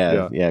wherever.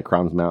 Yeah,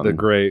 Crom's Mountain.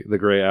 The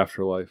gray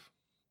afterlife.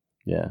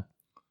 Yeah.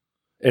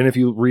 And if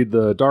you read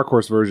the Dark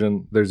Horse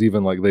version, there's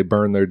even like they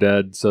burn their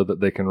dead so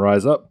that they can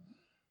rise up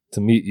to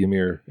meet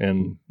Ymir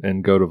and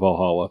go to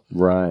Valhalla.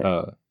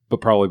 Right.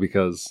 But probably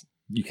because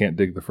you can't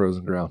dig the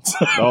frozen grounds.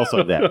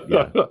 Also that,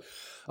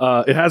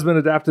 yeah. It has been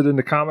adapted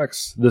into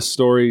comics. This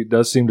story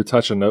does seem to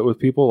touch a note with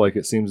people. Like,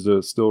 it seems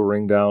to still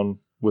ring down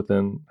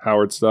within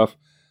Howard stuff.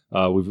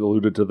 We've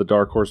alluded to the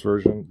Dark Horse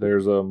version.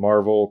 There's a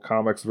Marvel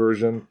Comics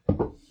version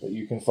that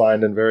you can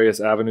find in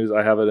various avenues.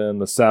 I have it in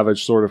the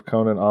Savage Sword of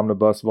Conan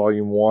Omnibus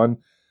Volume 1.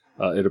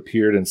 It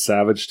appeared in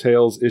Savage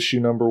Tales issue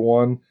number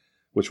 1,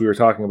 which we were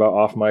talking about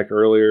off mic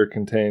earlier,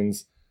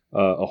 contains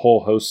a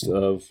whole host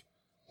of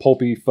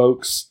pulpy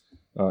folks,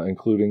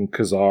 including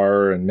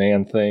Khazar and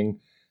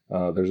Man-Thing.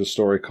 There's a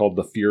story called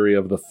The Fury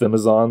of the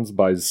Femizons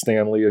by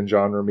Stan Lee and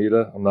John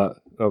Romita. I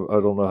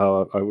don't know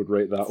how I would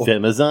rate that one.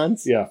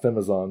 Femizons? Yeah,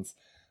 Femizons.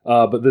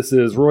 But this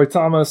is Roy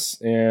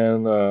Thomas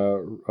and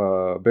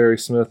Barry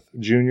Smith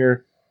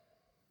Jr.,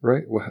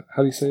 right?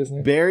 How do you say his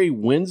name? Barry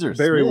Windsor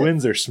Barry Smith.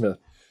 Windsor Smith.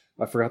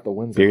 I forgot the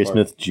Windsor Barry part.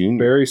 Smith Jr.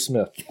 Barry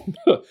Smith.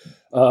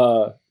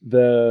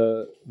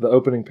 The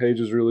opening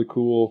page is really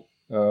cool.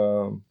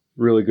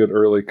 Really good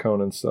early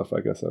Conan stuff,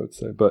 I guess I would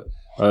say. But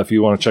if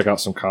you want to check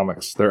out some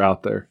comics, they're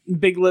out there.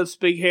 Big lips,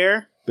 big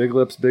hair. Big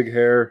lips, big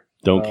hair.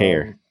 Don't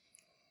care.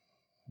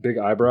 Big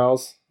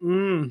eyebrows.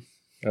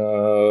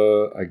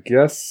 I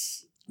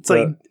guess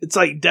it's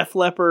like Def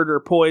Leppard or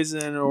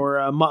Poison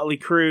or Motley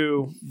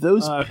Crue.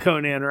 Those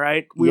Conan,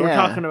 right? We were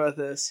talking about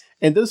this,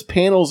 and those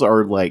panels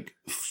are like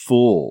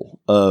full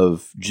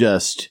of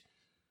just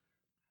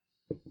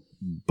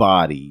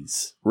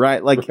bodies,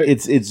 right? Like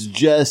it's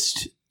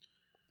just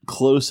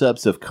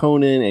close-ups of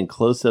Conan and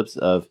close-ups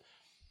of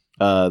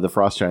the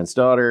Frost Giant's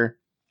daughter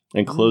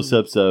and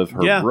close-ups of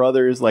her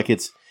brothers. Like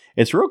it's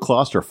real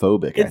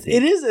claustrophobic. I think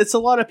it is. It's a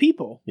lot of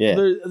people.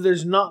 Yeah,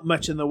 there's not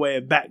much in the way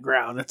of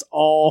background. It's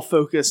all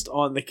focused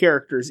on the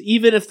characters,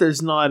 even if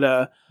there's not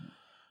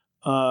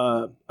a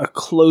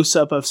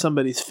close-up of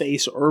somebody's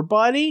face or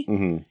body.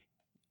 Mm-hmm.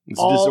 It's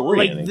all,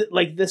 disorienting.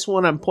 like this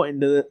one, I'm pointing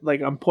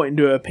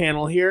to a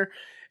panel here,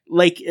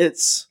 like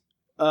it's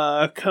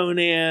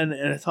Conan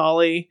and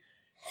Atali,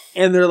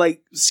 and they're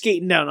like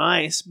skating down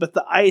ice, but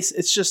the ice,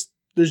 it's just,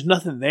 there's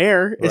nothing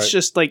there. It's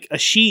just like a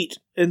sheet,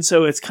 and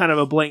so it's kind of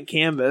a blank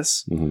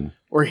canvas. Mm-hmm.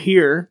 Or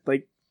here,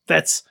 like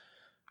that's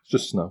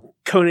just snow.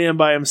 Conan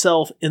by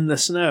himself in the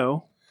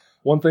snow.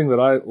 One thing that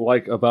I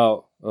like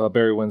about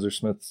Barry Windsor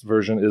Smith's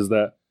version is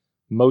that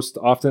most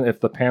often, if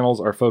the panels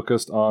are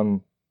focused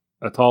on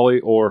Atali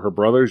or her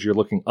brothers, you're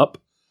looking up,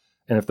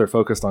 and if they're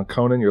focused on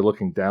Conan, you're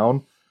looking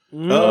down.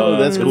 Oh,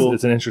 that's cool.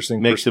 It's an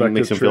interesting makes them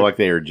trick. feel like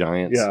they are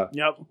giants. Yeah.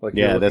 Yep. Like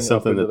that's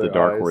something that the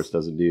Dark eyes. Horse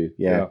doesn't do.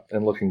 Yeah.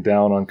 And looking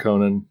down on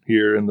Conan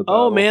here in the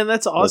battle. Oh man,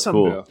 that's awesome.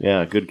 That's cool.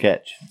 Yeah, good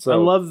catch. So, I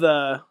love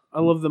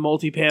the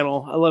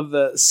multi-panel. I love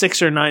the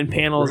 6 or 9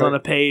 panels on a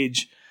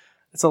page.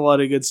 It's a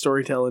lot of good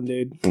storytelling,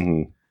 dude.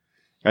 Mm-hmm.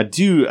 I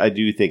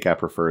do think I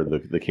prefer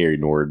the Carrie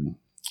Nord.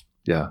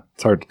 Yeah,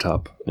 it's hard to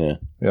top. Yeah.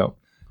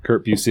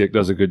 Kurt Busiek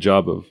does a good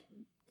job of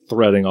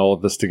threading all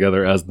of this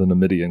together as the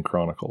Numidian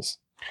Chronicles.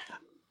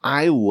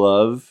 I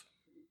love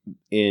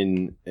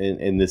and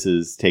this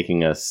is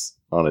taking us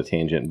on a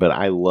tangent, but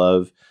I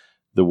love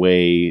the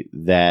way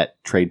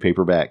that trade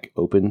paperback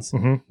opens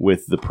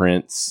with the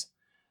prince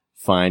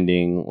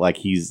finding, like,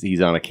 he's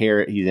in a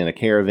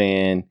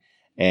caravan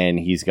and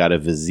he's got a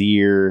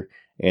vizier,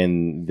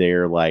 and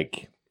they're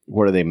like,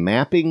 what are they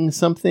mapping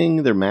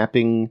something? They're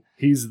mapping.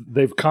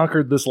 They've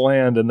conquered this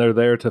land, and they're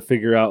there to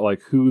figure out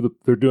like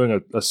they're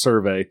doing a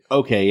survey.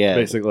 Okay, yeah.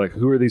 Basically, like,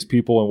 who are these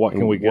people and what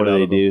can we get out of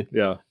them? What do they do?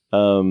 Yeah.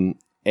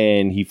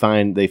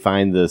 And they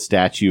find the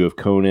statue of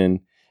Conan,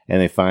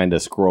 and they find a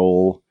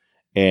scroll,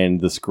 and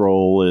the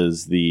scroll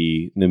is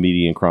the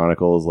Numidian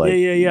Chronicles. Like,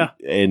 yeah.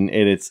 And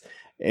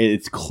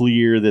it's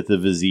clear that the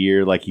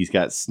vizier, like, he's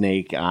got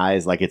snake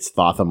eyes, like it's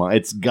Thothamon.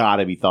 It's got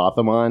to be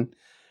Thothamon.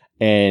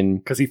 And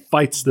because he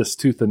fights this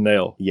tooth and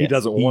nail. Yes, he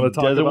doesn't want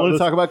to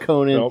talk about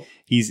Conan. Nope.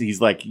 He's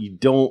like, you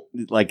don't,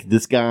 like,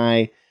 this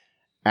guy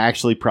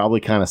actually probably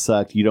kind of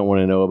sucked. You don't want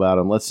to know about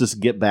him. Let's just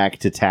get back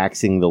to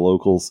taxing the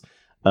locals.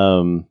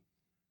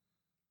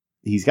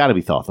 He's got to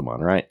be Thothamon,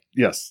 right?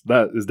 Yes,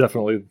 that is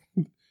definitely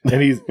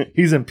and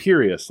he's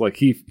imperious. Like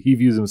he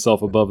views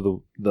himself above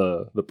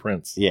the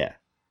prince. Yeah,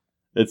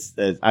 it's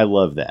I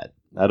love that.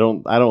 I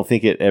don't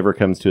think it ever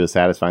comes to a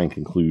satisfying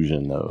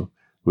conclusion though,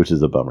 which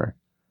is a bummer.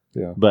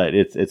 Yeah, but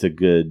it's a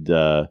good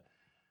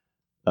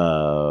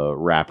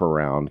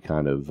wraparound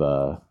kind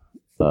of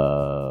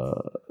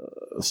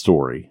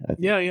story.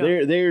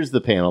 Yeah. There's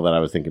the panel that I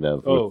was thinking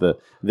of with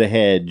the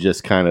head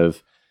just kind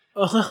of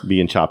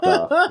being chopped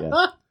off.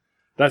 Yeah.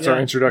 That's our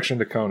introduction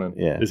to Conan.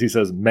 Yeah, is he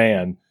says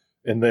 "man"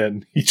 and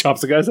then he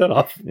chops the guy's head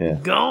off. Yeah,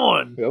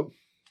 gone. Yep.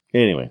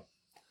 Anyway,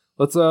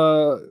 let's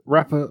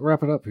wrap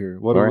it up here.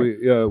 What do we?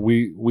 Yeah,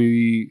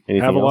 we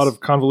Anything have a lot else?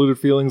 of convoluted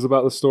feelings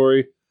about the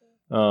story.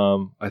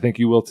 I think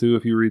you will too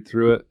if you read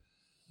through it.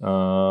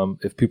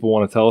 If people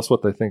want to tell us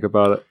what they think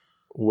about it,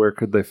 where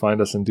could they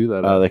find us and do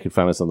that? they could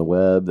find us on the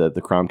web at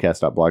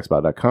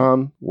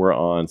thecromcast.blogspot.com. We're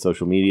on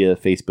social media: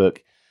 Facebook,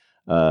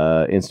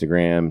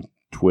 Instagram,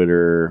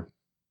 Twitter.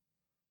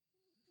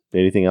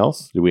 Anything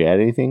else? Did we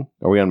add anything?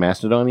 Are we on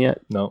Mastodon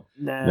yet? No.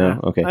 Nah. No?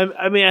 Okay.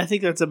 I mean, I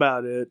think that's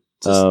about it.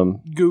 Just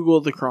Google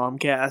the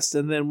Chromecast,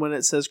 and then when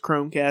it says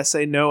Chromecast,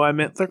 say, no, I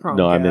meant the Chromecast,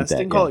 No, I meant that,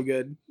 and call it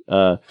good.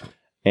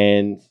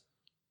 And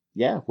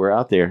yeah, we're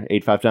out there.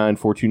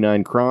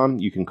 859-429-CROM.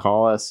 You can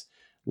call us,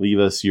 leave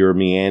us your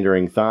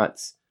meandering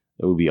thoughts.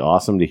 It would be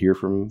awesome to hear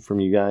from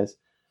you guys.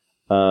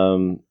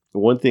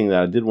 One thing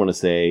that I did want to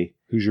say.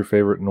 Who's your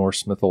favorite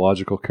Norse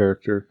mythological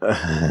character?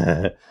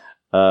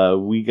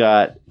 We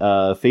got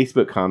a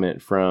Facebook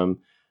comment from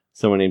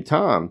someone named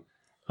Tom,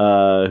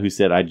 who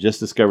said, I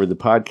just discovered the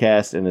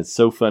podcast and it's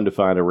so fun to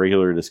find a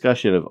regular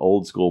discussion of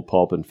old school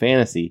pulp and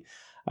fantasy.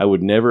 I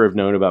would never have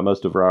known about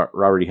most of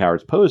Robert E.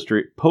 Howard's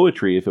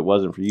poetry if it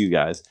wasn't for you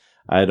guys.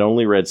 I had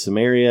only read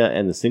Samaria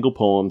and the single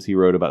poems he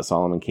wrote about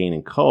Solomon Kane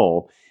and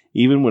Cull.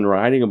 Even when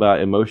writing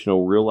about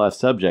emotional real-life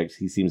subjects,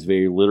 he seems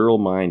very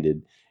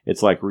literal-minded.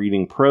 It's like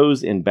reading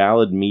prose in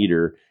ballad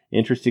meter.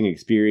 Interesting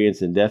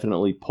experience and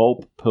definitely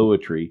pulp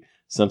poetry,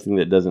 something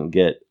that doesn't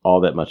get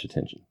all that much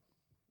attention.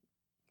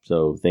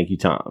 So thank you,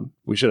 Tom.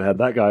 We should have had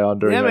that guy on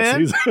during that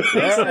season.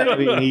 I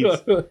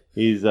mean,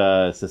 he's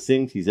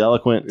succinct, he's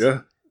eloquent. Yeah.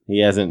 He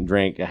hasn't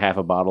drank a half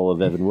a bottle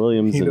of Evan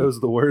Williams. He knows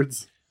the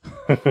words.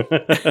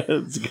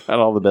 It's got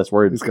all the best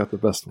words. He's got the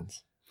best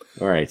ones.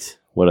 All right.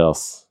 What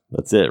else?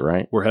 That's it,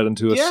 right? We're heading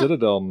to a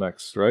citadel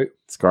next, right?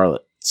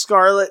 Scarlet.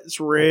 It's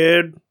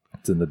red.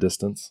 It's in the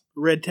distance.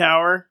 Red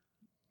Tower.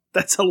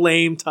 That's a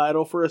lame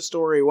title for a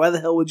story. Why the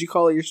hell would you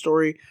call your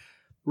story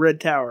Red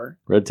Tower?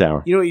 Red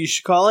Tower. You know what you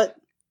should call it?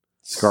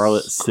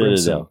 Scarlet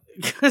Citadel.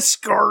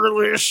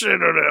 Scarlet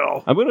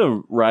Citadel. I'm going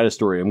to write a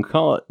story. I'm going to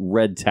call it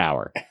Red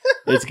Tower.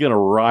 It's going to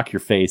rock your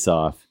face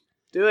off.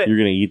 Do it. You're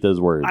going to eat those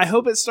words. I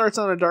hope it starts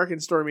on a dark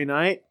and stormy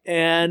night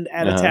and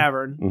at a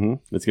tavern.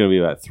 Mm-hmm. It's going to be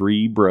about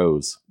 3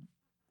 bros.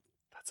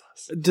 That's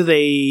us. Do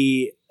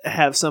they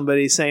have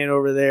somebody saying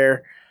over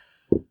there,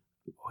 we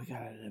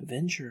got an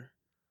adventure?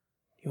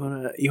 You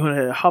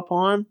wanna hop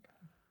on?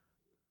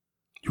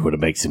 You want to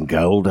make some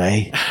gold,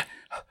 eh?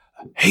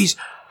 He's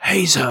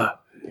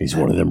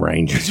one of them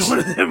rangers. He's one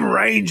of them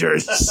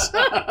rangers. Is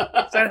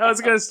that how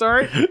it's gonna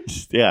start?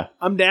 Yeah,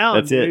 I'm down.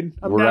 That's it. Dude.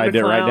 I'm We're down writing to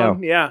it right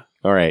clown. now. Yeah.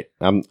 All right.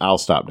 I'll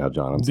stop now,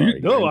 John. I'm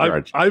sorry. No, I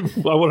want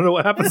to know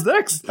what happens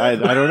next. I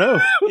don't know.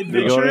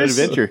 They go on an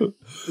adventure.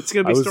 It's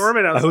gonna be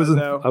storming outside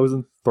though. I was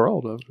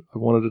enthralled. I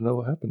wanted to know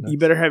what happened next. You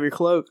better have your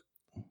cloak.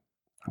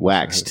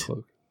 Waxed.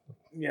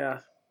 Yeah.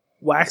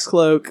 Wax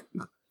cloak.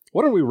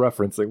 What are we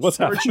referencing? What's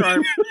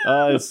happening?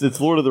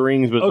 It's Lord of the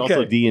Rings, but it's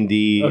also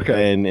D&D,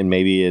 and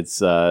maybe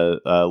it's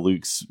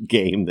Luke's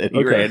game that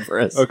he ran for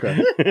us.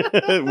 Okay.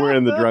 We're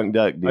in the Drunk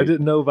Duck, dude. I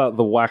didn't know about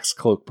the wax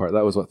cloak part.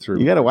 That was what threw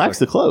me. You got to wax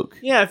the cloak.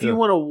 Yeah, if you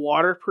want a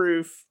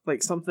waterproof,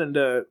 like something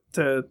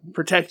to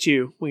protect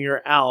you when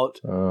you're out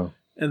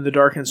in the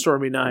dark and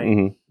stormy night.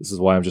 Mm-hmm. This is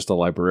why I'm just a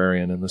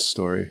librarian in this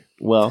story.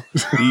 Well,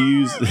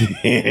 you've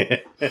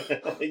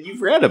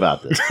read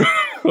about this.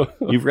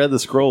 You've read the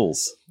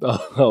scrolls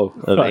of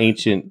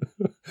ancient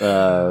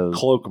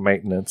cloak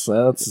maintenance.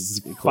 That's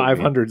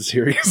 500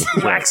 series.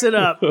 Wax it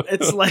up.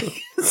 It's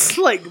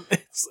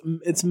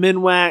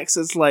min wax.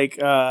 It's like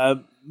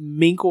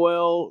mink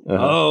oil.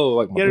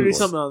 Like you gotta do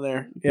something on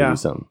there. Yeah, do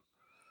something.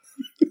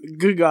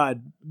 Good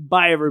God!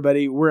 Bye,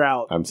 everybody. We're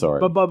out. I'm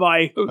sorry.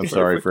 Bye. I'm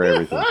sorry for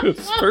everything.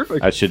 It's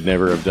perfect. I should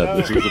never have done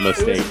this. It was a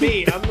mistake. It was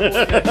me. I'm the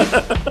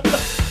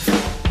one.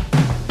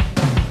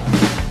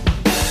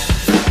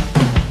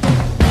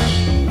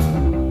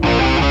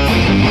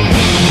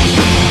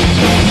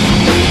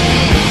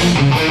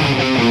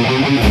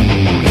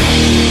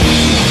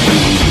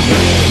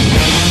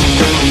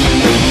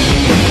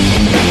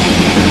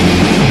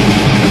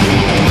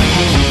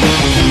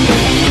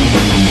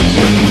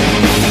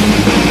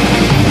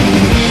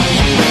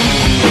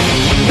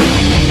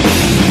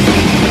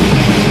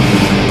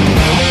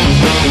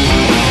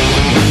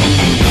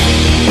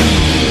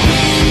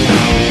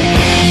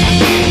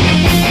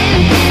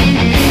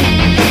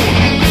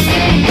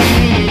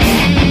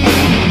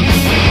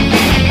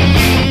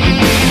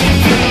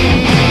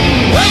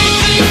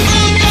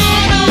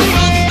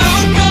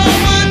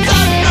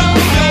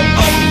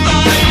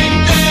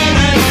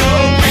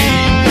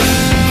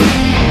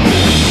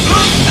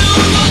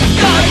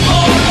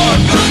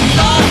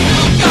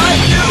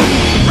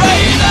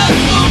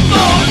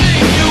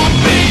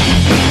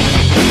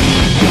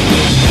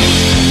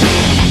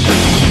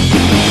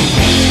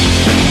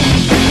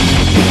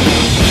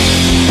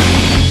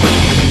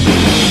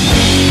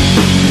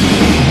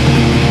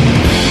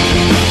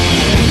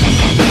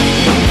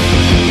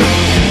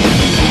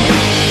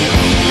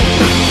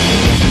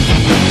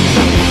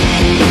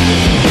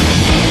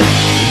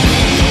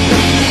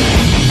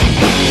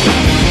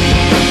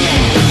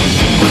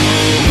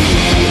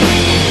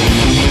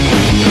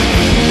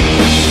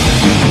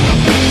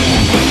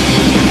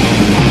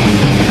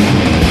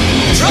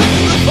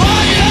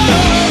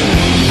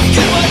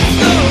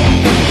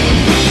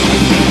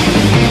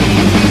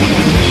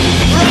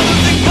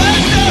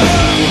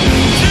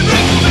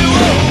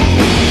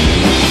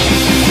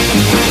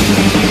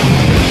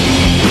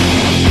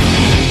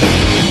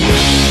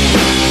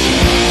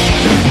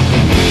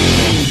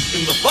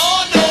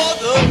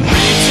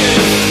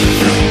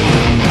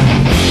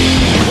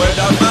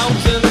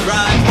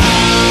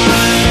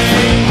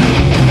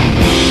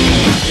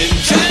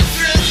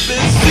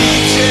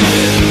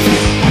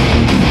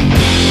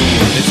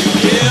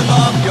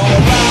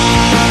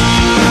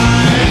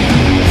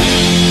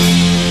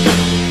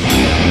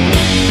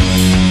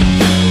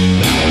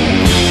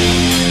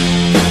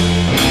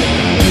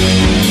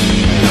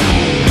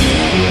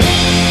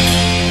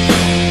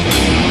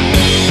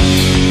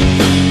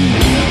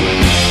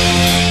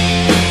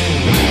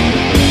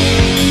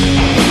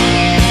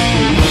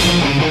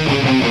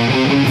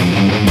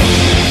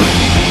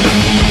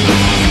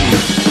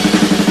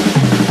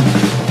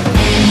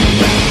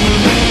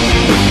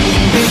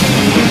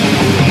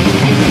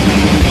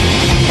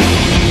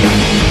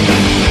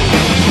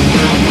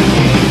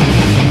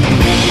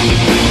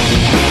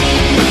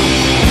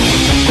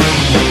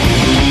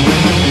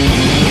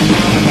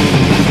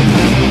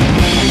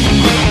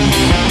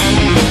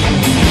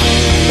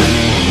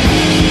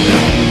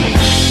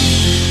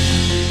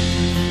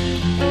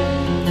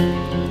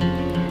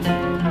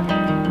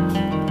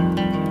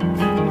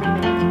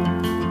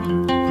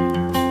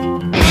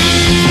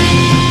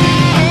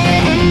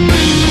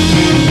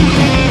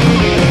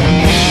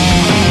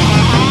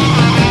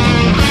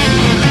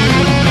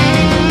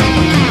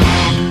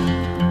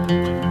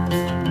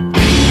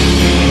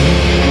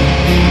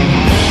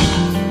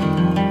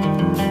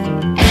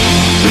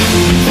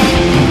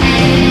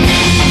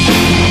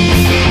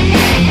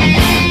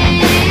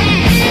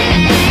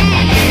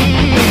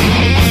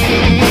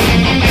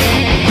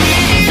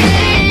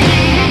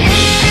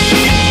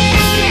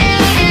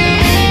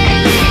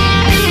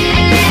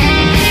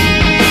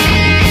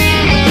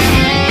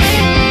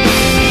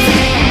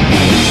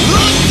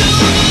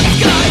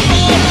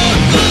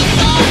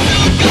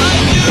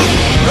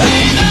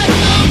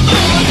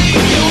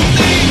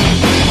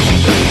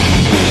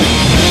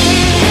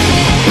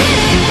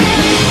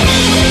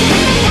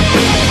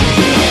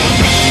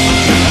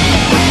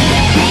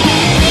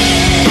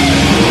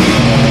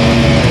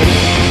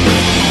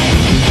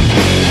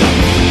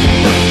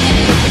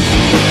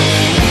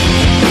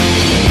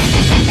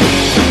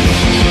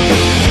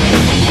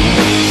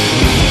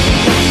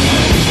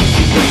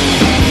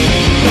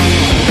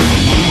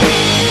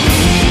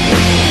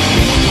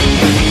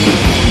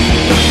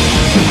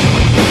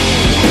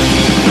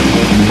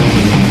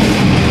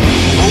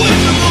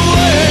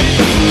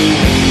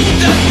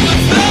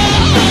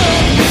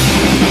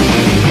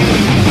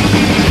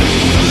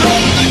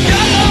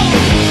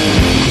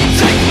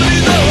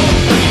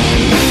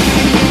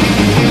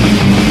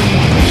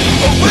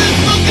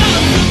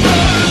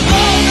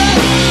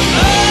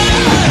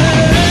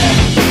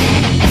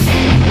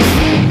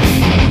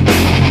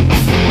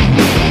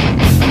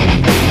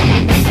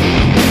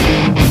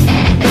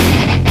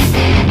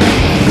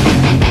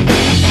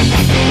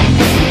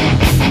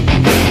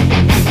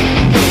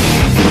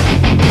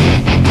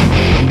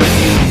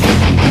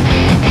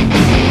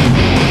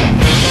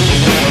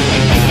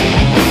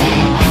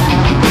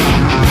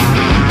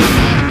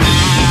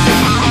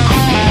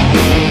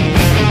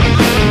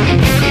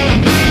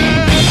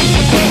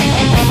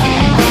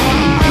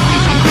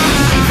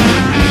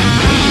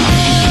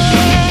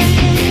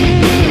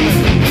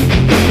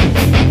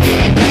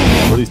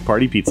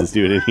 party pizzas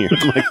doing in here?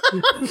 I'm like,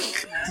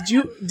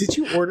 Did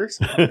you order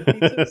some party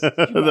pizzas?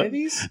 Did you buy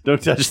these?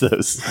 don't touch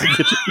those.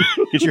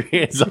 Get your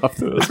hands off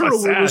those. I don't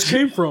know where this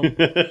came from.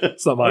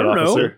 Somebody, I don't know. officer.